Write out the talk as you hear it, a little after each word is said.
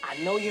I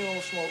know you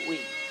don't smoke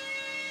weed.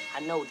 I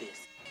know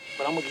this.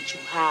 But I'm gonna get you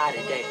high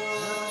today.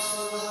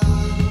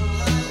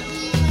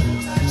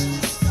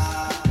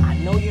 I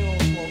know you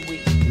don't smoke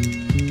weed.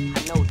 I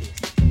know this.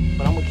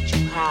 But I'm gonna get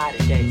you high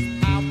today.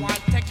 I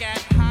want to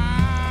get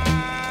high,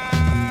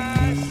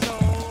 so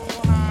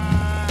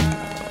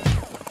high.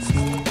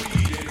 Smoke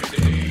weed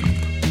today.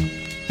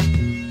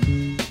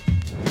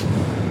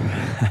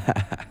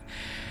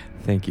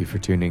 Thank you for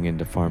tuning in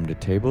to Farm to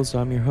Tables.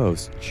 I'm your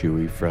host,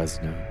 Chewy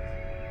Fresno.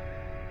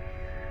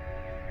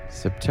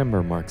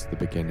 September marks the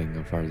beginning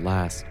of our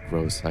last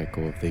grow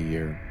cycle of the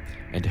year,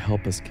 and to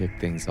help us kick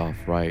things off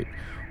right,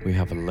 we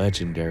have a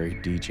legendary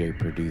DJ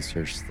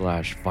producer /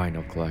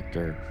 vinyl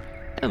collector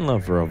and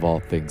lover of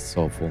all things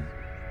soulful.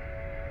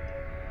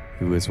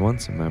 He was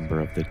once a member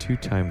of the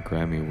 2-time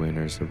Grammy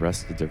winners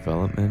Arrested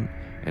Development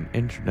and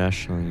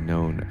internationally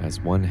known as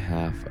one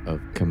half of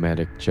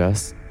Comedic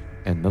Just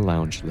and the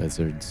Lounge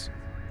Lizards.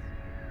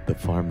 The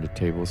Farm to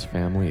Tables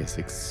family is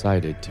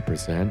excited to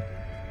present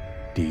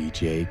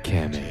DJ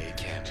Kemi.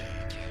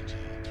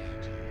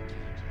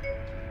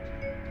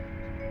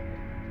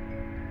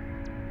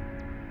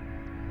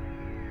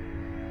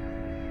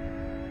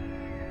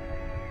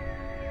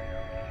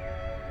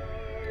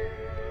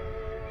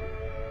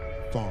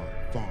 Farm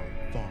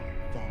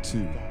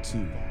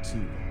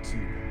to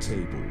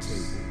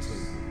tables.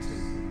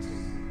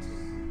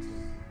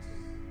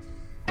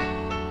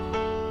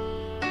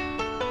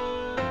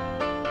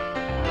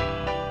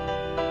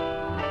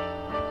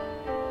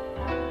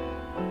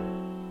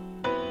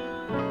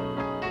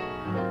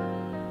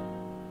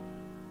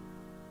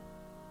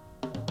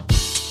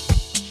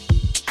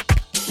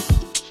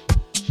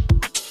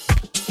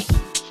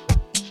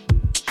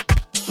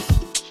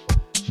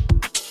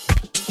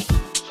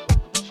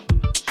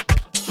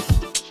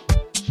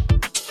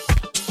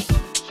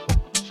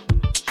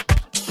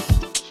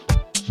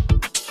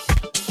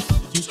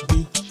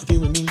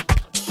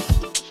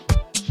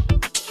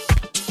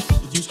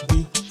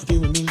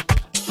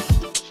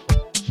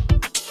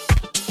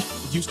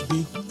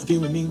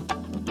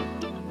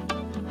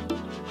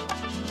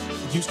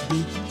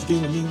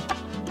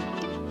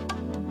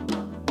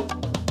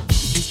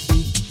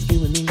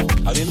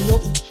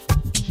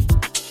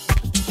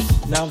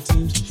 Now it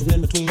seems we're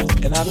in between,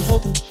 and I've been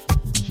hoping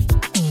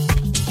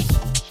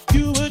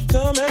you would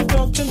come and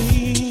talk to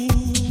me.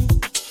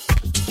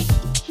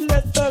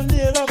 Let the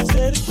little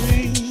set it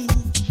free.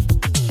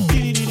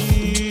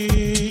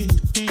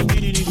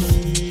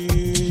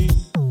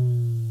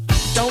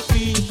 Don't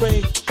be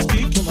afraid to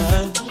speak your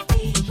mind.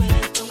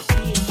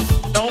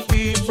 Don't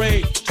be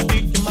afraid to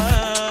speak your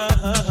mind.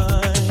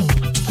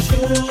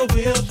 You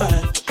will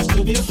find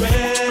you'll be a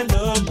friend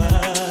of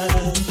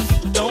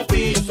mine. Don't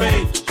be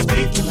afraid.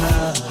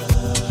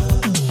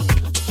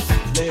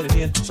 Let it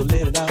in, so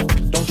let it out.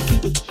 Don't you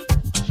keep it.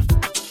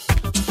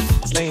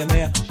 It's laying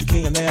there,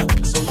 decaying there,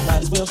 so you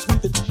might as well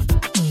sweep it.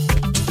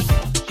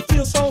 It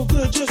feels so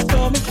good, just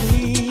come and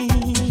clean.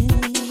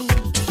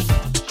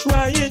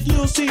 Try it,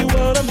 you'll see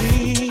what I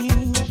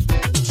mean.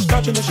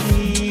 Start your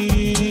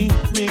machine,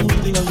 ring,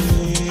 ring, ding a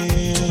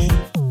ling.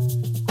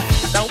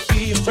 Don't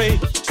be afraid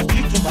to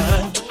speak your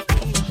mind.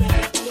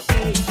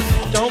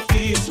 Don't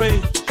be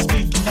afraid to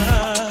speak your mind.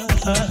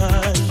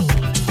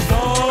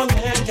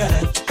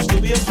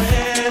 Be a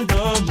friend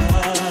of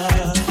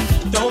mine.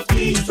 Don't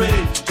be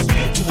afraid to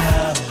speak your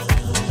mind.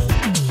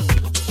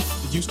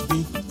 It used to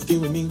be you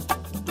and me.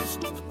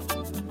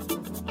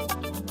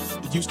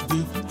 It used to be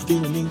you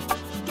and me.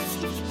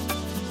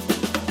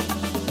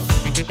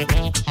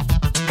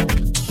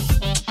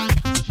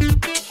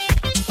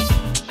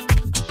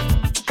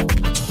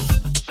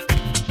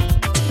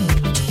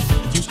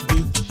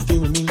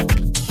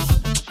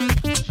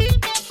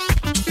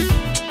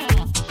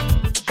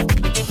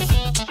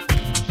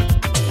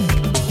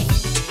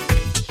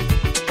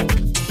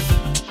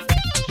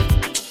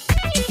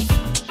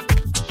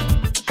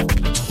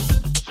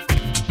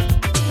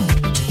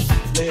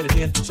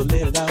 So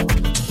let it out.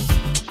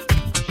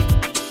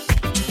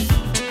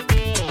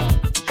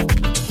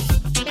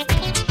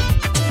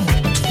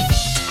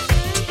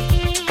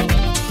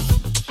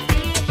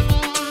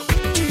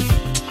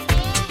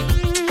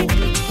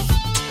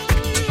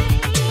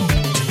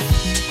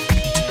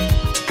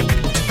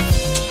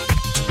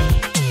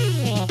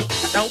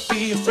 Don't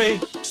be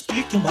afraid to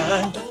speak your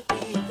mind.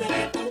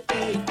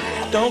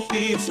 Don't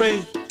be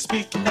afraid to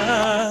speak your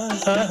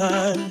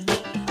mind.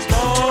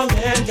 Strong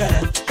and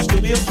kind,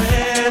 still be a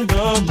friend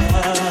of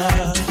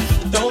mine.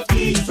 Don't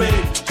be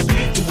afraid to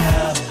speak your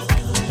mind.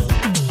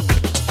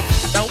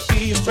 Don't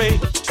be afraid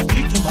to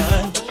speak your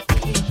mind.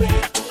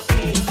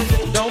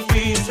 Don't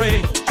be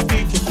afraid to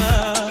speak your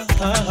mind.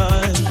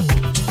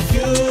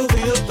 You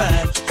will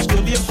find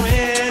still be a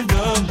friend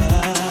of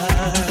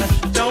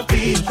mine. Don't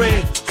be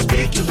afraid to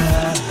speak your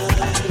mind.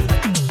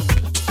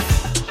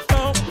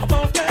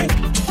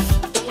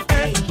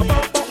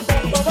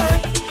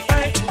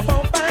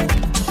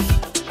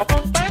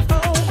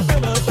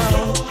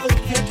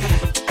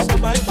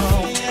 Bye.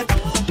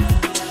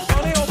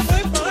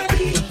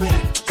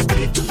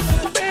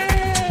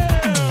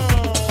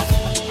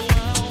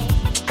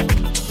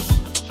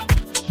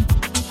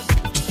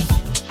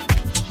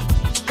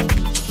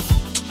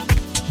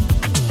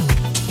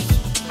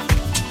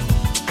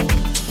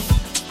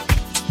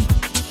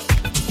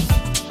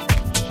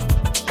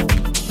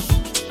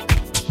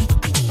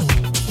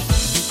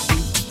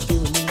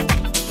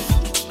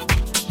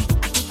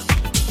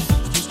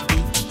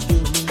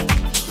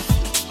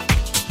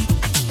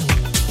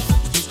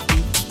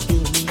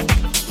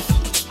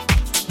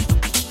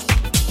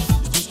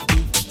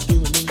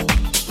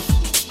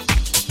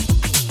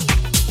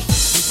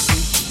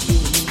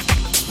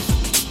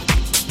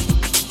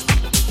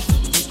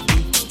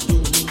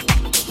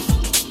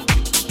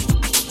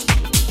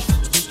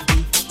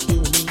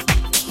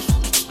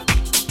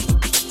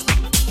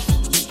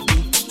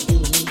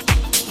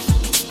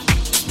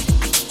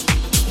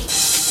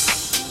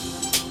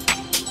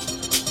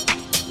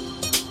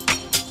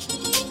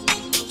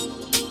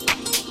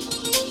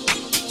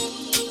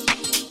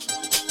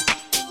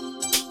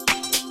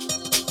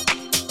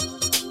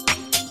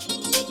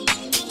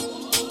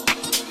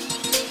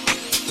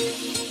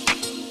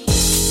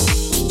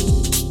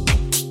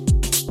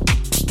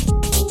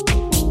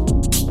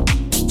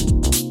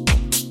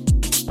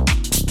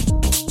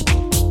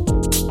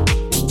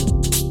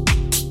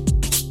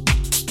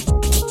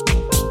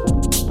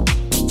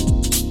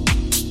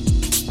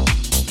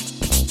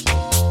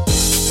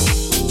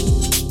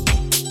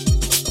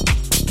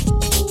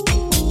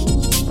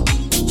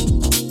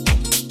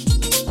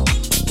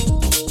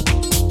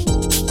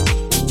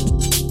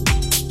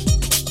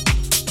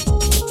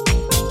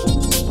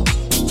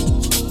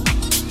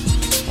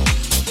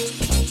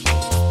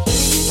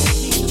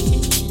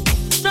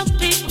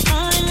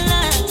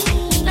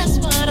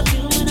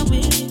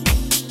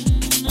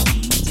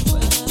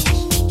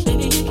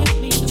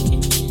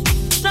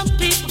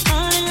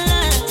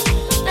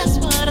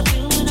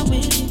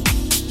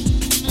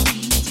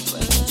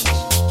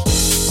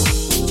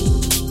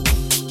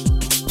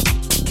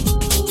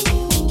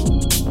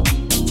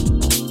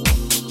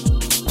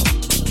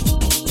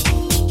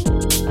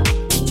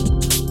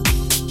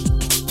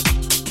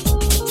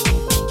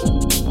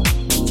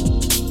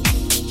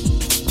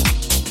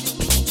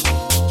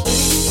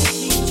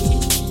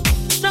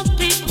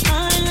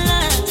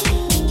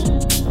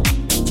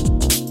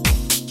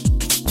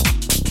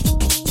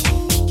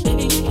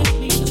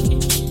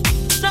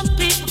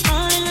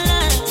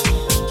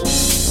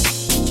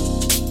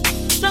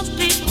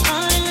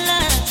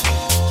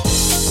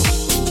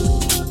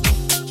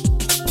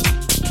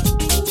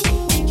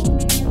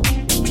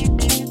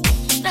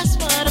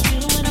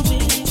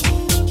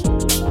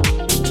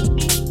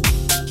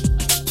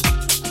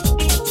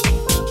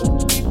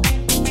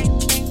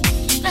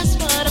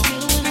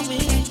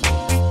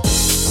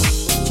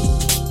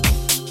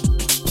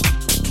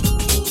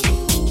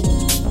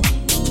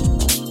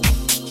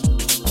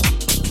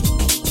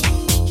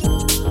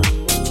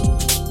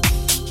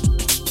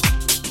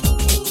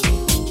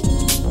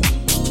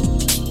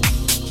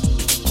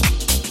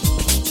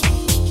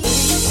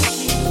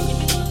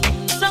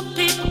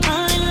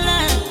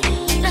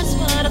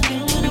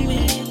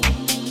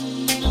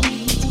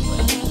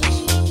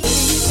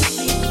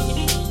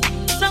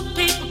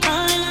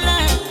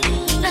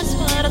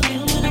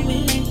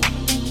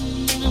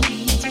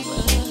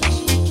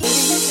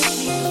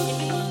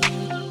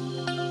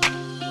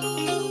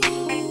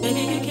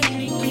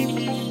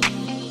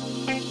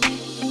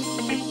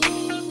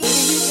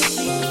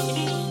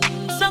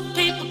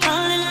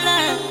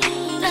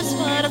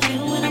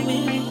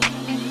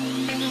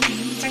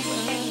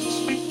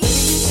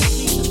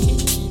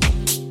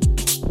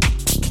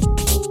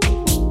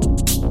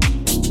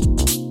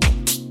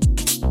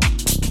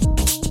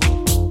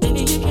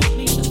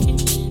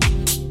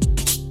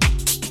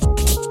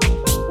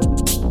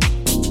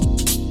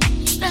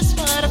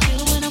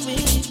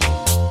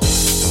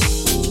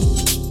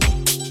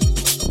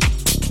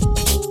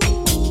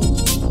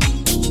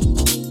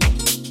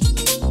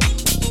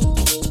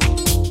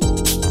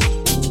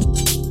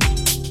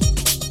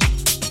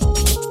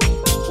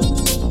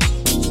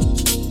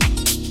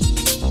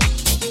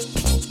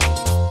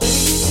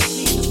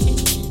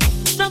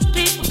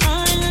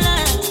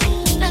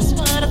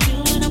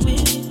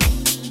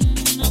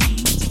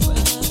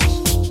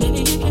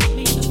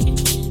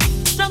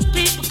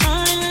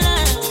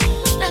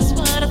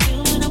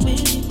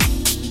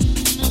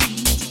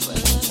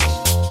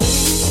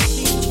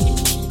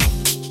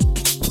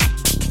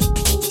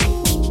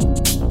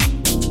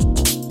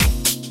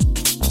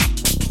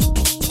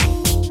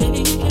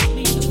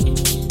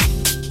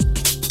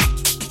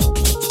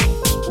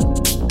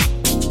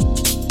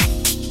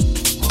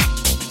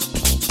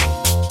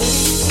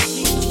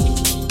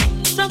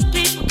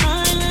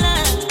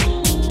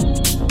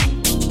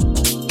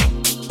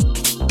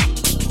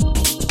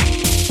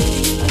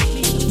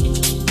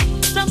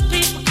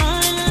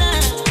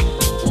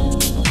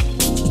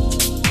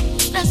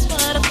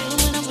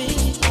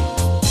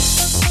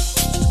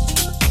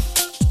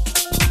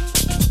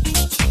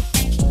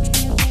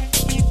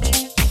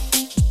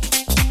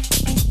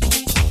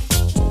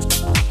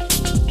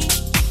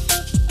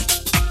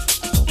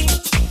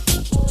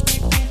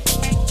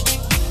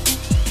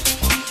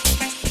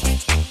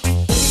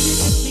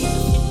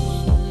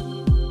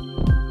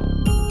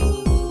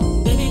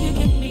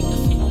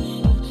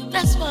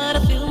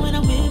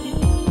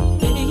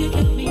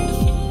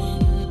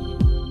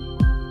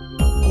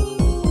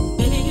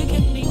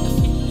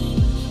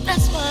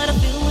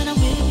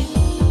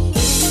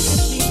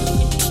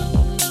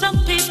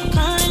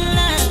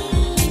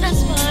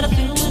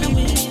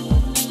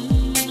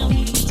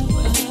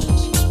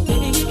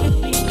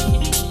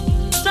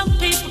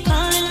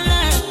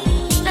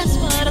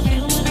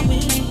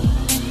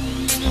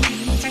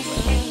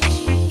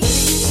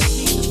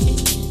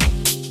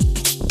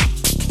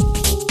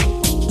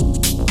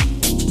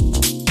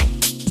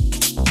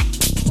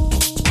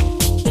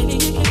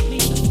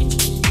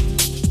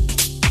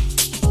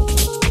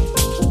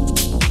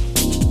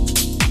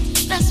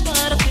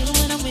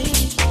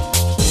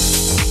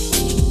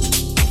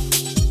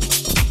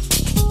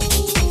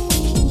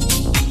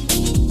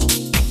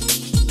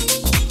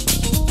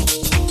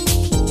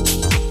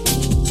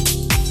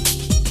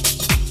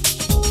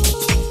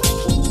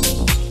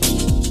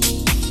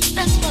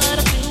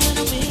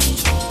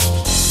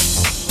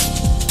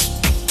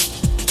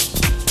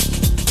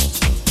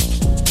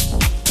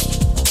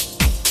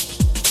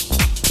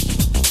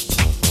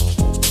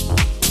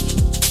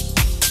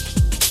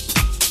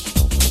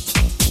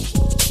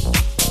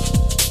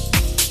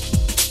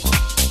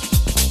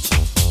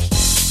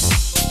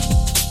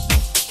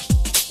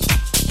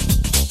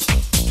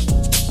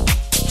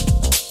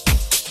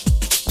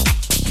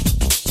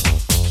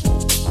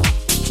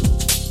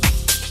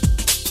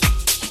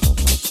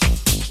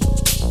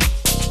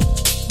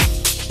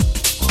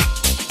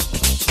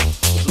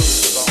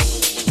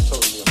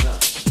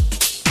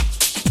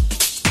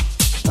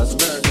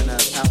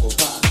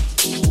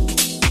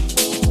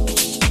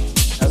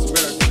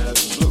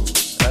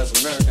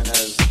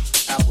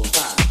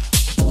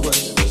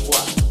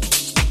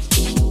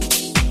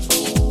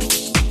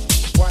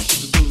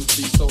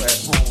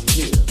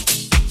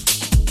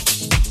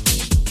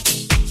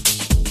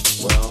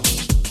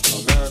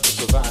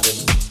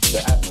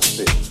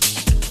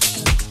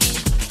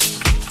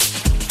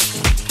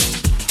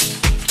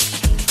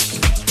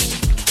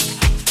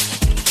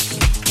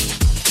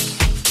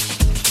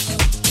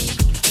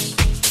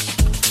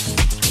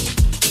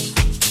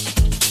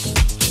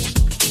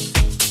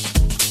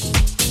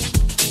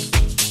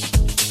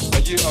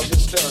 year of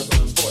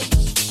hysterical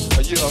importance,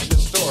 a year of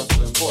historical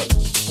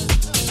importance.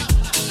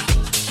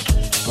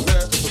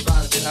 America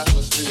provided the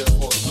atmosphere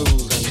for the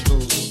blues, and the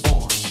blues was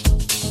born.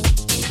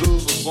 The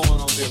blues was born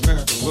on the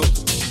American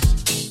wilderness.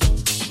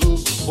 The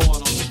blues was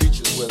born on the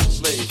beaches where the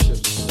slave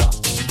ships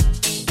docked.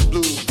 The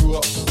blues grew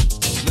up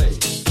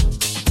slaves.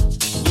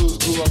 The blues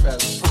grew up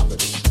as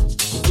property.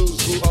 The blues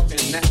grew up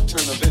in Nat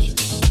Turner visions.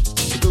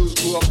 The blues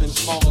grew up in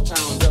small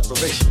town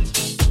deprivation.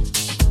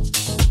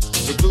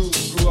 The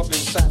blues grew up in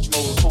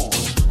Satchmo's horn,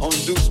 on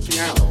Duke's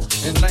piano,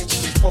 in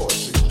Langston's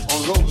poetry, on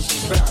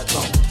Robeson's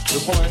baritone.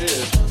 The point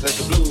is that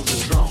the blues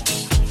is grown.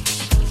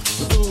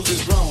 The blues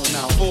is grown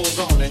now, full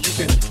grown, and you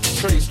can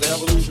trace the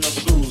evolution of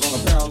the blues on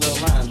a parallel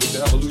line with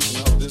the evolution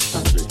of this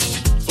country.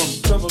 From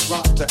Plymouth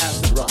Rock to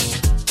acid rock,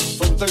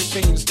 from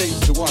 13 states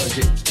to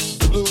Watergate.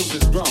 The blues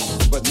is grown,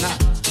 but not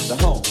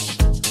the home.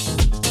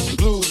 The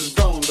blues is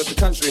grown, but the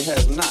country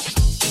has not.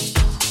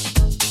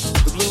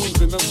 The blues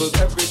remembers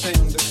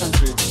everything the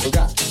country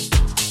forgot.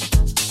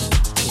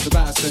 It's the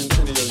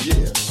bicentennial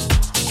year,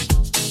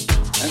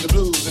 and the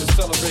blues is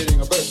celebrating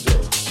a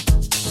birthday,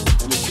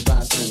 and it's the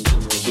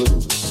bicentennial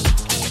blues.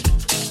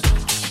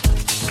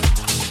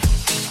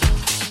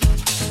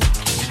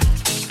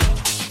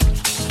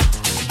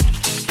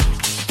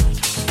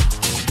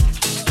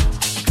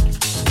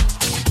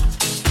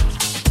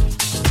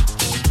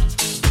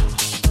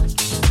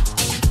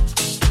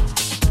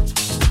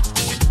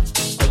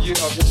 A year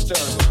of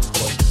hysterical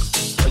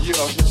importance, a year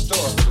of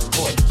historical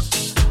importance.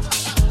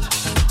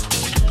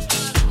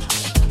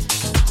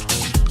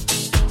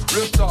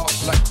 Ripped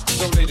off like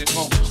donated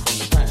moments from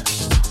the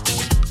past.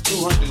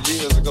 200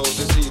 years ago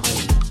this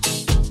evening,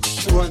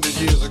 200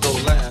 years ago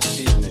last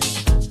evening,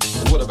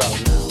 and what about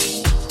now?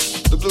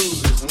 The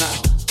blues is now.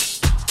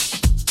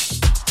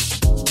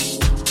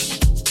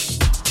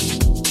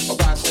 A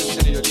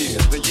bicentennial year,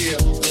 the year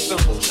the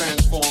symbol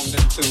transformed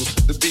into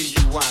the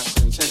BUY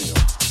centennial.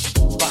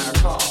 Buy a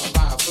car,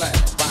 buy a flag,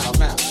 buy a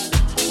map.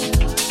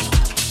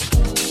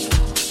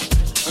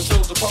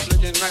 Until the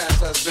public in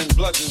mass has been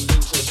bludgeoned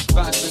into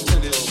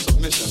bicentennial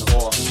submission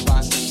or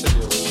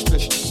bicentennial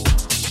suspicion.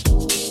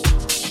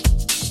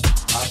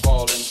 I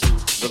fall into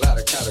the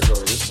latter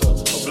category. It's a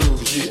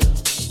blues year.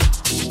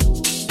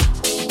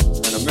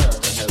 And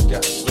America has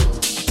got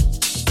blues.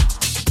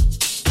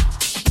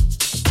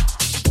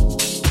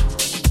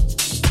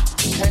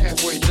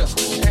 Halfway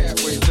justice,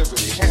 halfway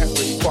liberty,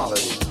 halfway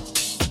equality.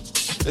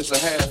 It's a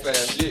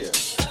half-ass year.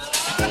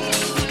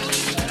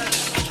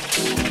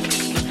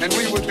 And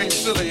we would be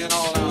silly in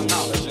all our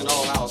knowledge, in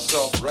all our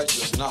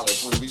self-righteous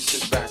knowledge, when we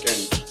sit back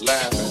and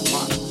laugh and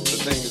mock the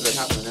things that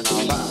happen in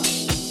our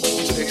lives,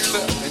 to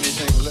accept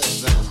anything less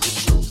than the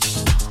truth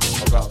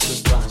about this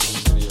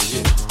bicentennial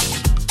year.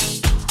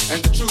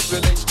 And the truth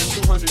relates to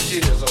 200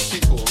 years of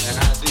people and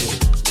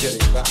ideas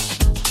getting by.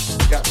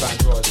 Got by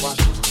George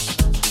Washington.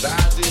 The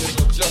ideas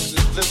of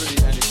justice, liberty,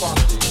 and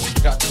equality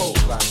got told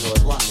by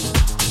George Washington.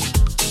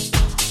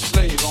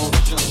 Slave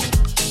owner general.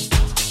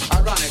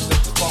 Ironic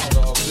that the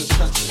father of this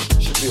country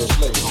should be a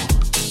slave owner.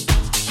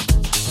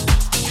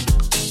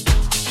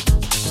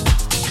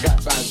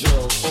 Got by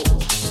Gerald Ford.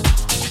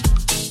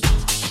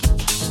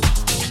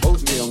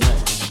 Oatmeal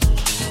Man.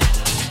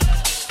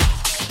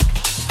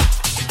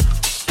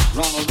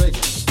 Ronald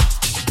Reagan.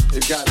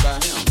 It got by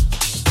him.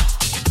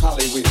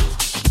 Hollywood.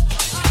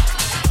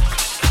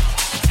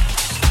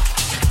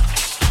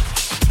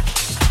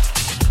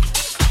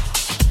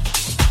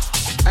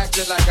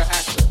 Acted like an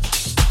actor.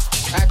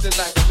 Acted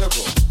like a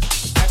liberal.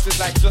 Acted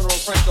like General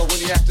Franco when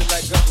he acted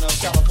like governor of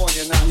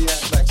California. Now he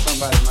acts like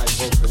somebody might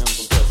vote for him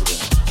for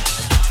president.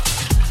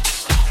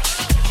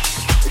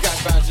 He got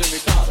by Jimmy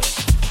Carter.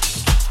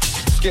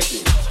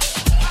 Skippy.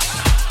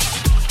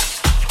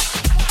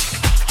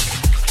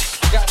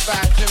 Got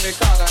by Jimmy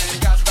Carter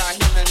and got by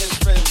him and his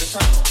friend the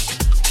Colonel.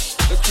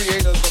 The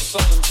creators of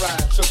Southern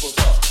Fried Triple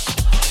Talk.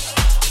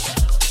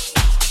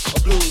 A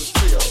blues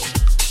trio.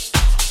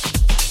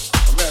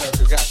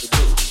 America got the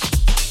blues.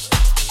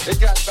 It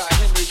got by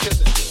Henry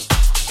Kissinger,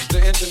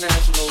 the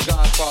international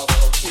godfather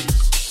of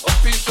peace. A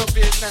piece of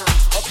Vietnam,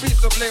 a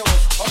piece of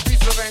Laos, a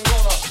piece of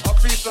Angola, a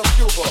piece of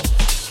Cuba.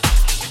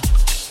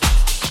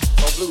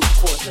 A blues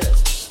quartet.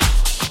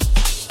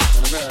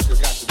 And America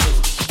got the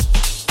blues.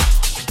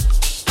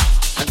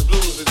 And the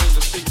blues is in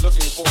the street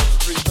looking for the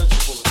three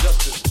principles of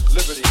justice,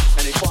 liberty,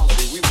 and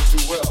equality. We would do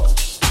well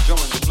to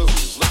join the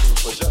blues looking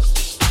for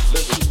justice,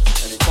 liberty,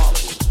 and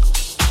equality.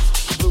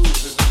 The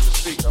blues is in the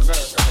street.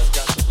 America has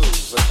got the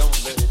blues, but don't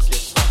let it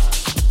get by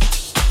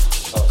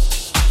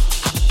us.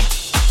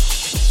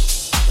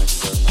 Thank you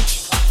very much.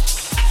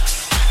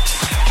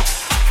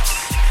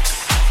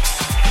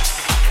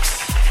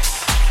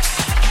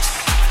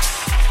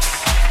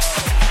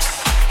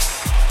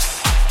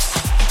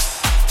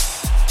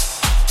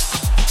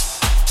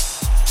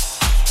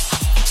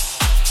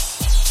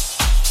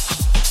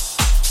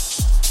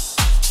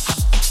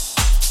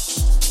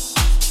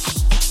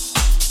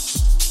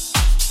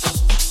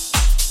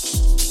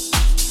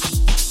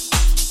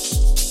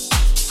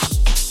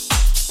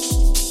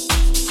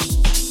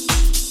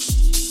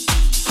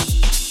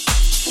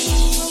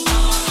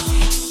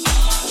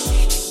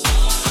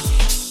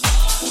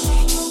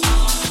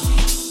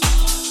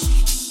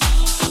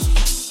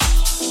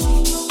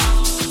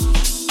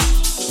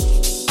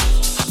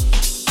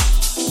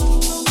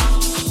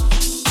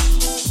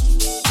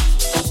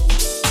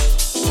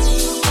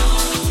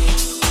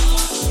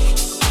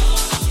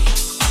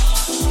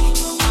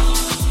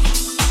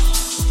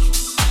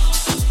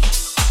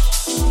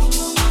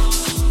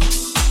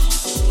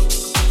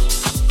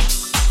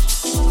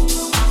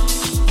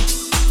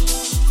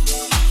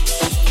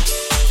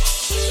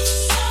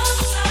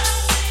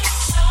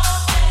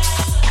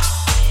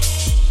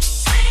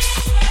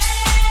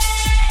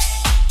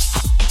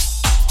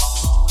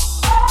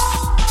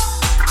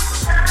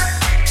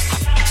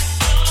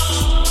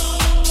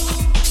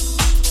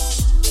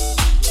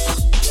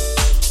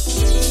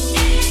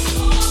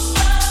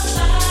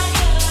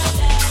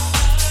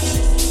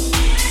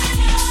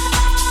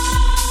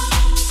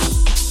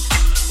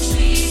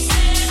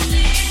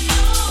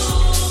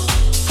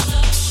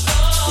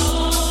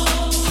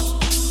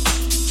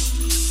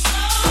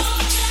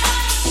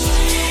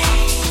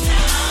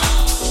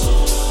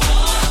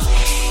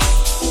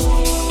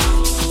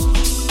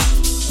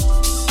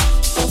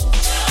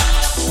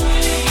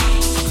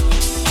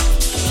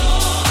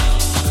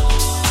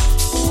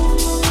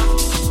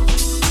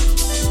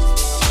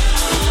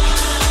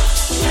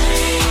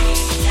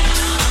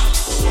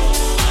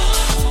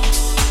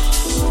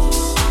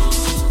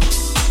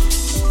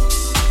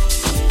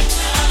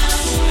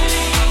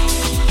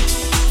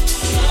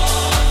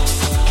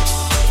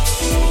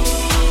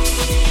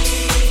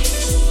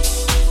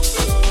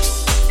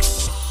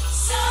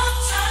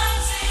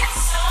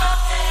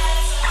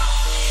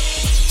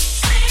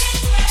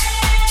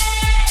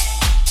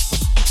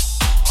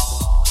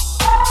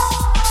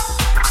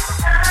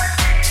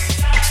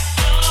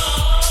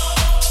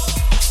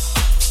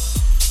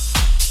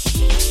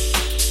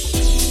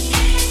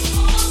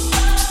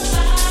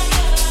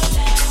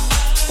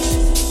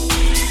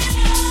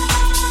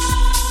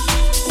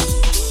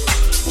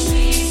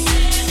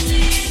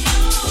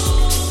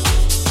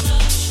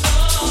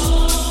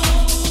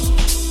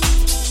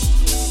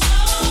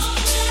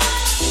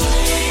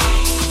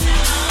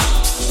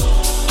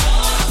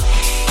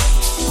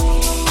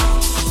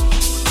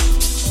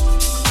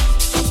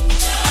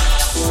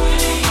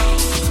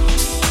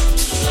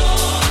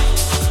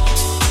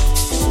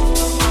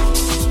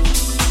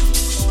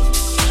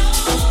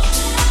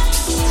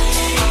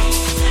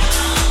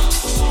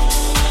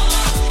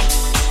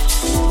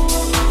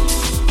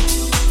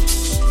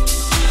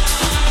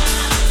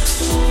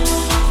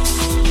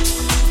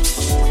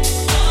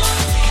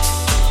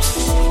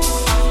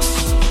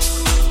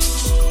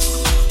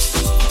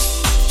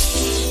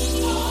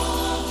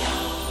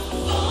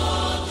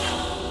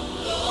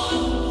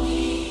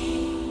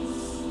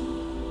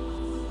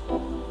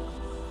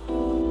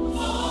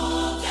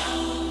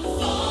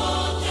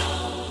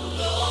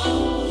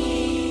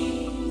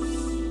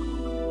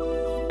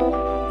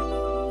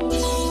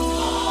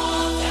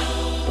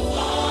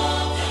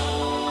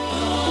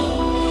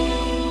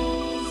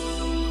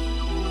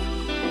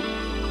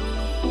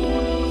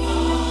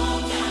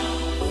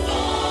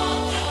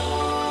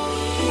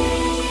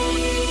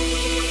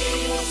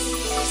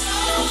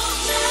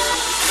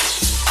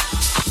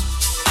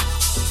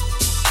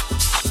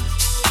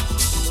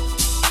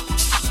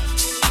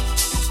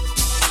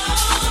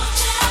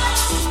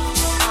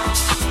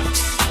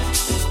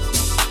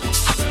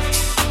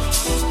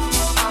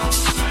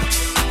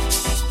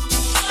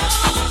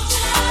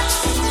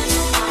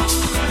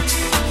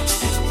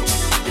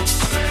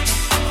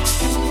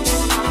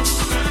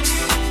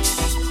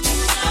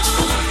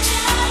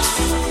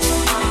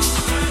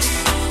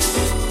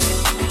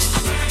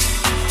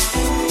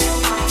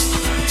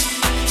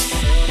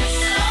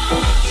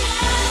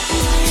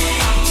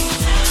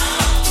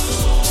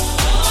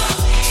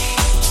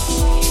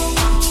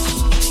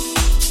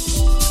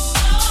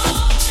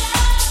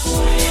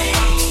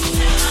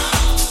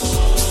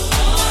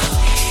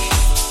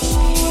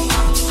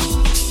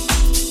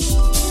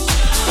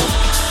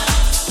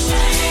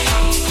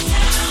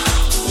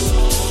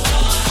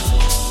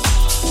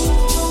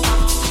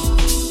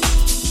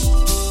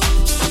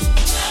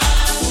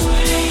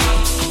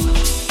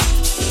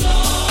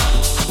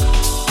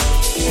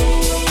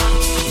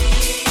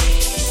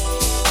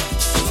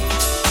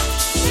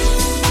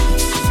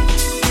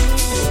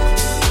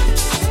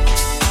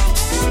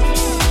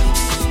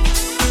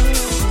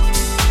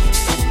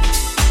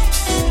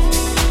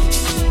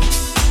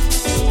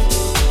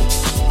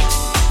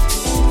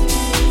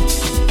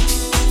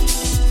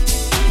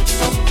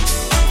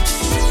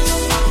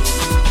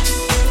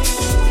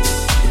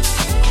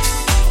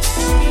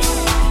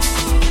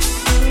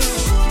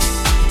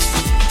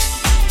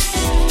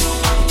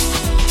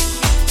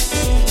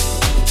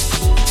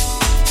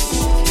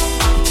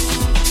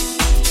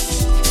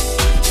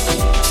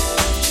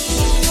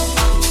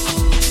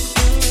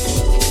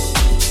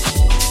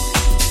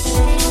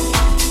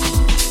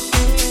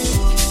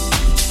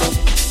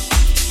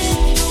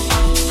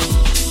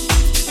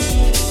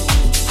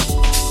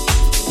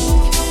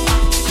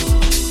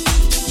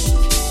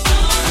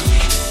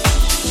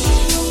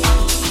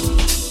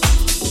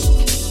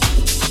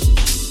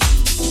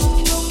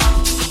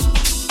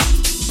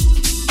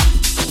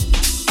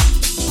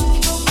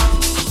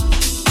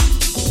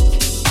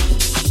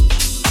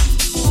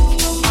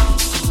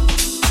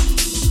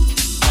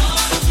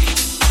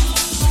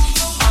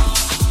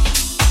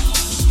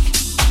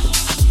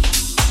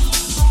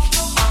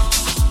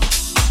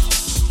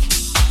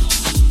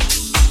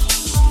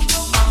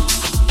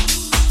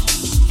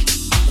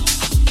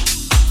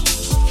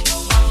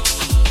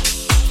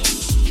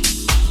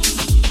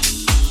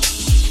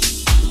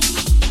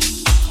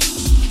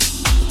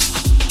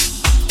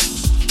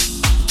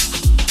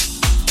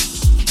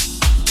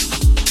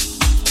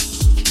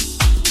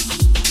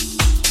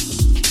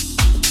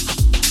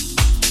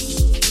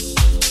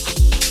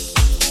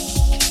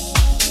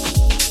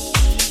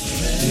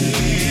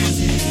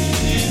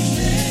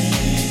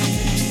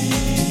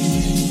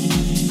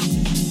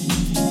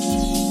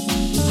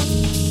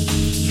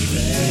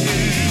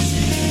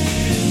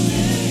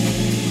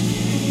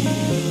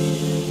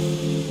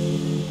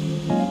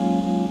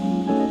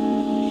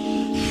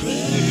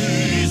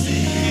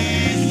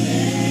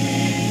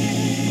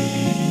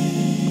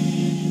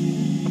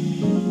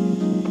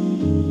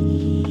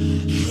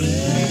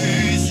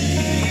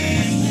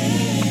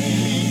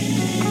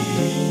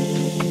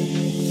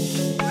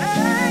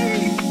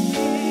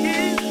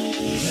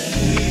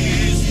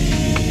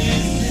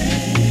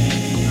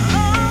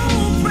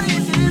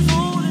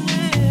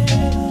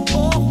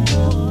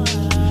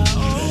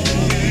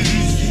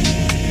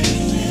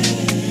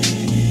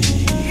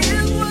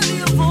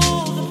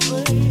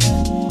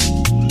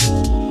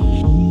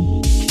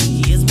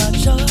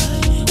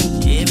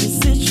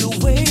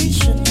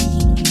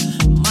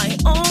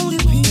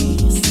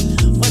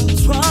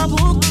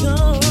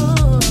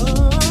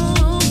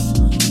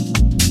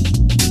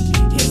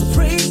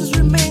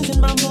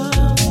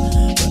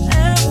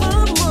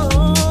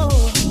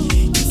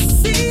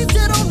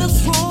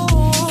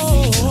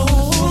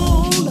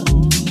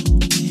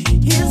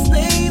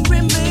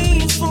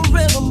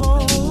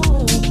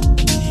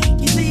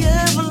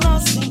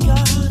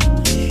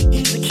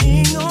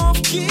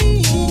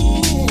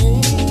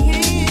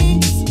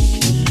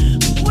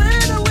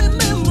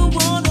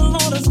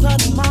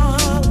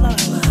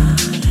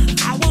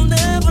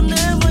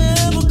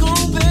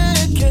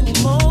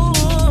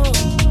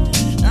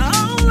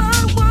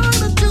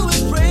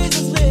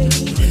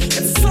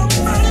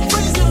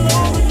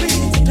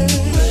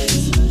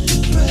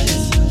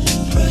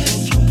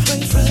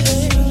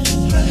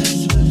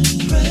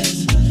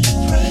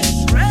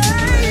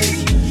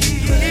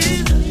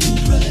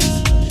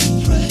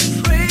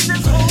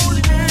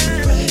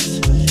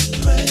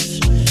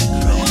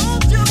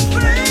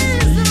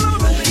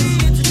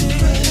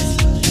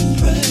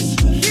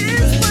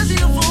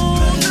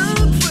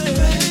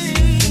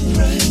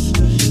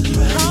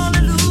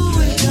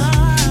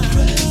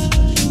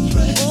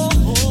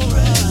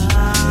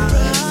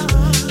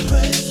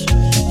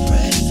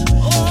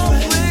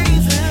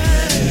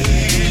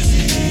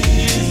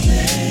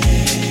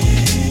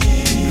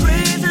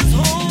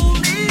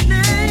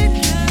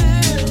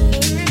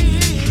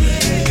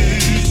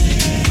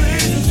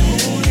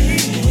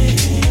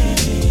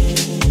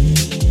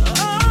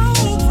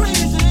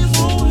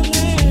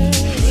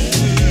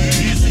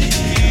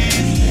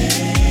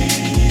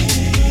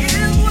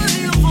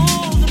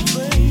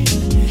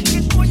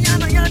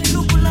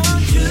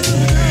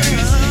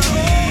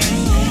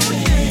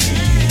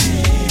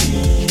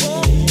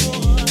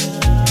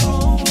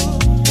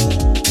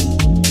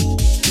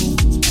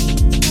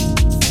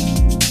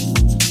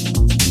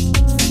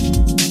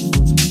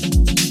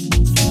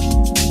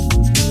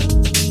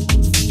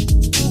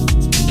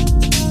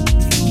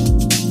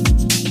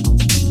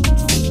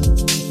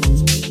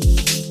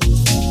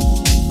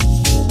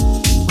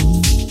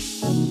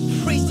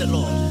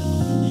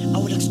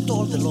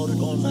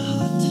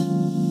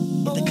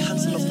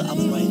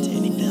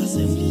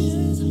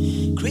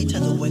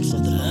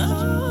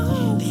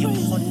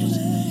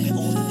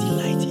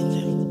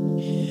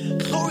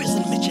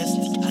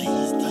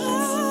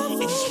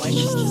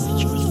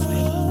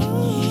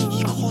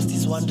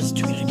 wonders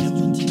to be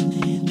remembered.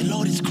 The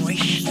Lord is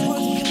gracious.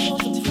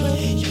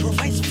 He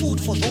provides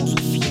food for those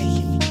who fear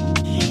Him.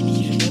 And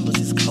He remembers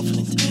His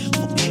covenant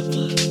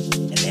forever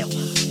and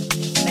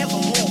ever.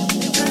 Nevermore.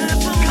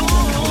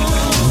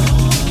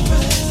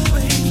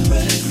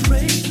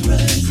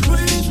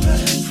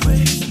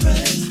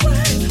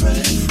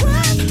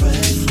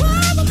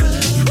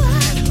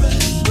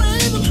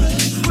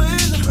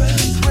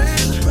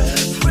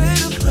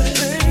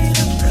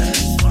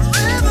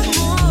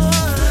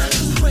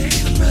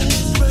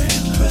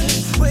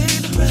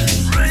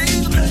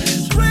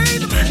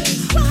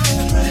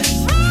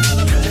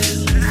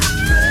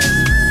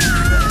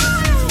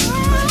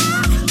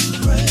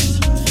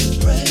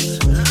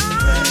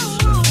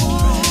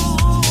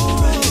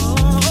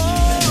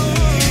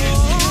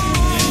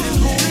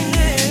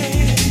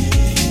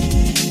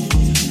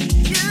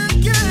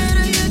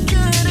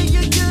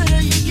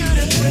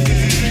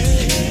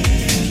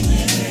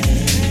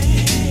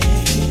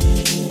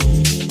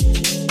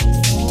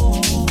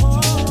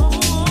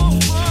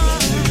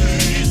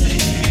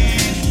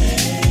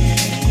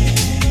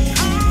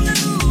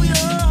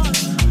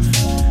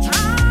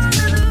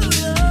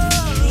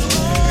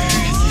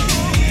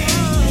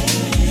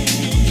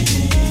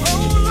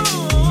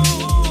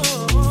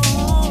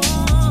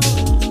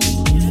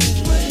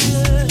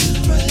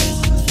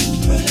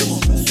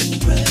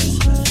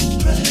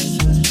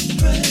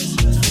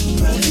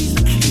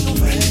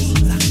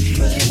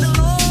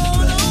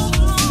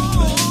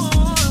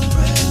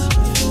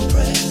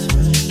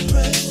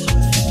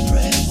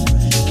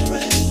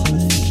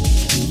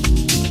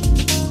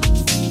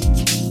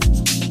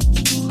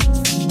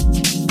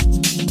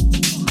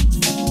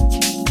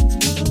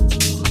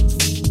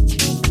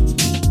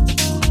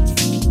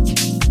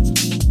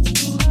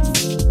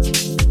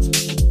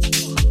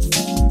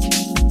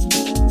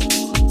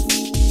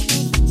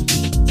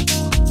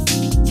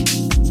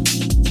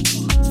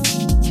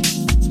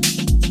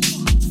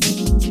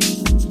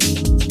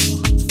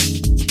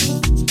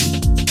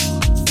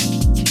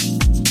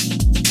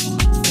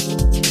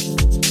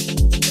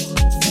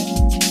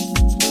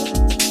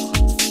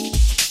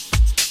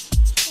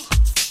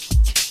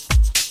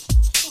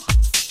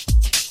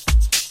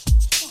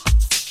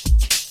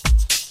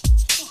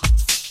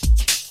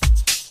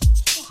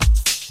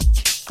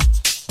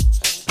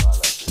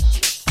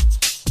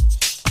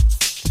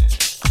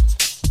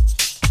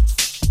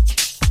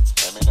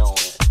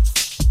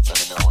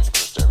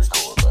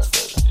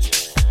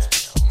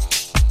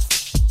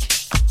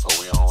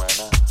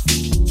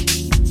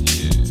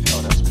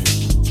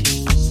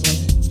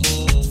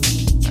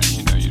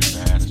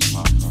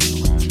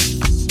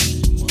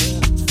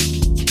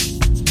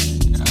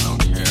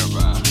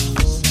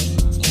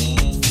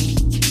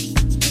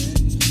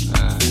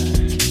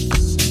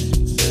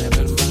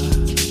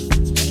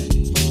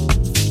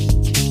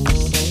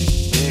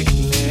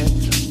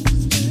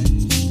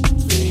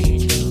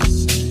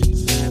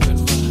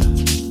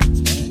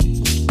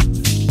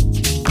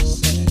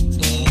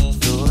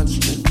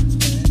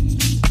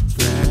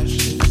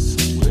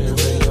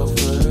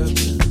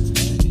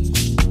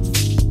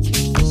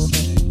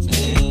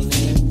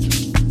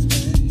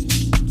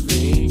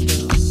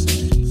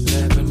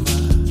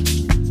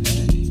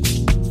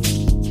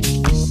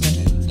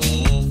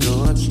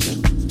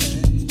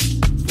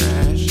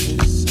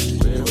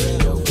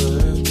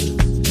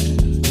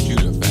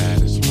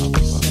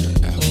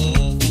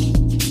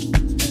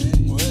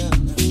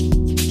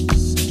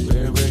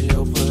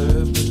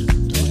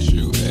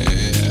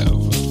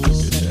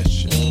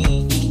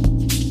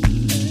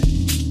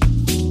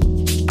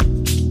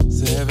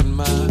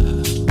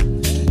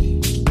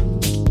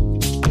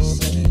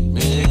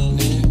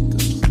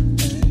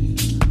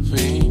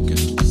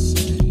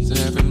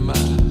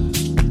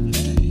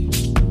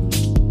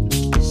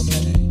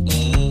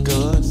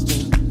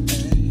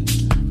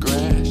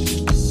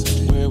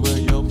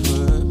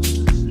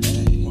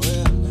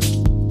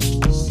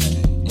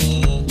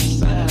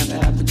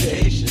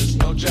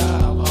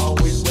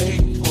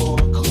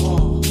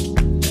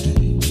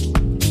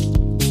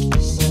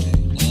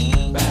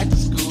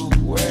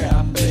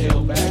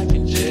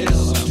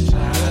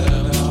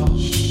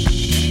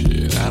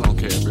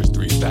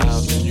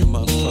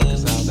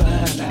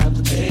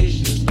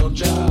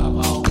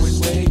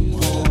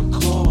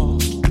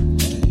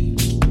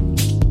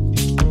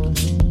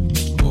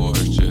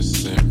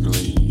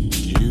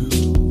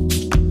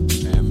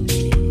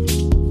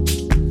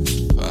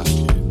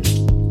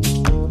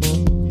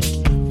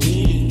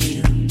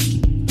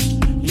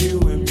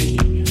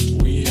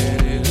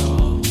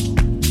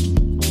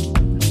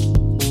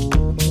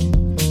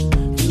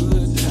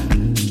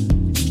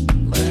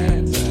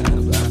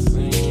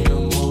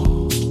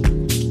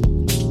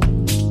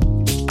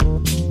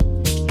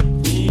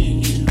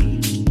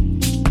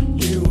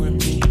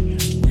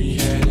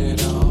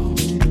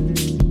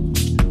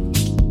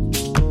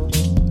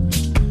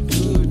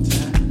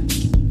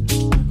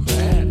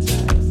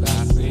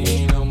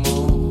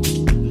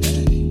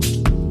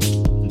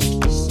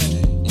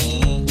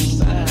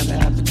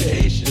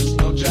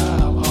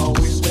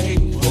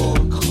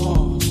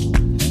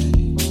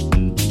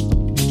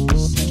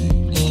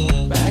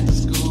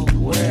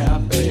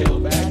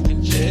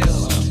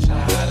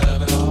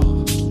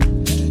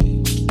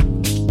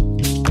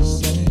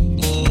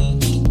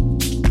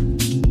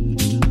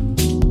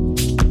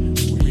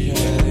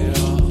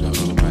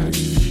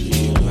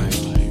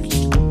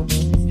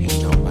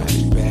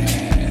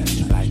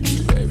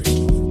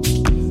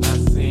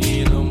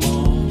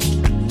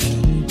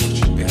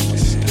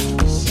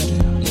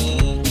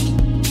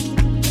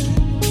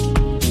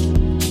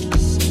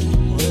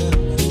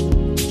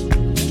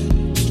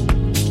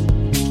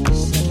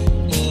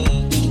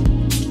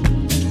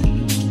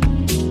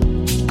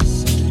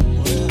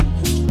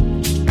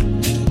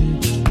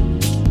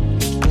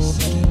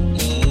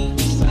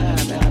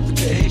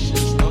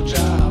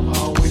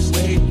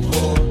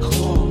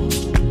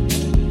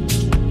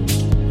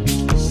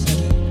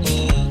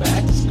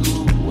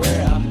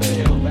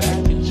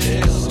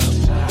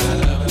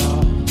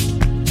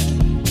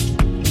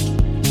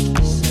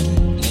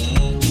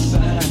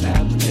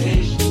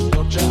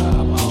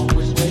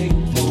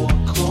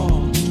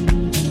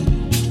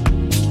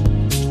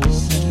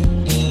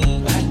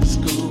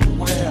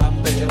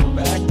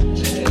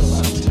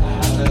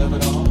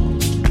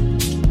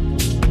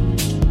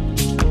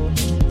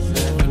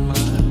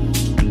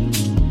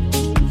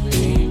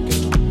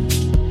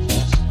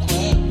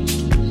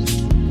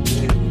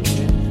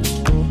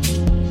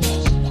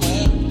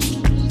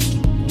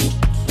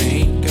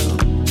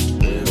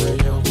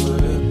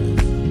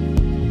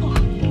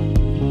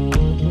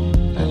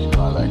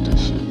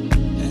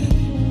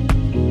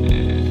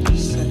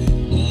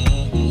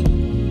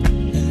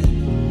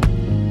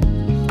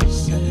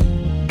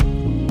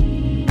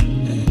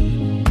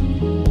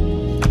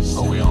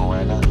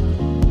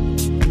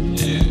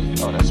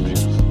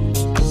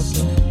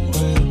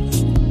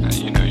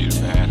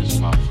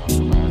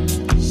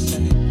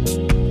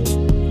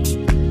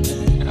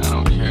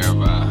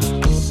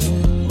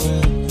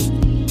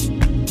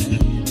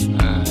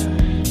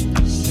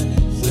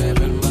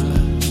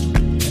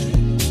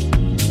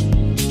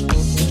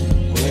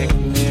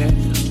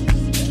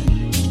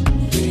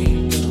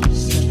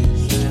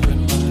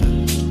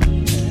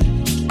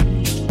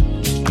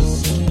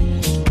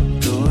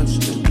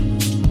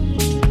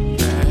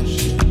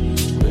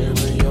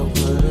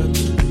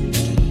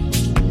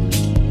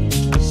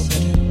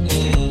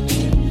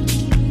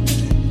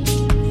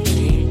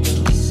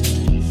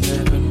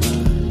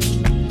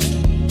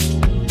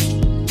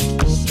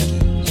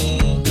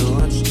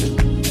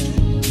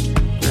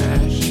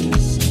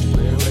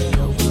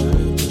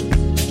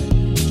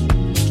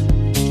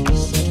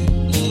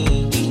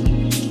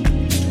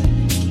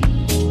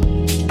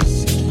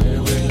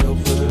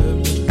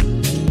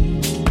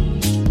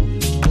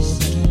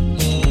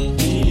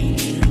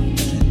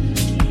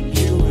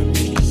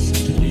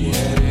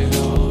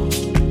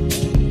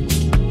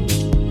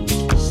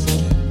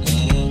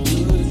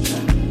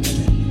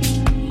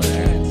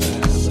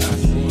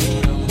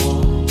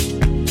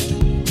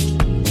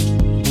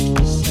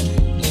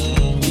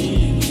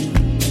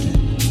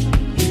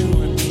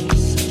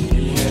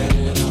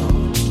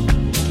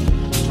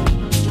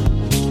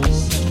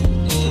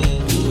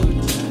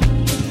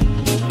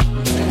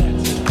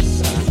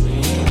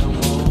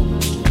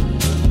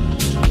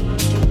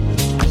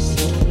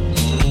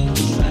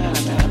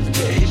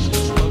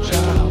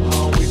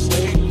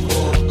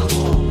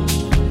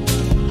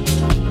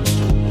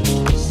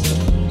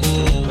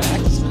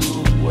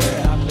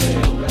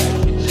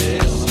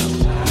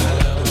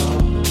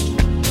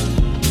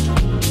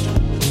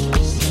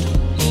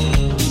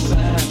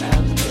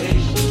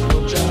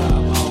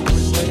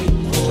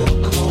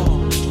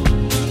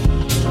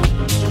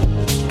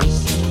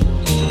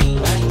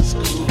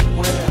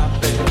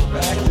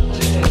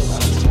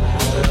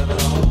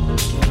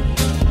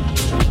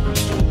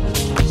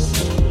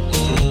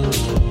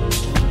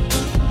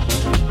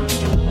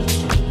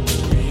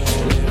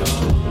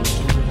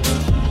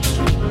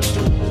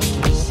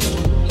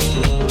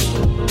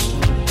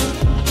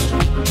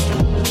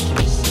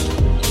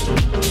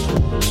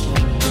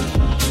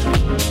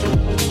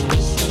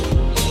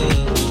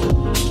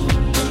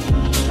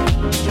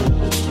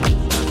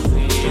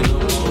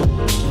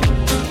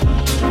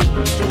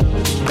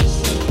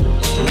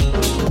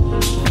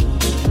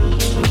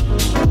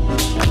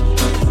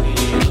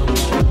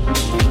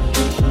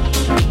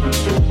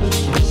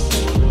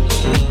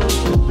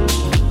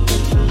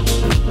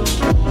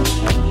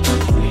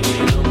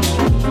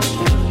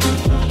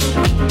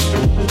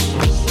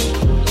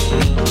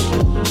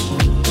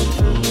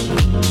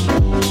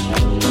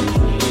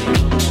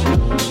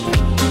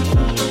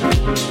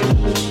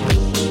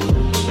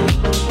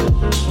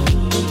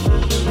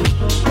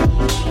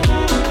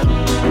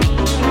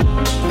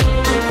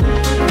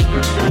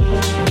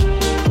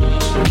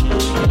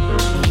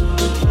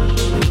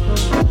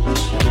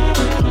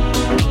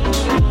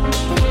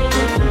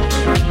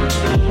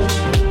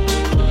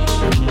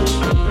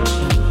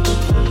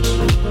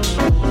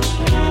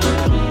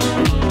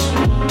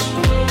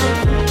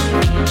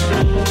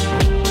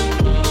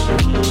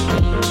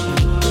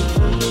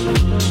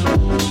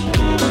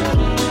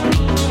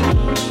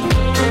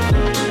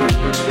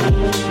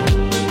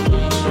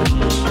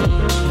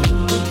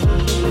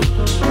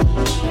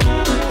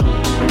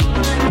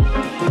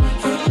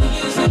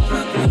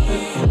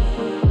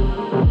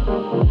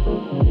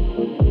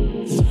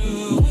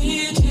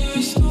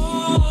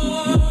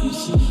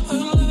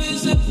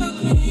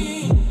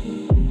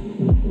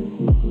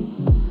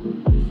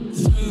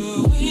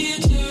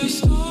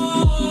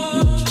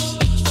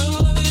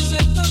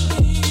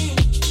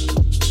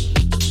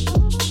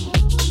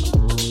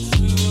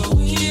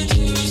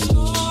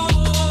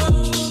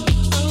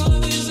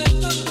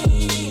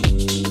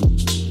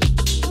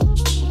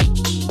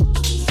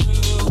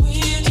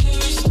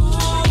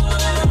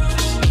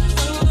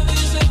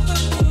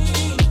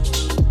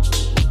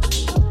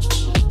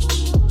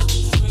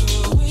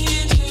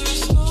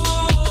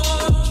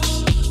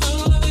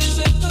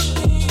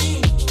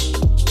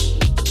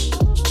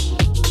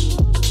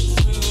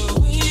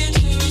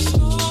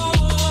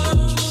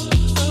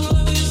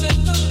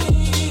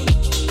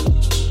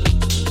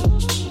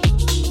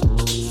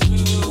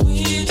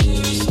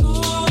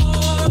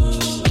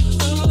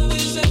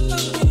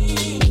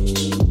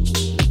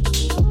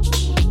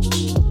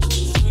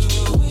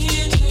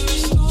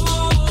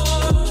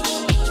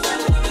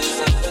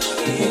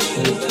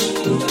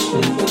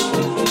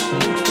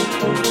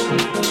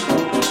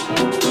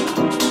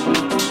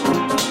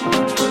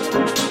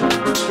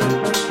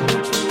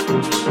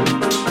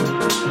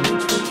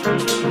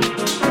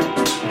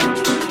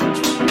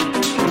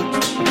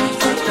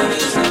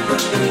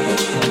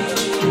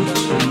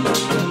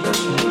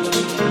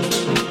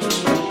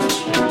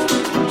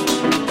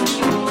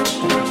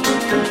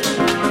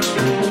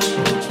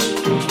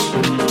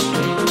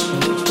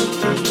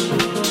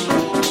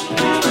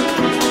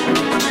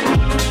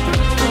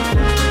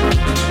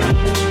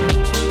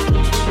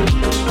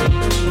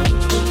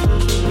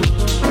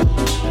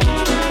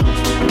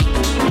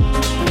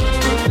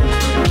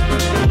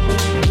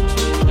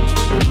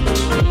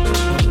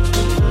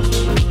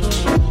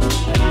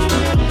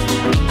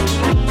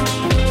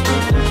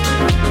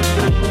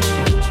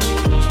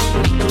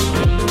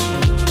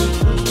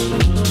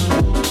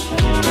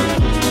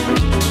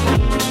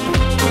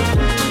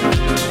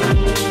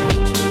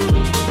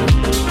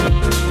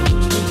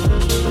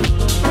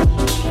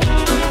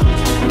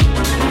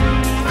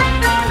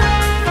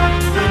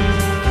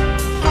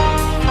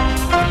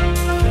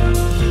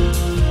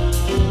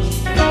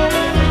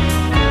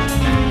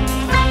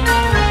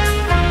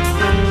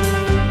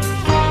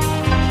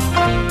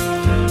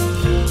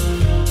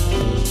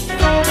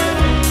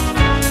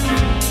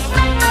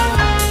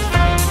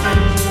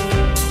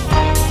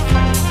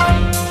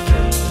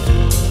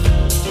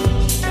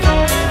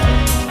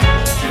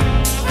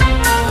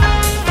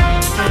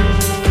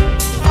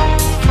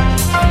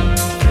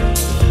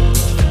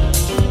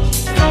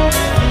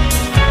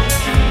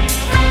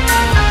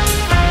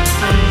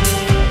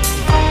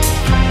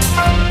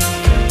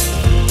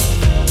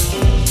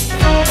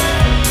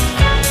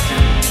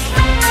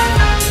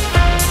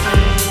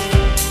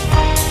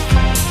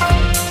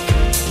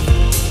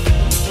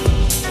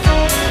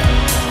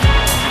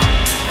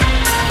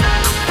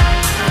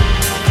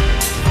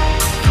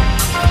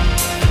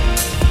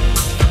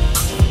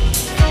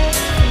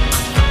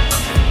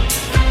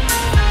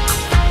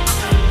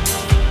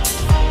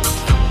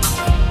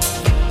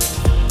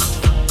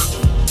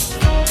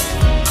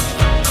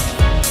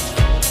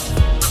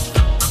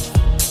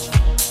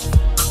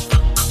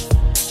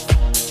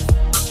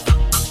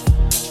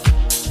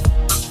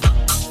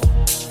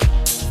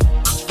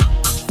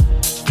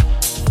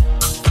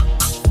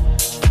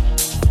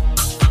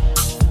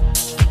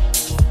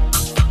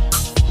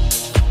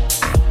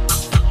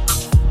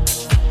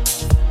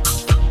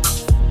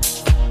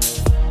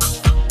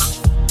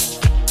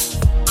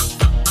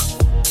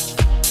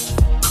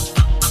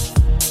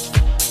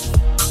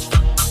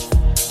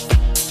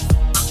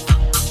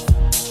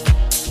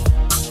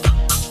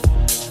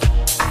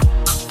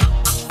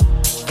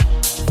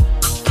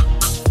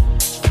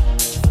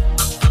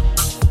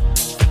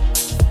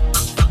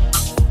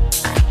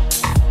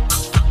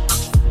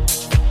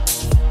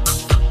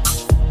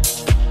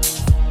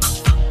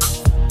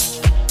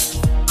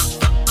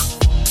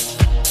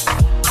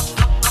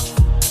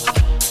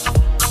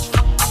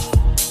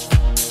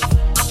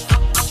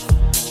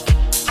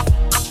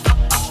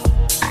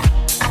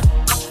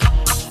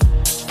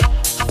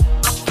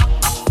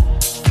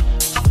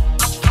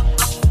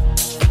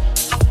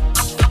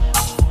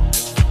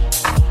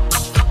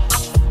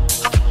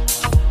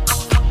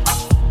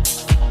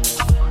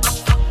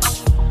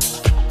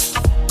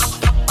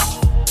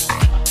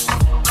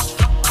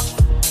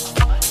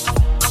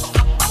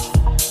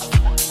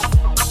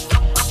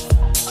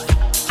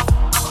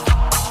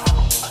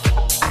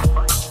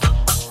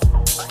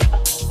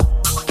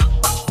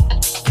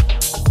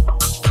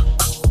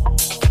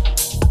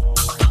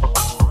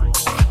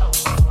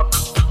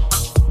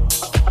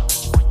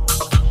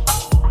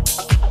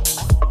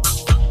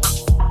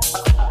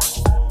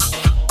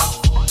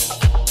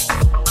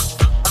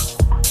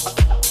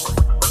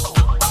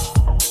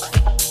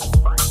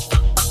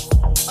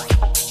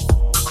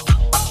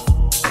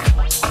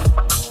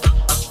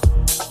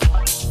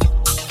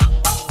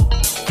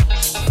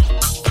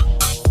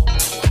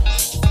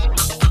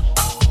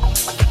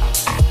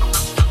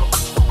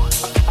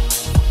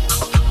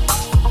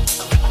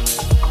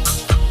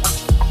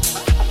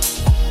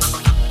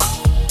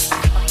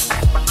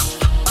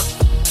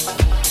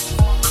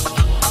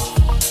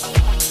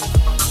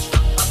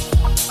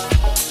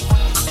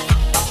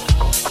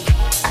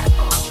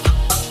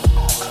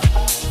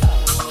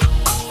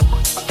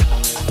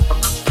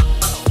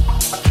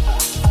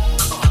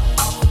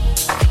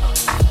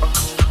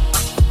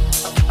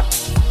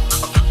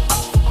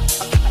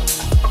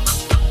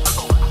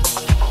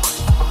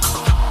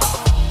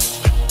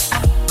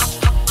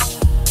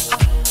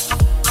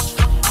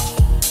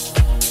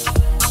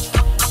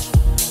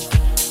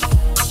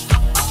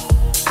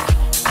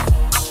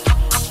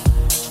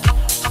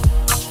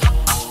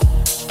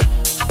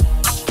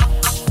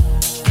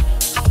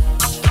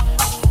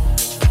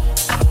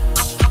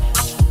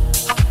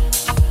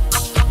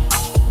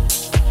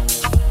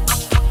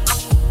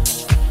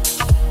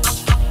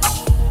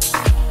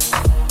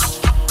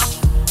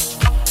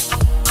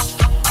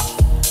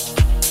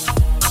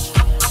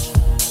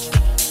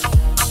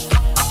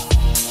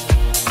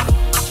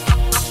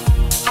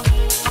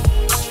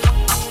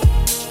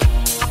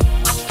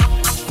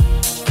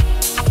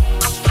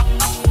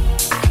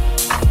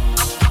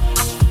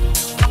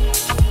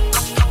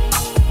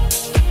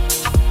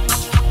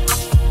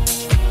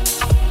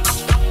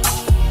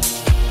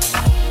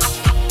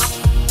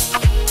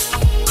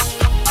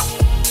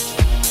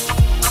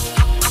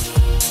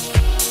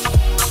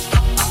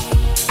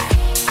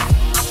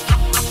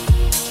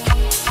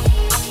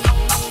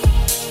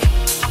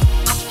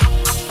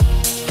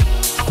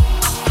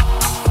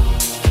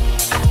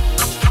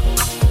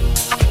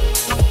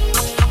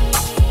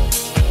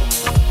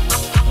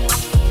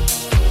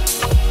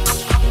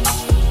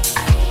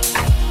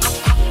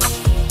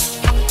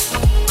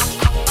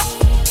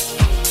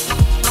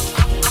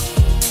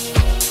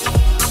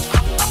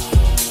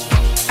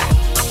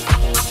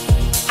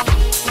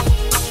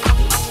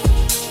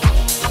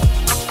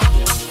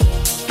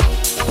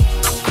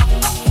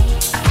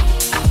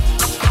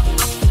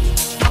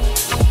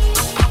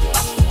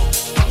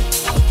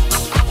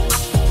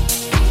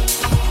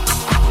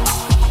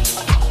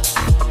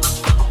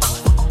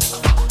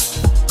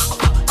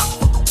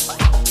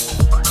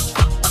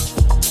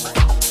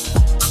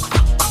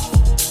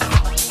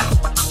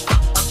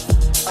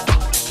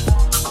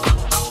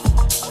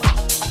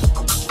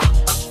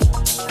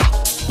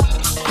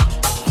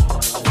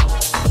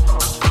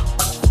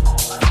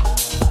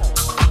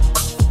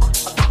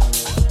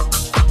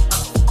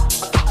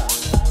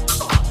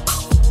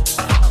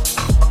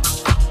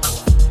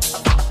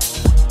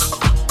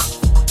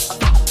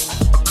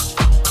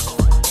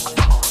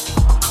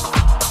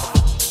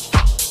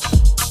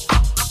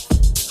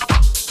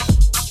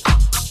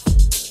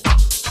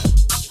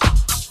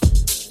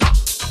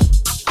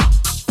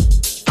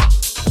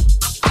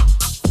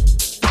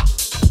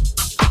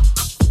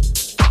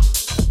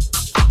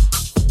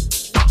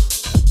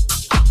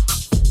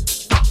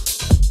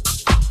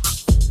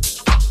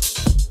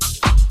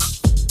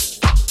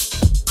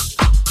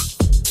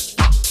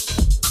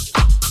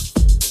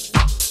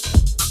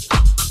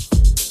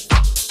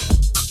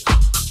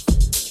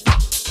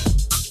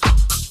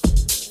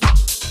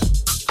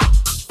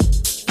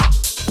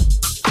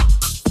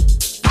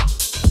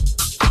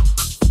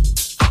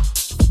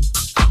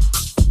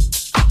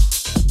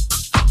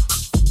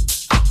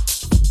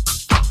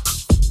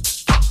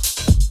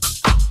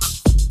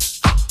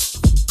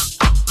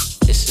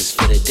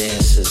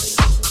 dancers.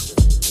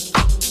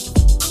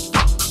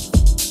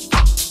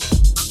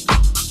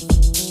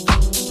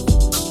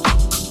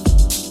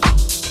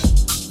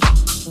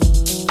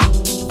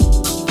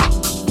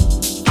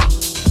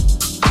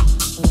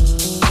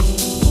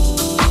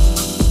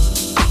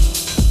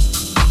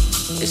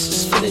 This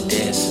is for the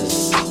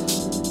dancers.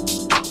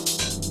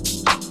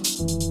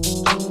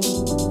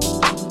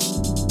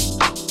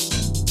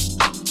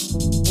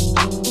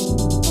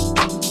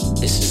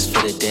 This is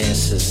for the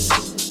dancers.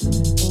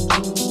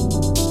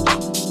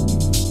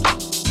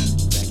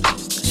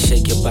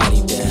 Shake your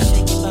body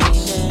down.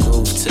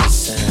 Groove to the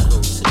sound.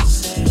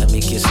 Let me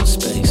get some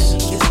space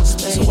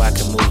so I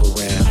can move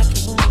around.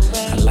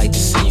 I like to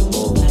see you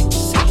move,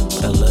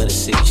 but I love to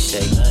see you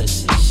shake.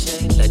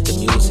 Let the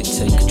music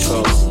take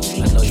control.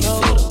 I know you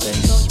feel the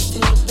bass.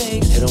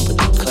 Hit 'em with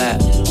the clap.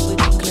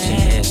 Put your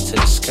hands to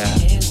the sky.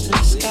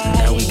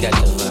 Now we got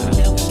the vibe.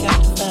 You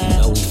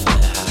know we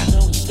feeling high.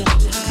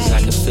 'Cause I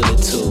can feel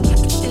it too.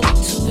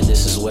 And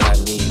this is what I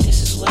need.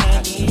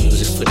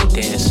 Music for the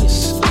dancers.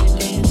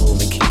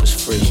 Move and keep us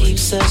free.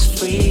 Keeps us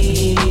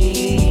free.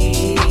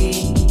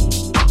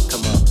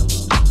 Come on.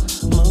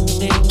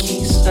 Movement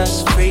keeps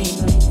us free.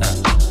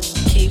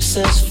 Keeps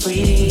us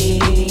free.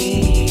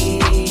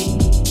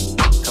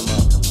 Come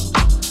on.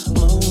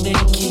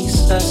 Movement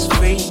keeps us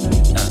free.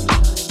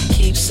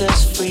 Keeps us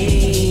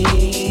free.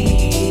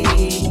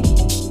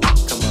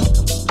 Come on.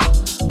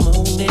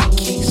 Movement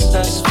keeps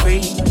us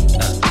free.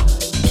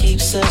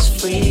 Keeps us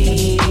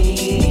free.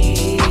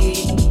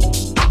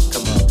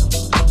 Come on.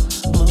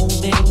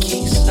 Movement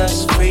keeps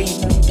us free.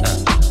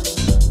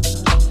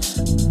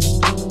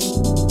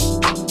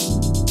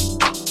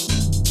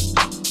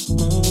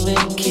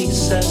 Movement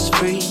keeps us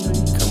free.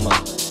 Come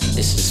on.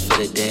 This is for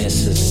the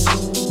dancers.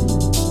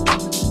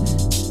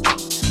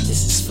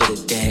 This is for the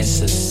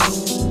dancers.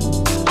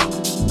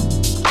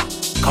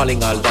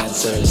 Calling all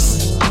dancers.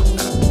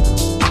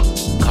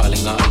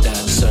 Calling all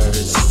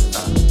dancers.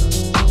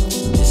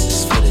 This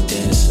is for the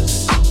dancers.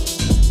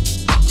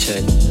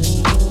 Check.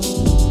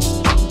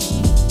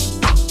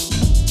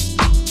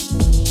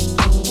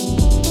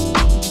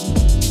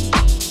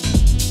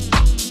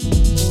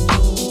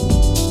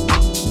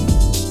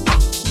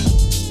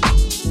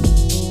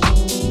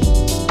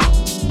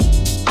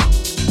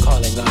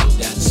 Calling all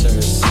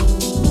dancers.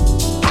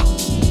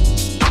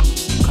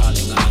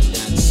 Calling all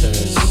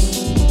dancers.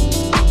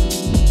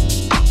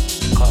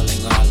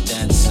 Calling all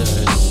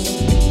dancers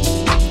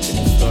to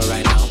the floor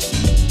right now.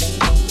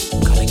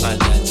 Calling all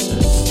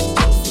dancers to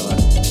the floor.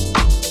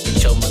 Put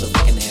your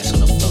motherfucking ass on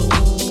the floor.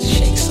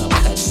 Shake some,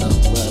 cut some,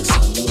 rug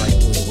some. You already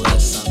knew it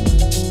was some.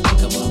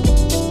 Come on.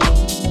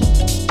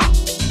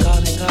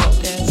 Calling all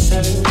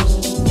dancers.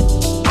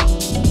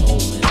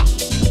 Movement.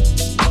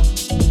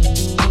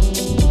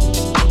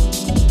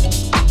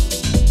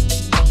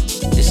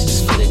 This is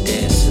for the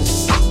dancers.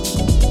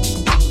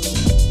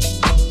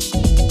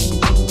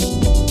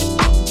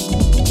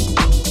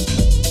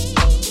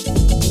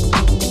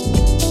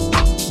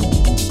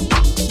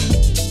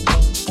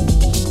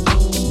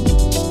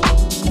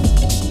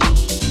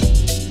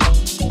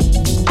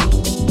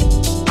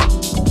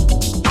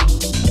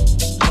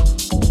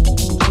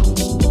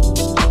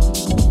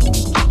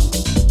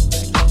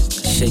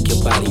 Shake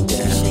your body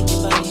down.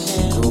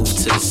 Groove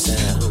to the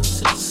sound.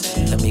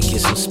 Let me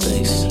get some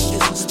space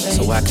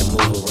so I can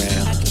move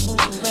around.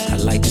 I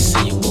like to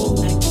see you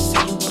move,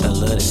 but I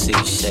love to see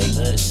you shake.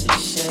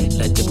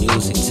 Let the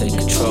music take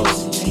control.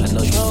 I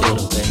know you feel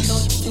the bass.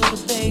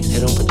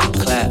 Hit 'em with the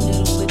clap.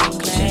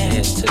 Put your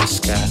hands to the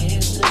sky.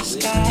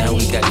 Now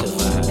we got the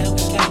vibe.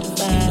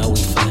 You know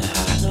we feeling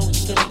high.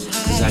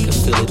 'Cause I can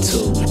feel it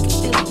too.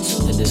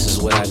 And this is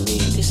what I need.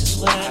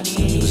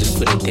 Music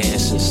for the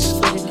dancers.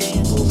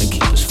 Move and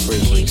keep us free.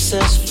 Keeps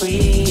us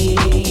free.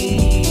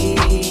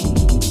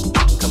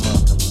 Come on.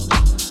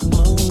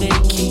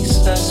 Movement keeps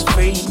us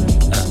free.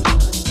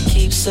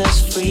 Keeps us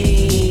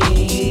free.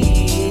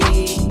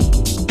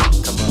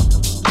 Come on.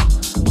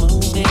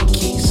 Movement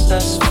keeps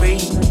us free.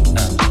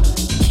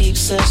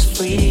 Keeps us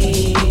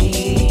free.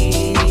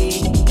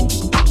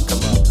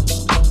 Come on.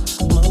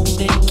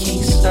 Movement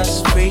keeps us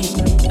free.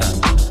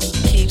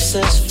 Keeps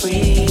us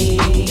free.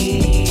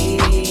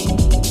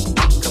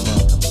 Come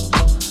on.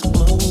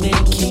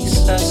 Movement keeps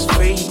us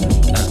free.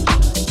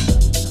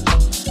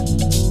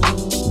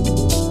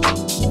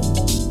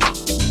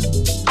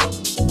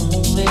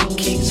 Movement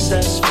keeps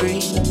us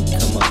free.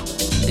 Come on.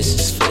 This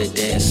is for the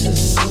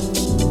dancers.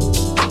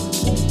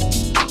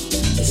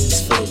 This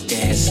is for the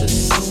dancers.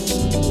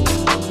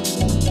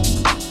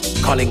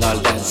 Calling all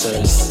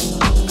dancers.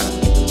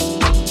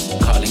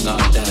 Calling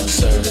all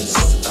dancers.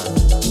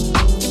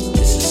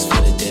 This is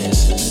for the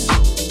dancers.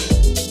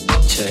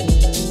 Check.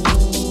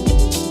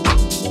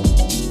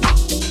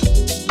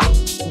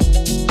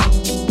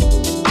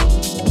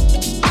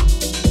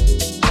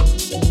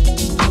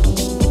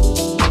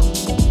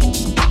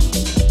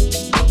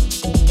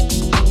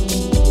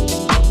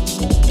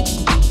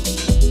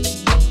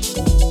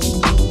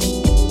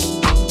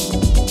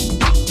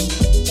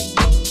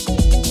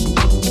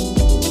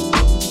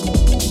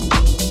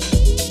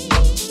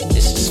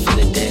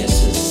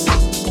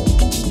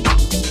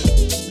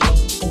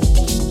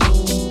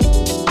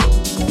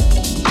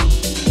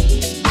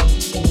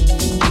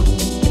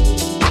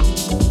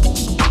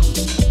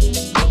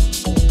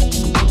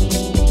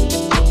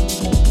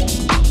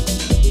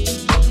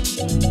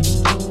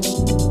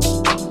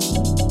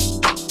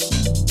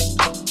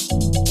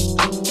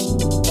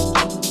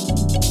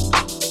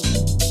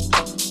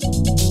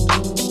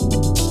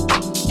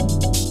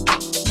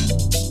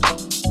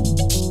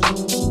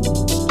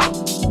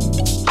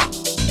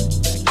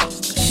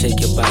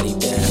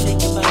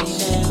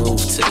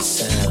 to the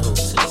sound.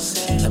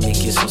 Let me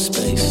get some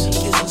space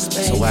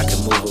so I can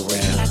move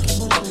around.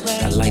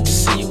 I like to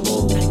see you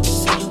move,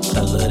 but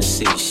I love to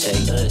see you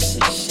shake.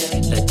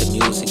 Let the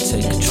music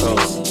take control.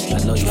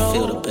 I know you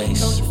feel the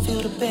bass.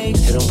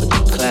 Hit 'em with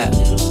the clap.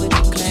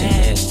 Put your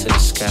hands to the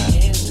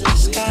sky.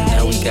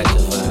 Now we got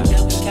the vibe.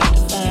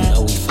 You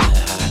know we feeling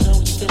hot.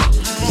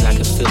 'Cause I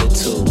can feel it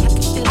too.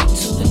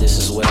 And this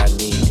is what I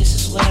need.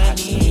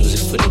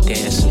 Music for the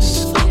dancers.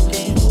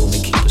 Move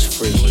and keep us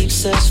free.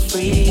 Keeps us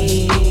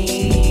free.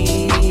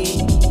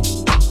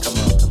 Come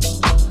on.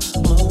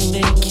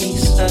 Movement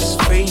keeps us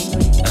free.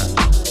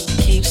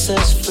 Keeps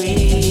us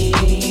free.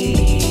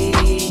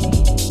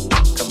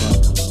 Come on.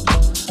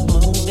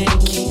 Movement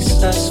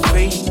keeps us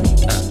free.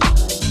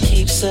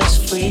 Keeps us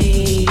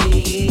free.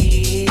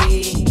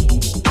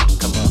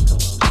 Come on.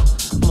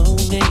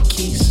 Movement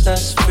keeps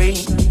us free.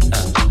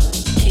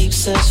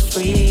 Keeps us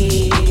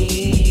free.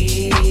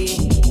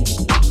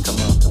 Come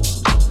on.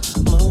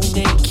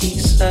 Movement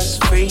keeps us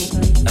free.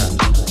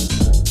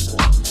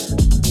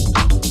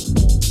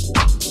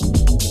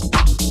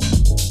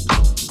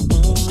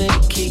 Movement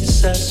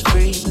keeps us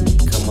free.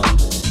 Come on.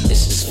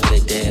 This is for the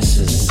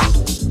dancers.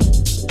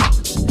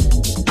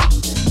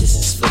 This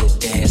is for the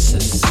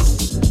dancers.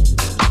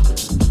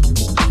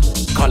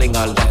 Calling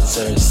all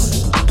dancers.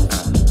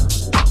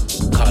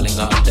 Calling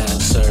all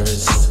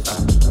dancers.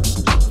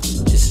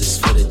 This is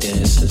for the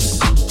dancers.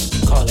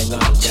 Calling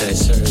all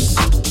dancers.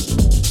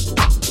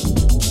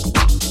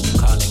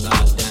 Calling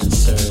all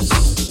dancers.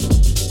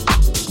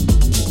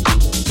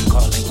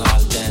 Calling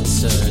all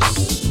dancers.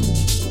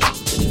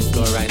 To the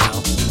floor right now.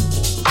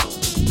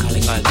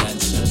 Calling all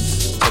dancers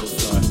to the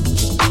floor.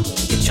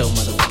 Get your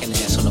motherfucking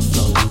ass on the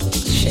floor.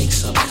 Shake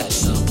some, cut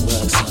some,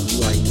 rug some. You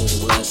already knew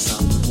it was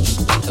some.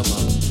 Come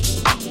on.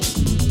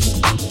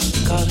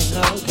 Calling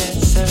all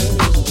dancers.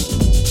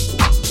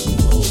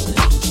 Moving.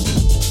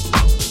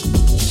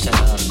 Shout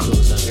out all the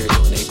crews out here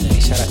doing their thing.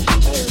 Shout out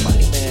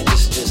everybody, man.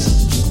 Just,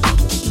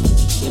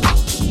 you know,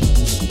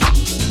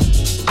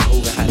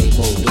 moving how they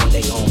move, doing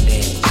their own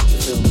dance. You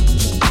feel me?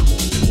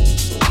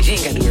 'Cause you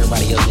ain't gotta do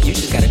everybody else dance. You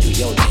just gotta do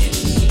your dance.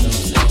 You know what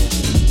I'm saying?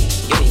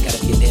 You ain't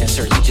gotta be a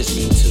dancer. You just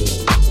need to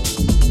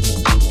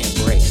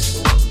embrace.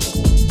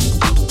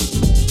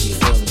 You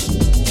feel me?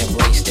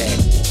 Embrace that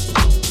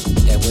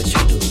what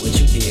you do, what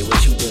you did,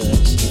 what you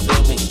does. You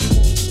feel me?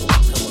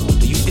 Come on.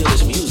 Do you feel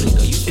this music?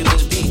 Do you feel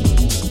this beat?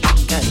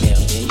 Goddamn,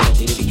 man, you done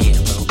did it again,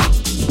 bro.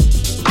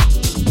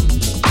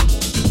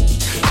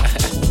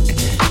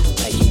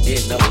 Like you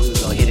didn't know we was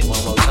gonna hit it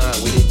one more time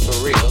with it for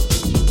real.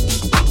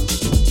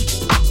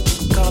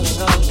 Calling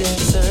all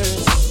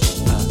dancers.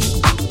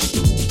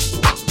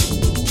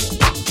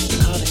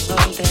 Calling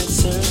all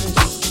dancers.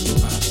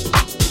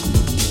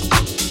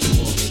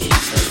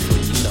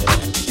 You know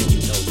that, and you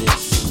know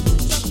this.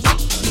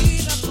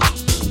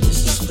 This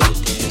is for the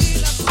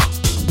dancers.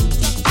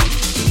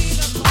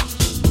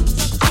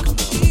 Come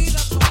on.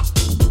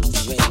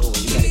 You ain't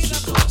moving, you gotta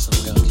keep going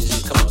somewhere else.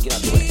 Just come on, get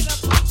out the way.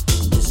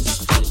 This is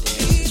for the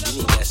dancers.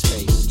 We need that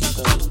space. You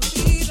feel me?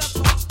 This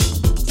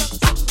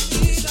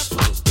is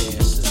for the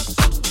dancers.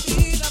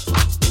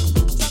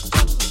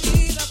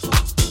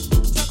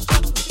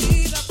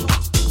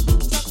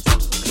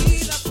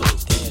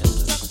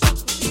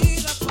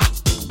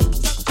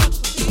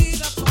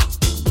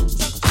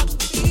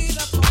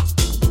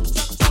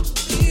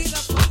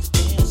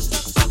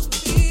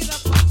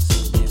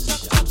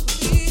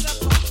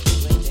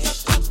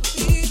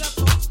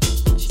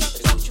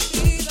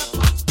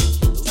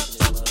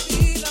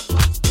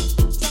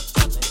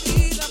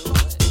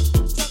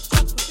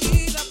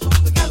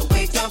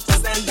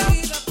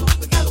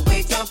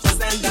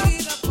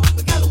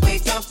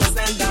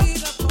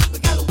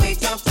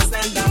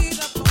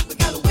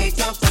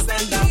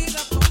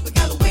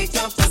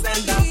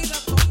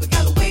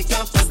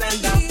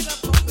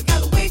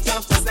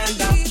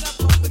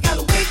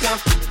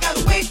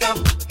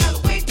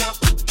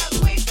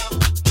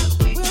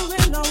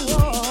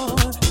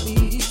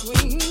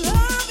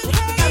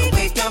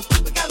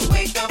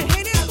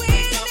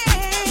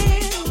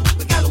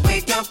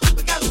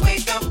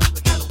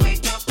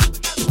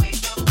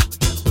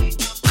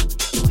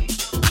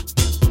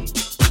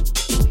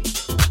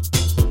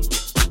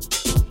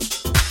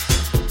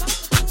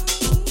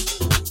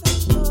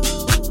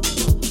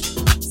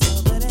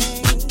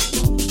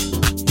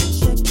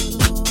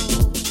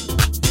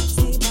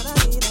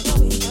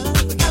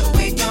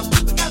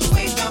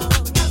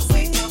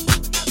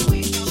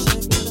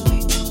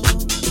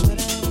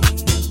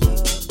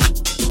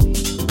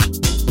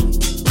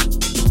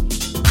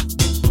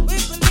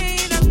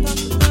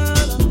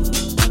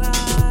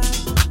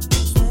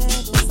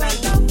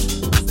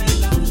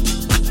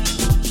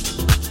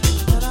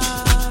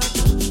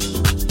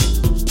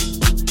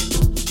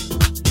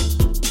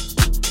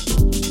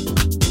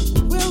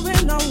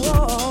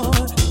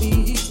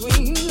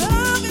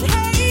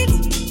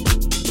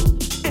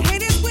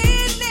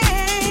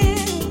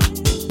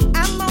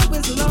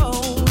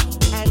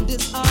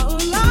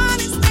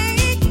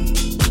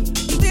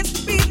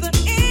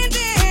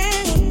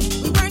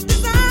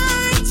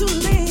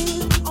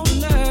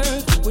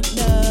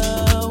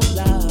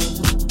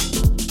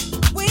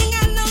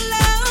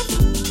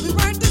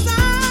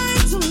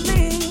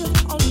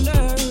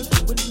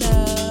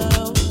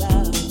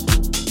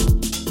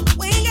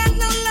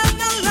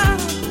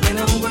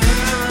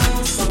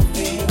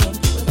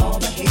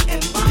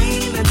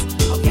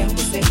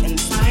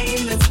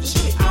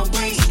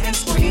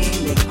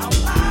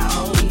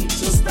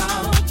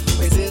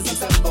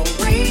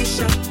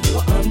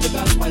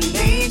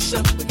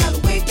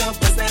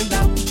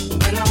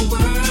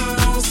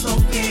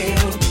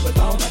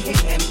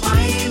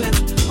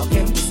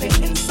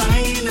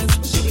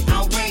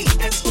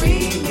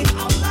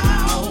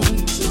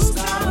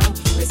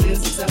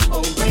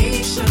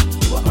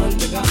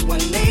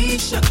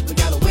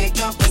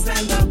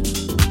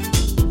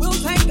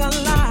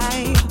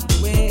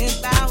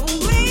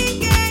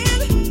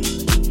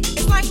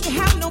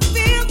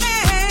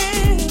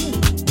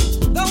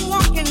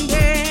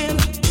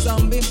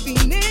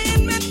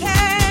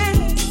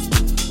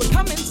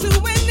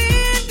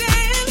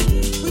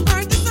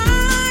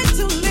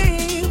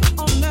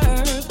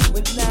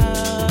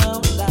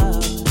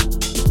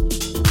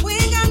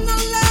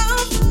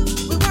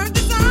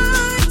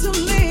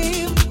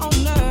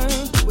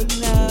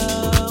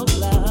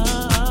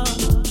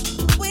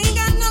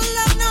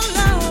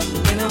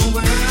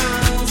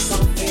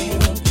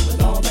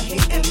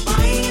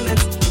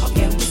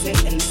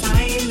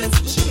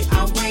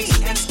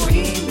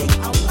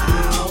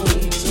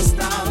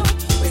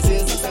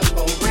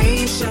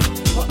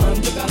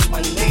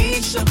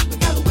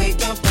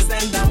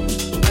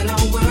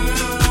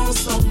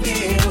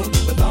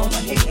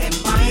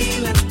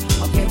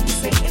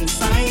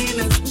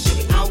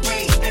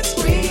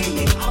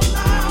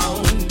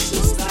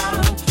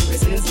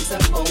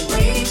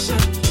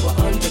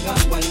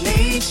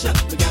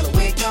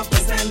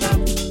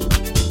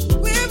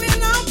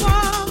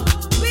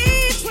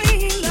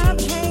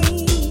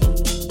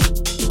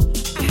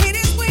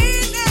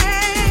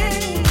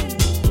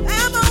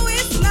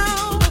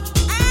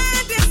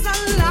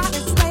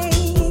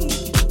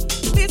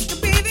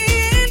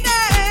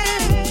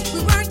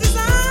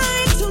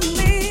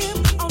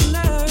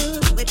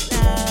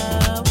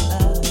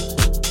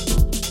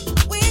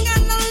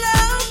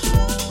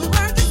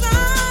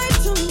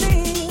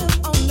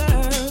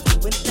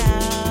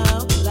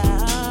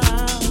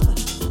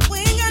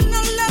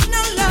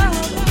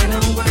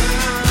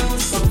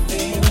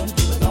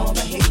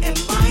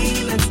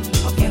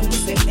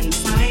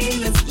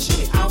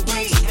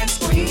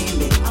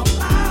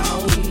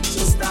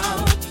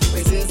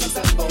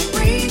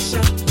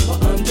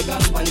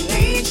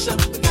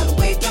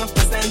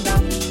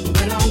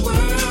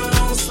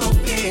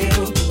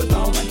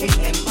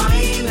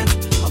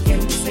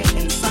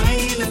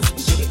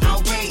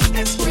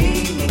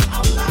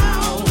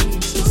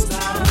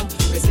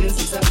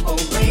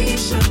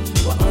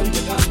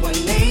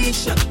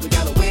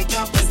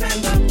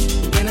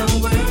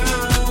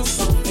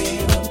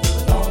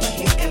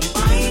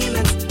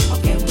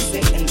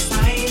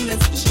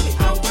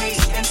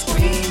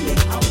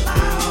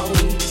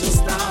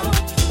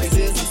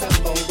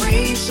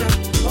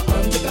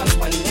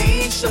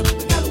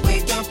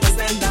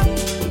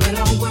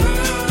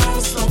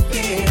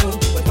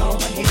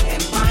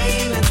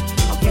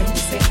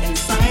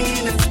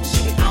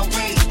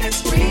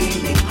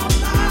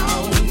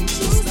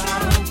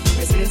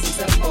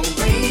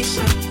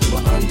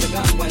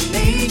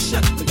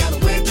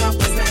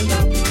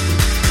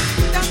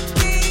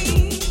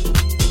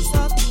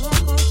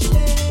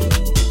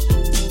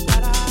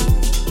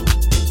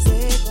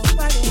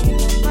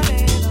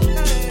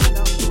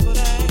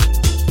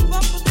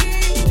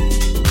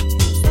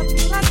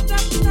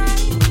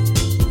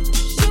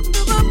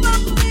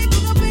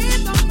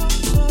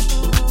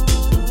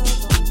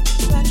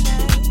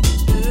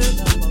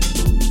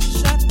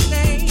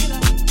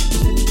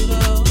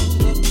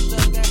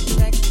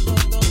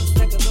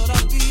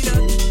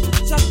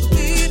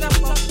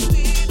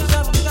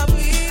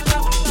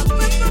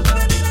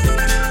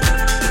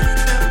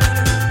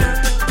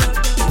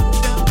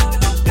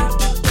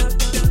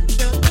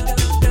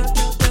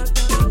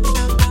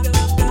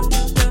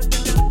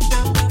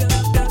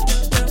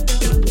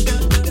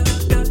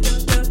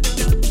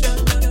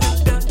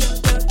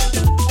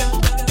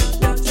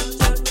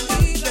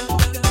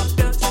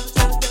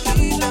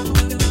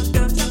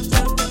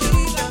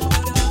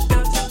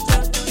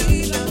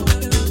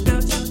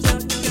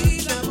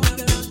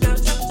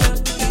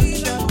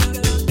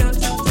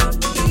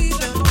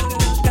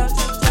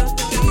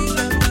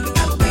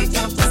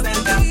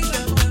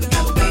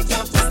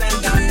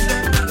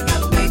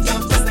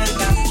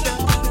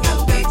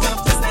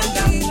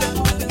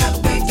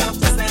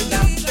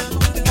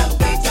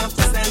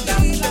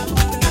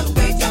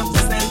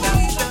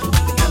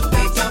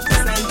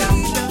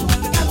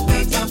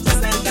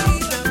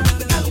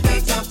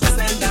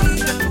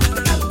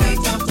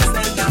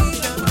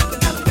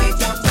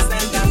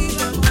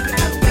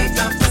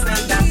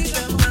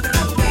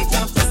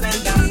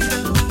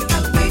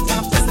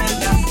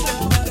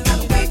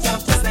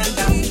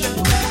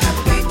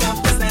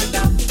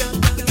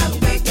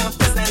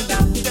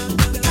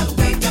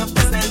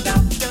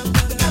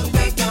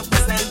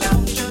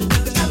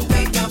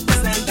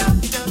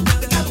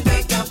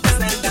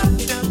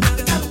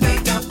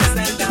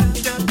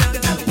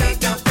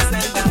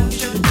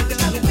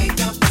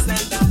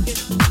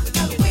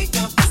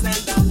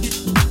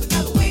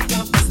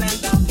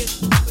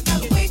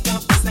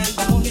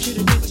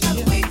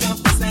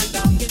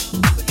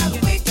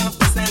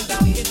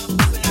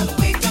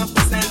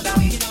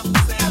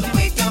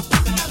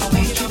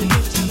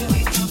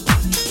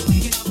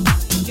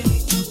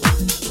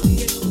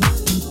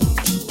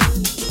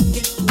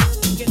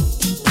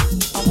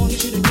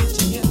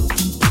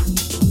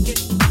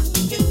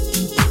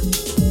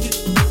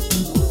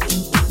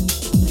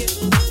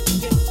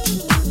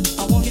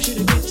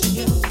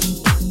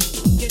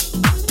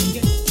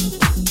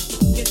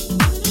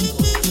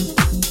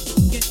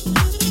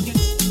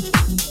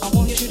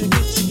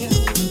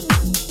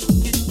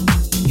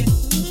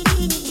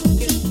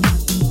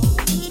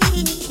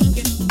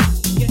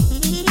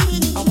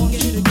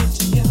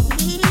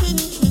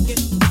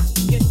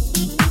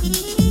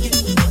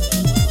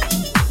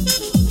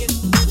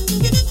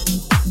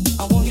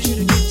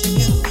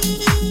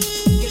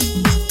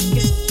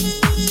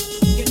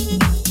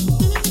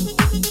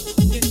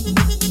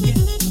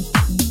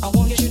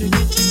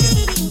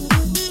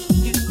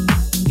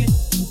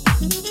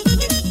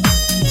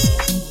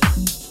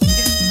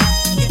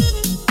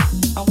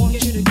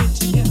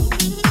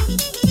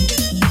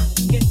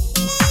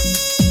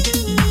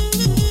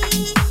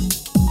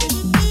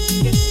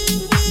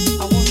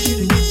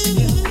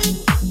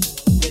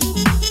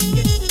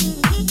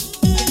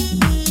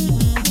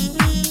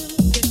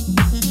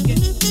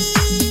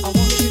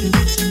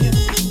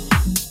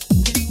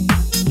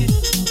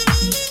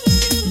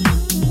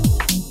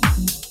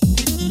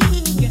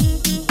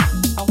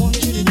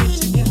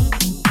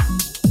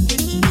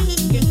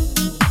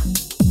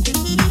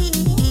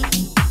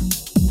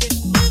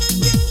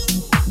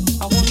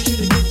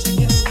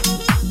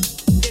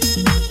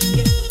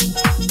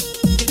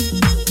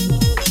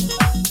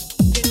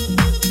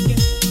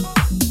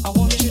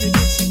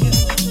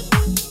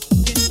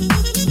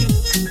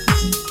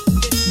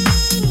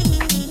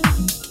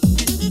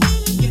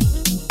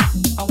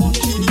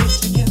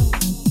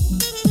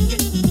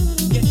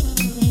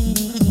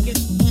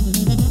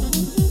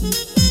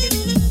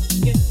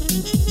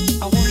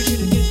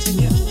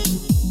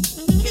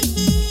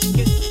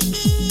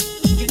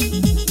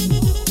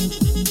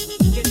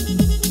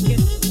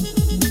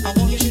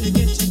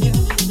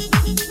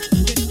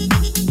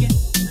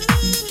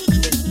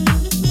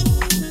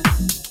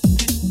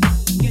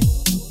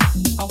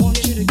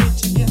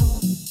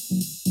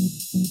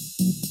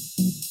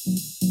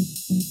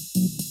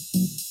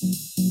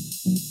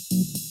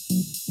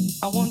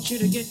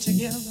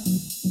 together.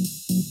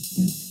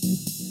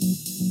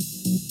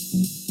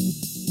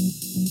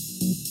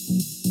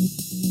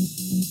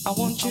 I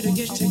want you to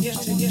get together.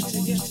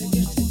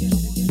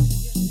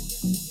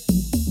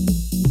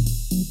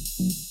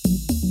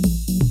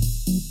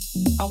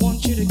 I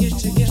want you to get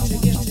together.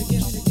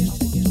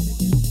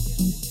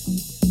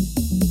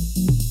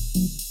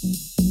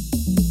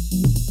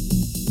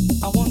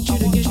 I want you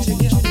to get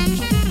together.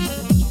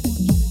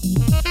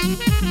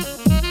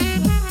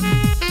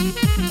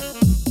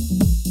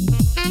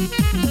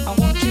 I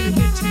want you to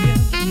get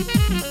together.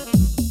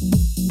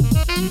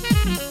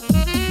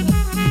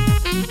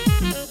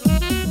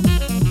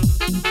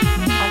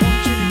 I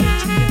want you to get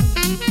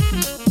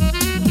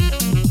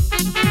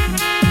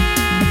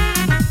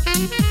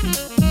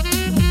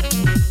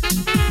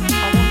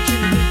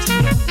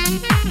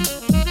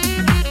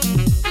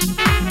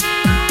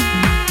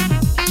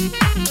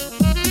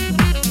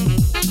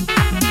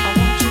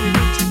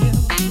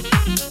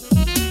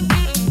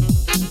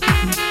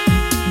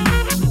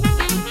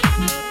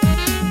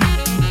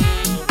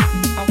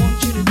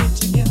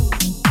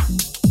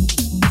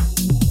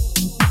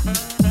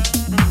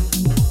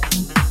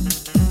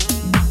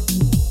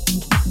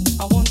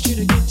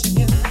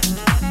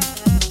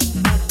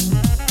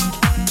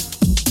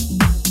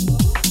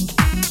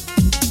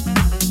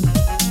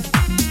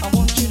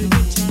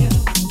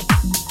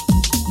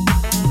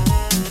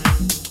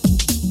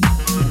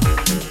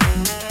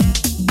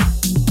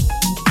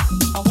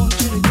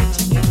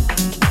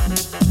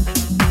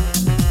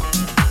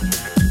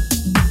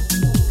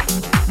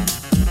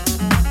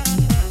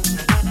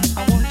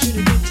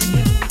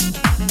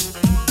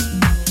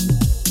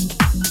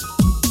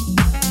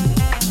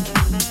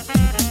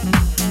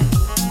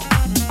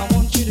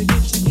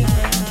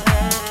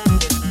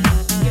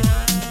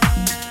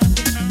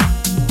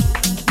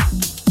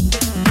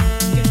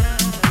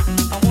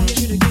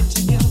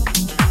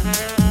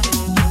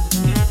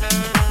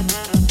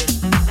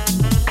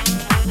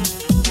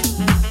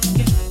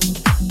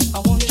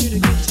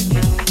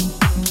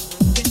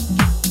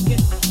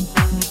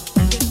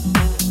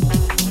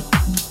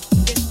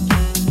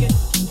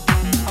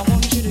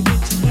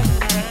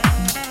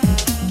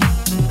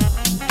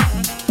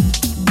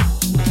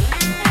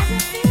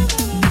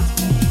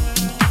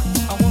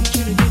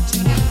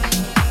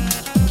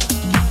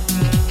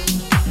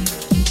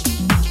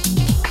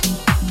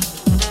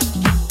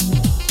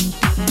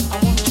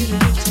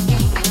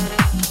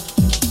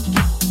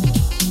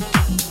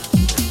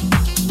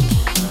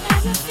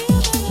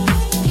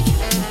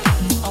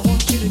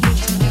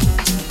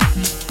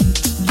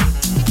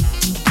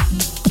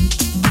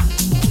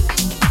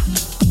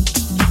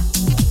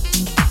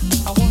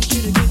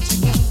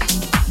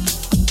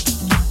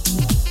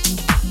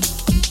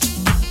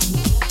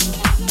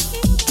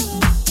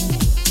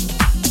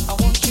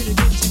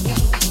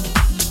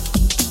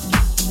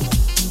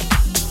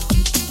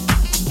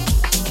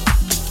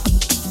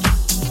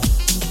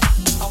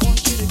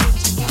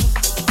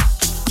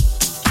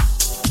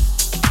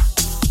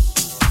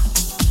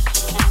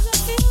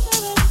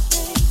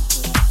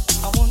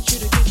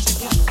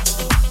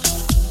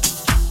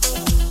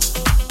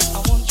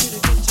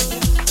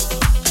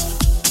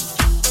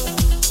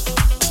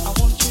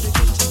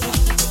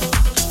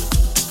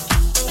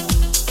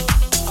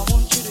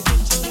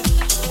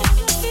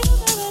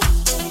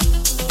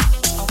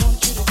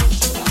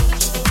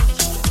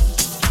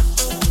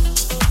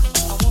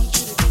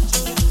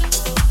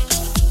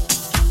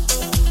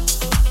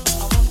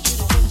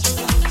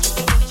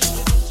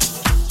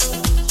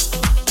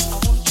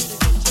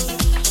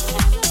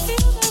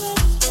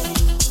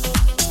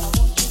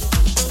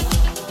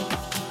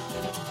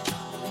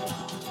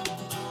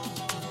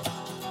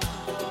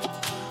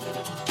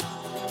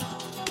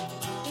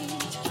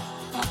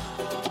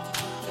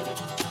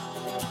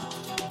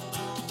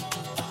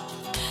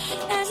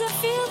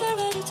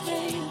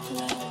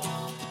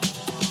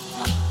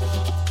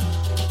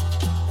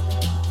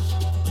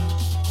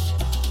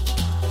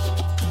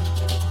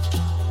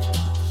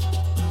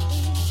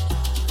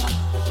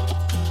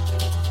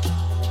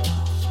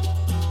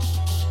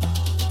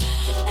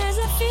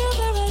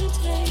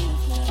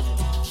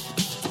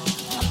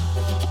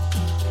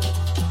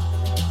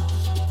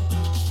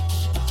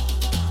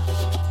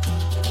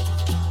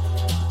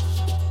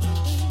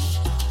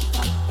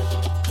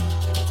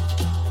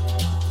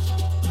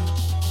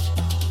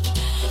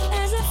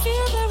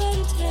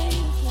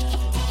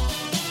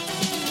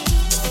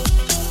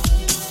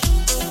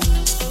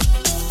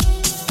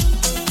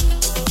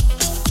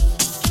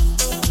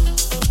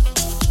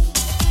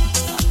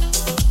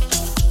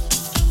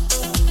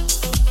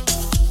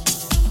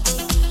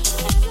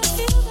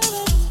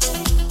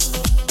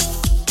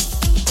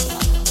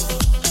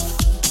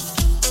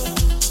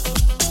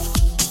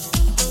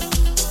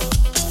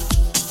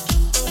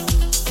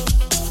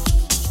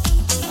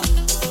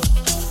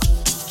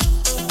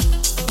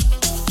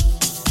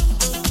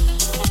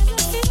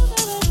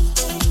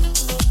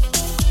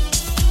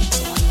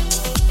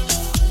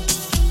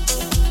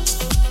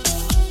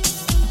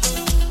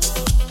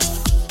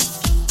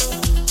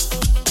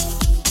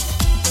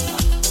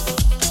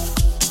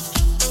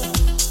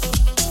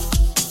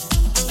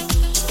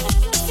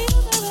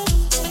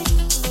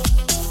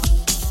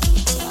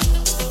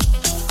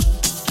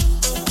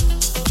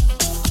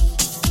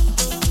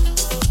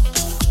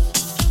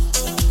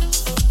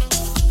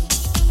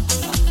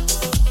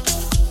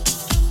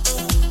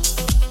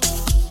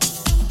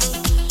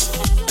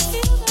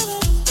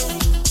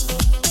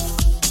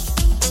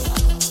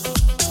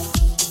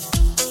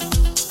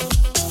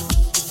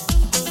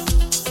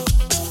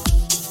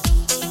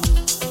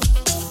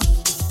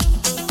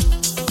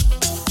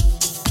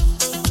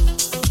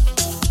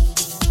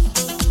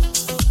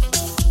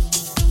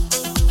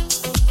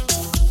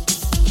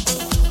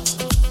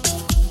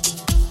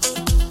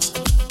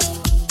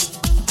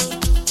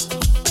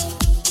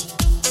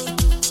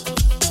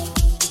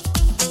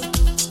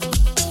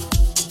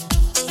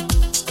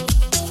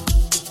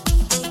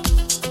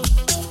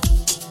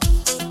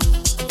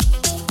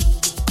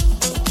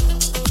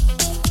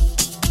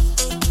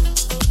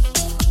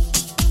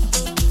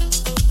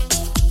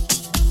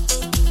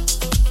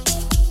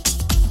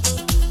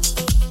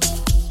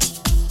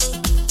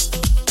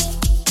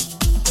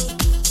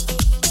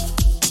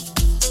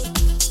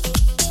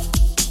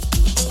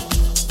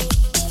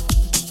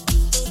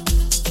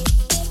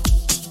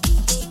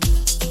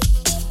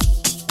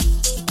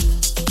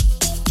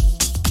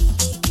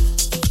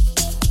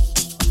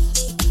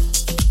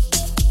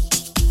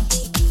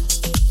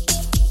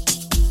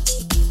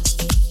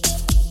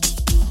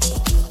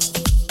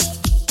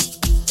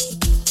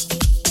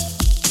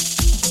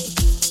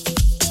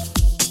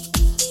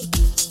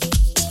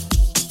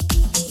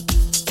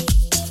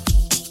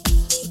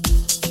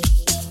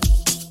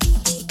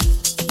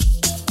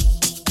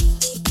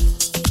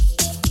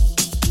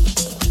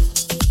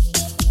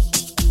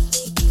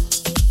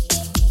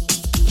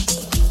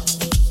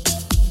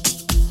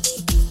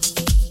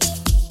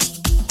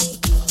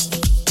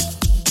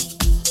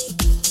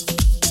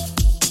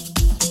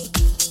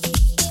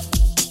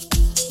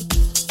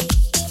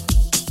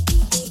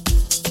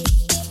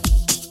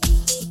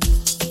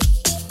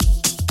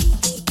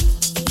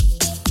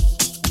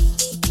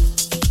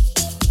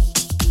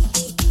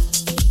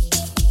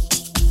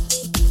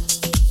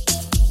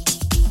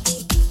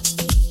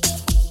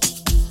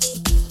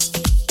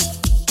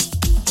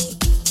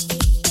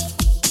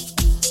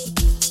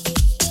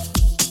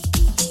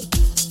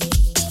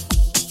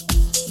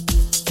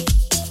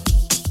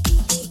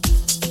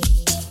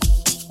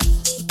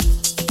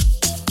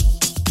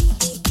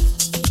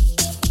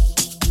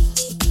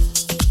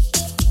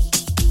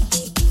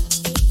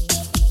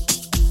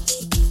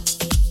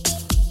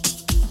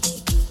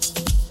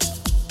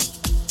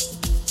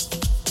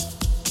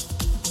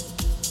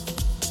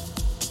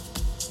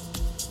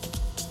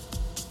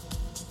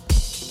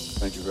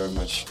very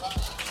much.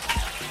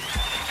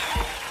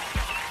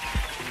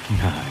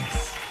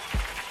 Nice.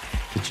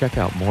 To check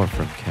out more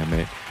from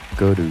Kemet,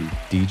 go to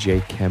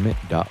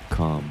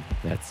djkemet.com.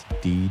 That's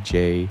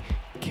djkemit.com.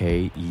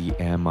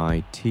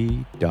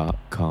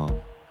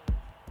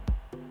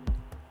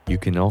 You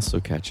can also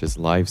catch his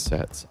live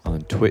sets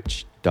on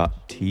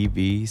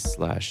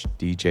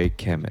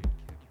twitch.tv/djkemet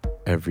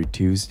every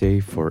Tuesday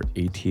for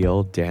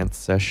ATL dance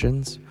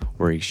sessions,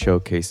 where he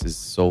showcases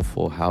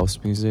soulful house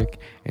music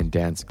and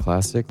dance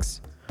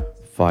classics,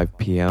 5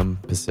 p.m.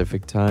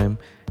 Pacific Time,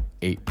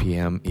 8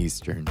 p.m.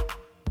 Eastern.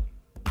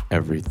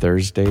 Every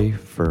Thursday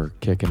for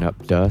Kicking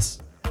Up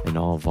Dust and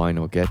All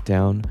Vinyl Get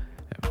Down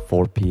at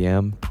 4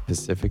 p.m.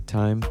 Pacific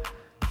Time,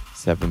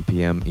 7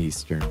 p.m.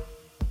 Eastern.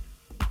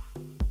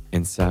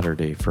 And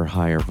Saturday for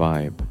Higher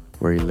Vibe,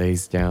 where he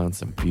lays down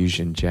some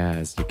fusion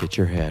jazz to get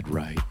your head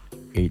right.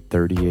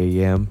 8:30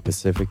 a.m.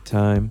 Pacific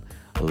Time,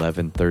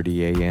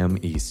 11:30 a.m.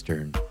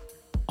 Eastern.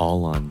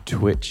 All on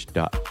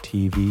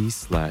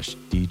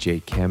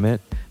twitch.tv/djkemet.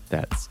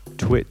 That's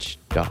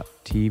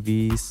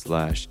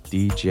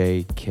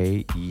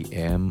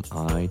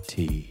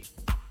twitch.tv/djkemit.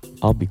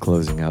 I'll be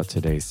closing out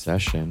today's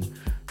session,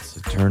 so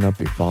turn up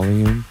your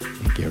volume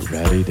and get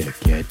ready to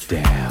get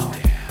down.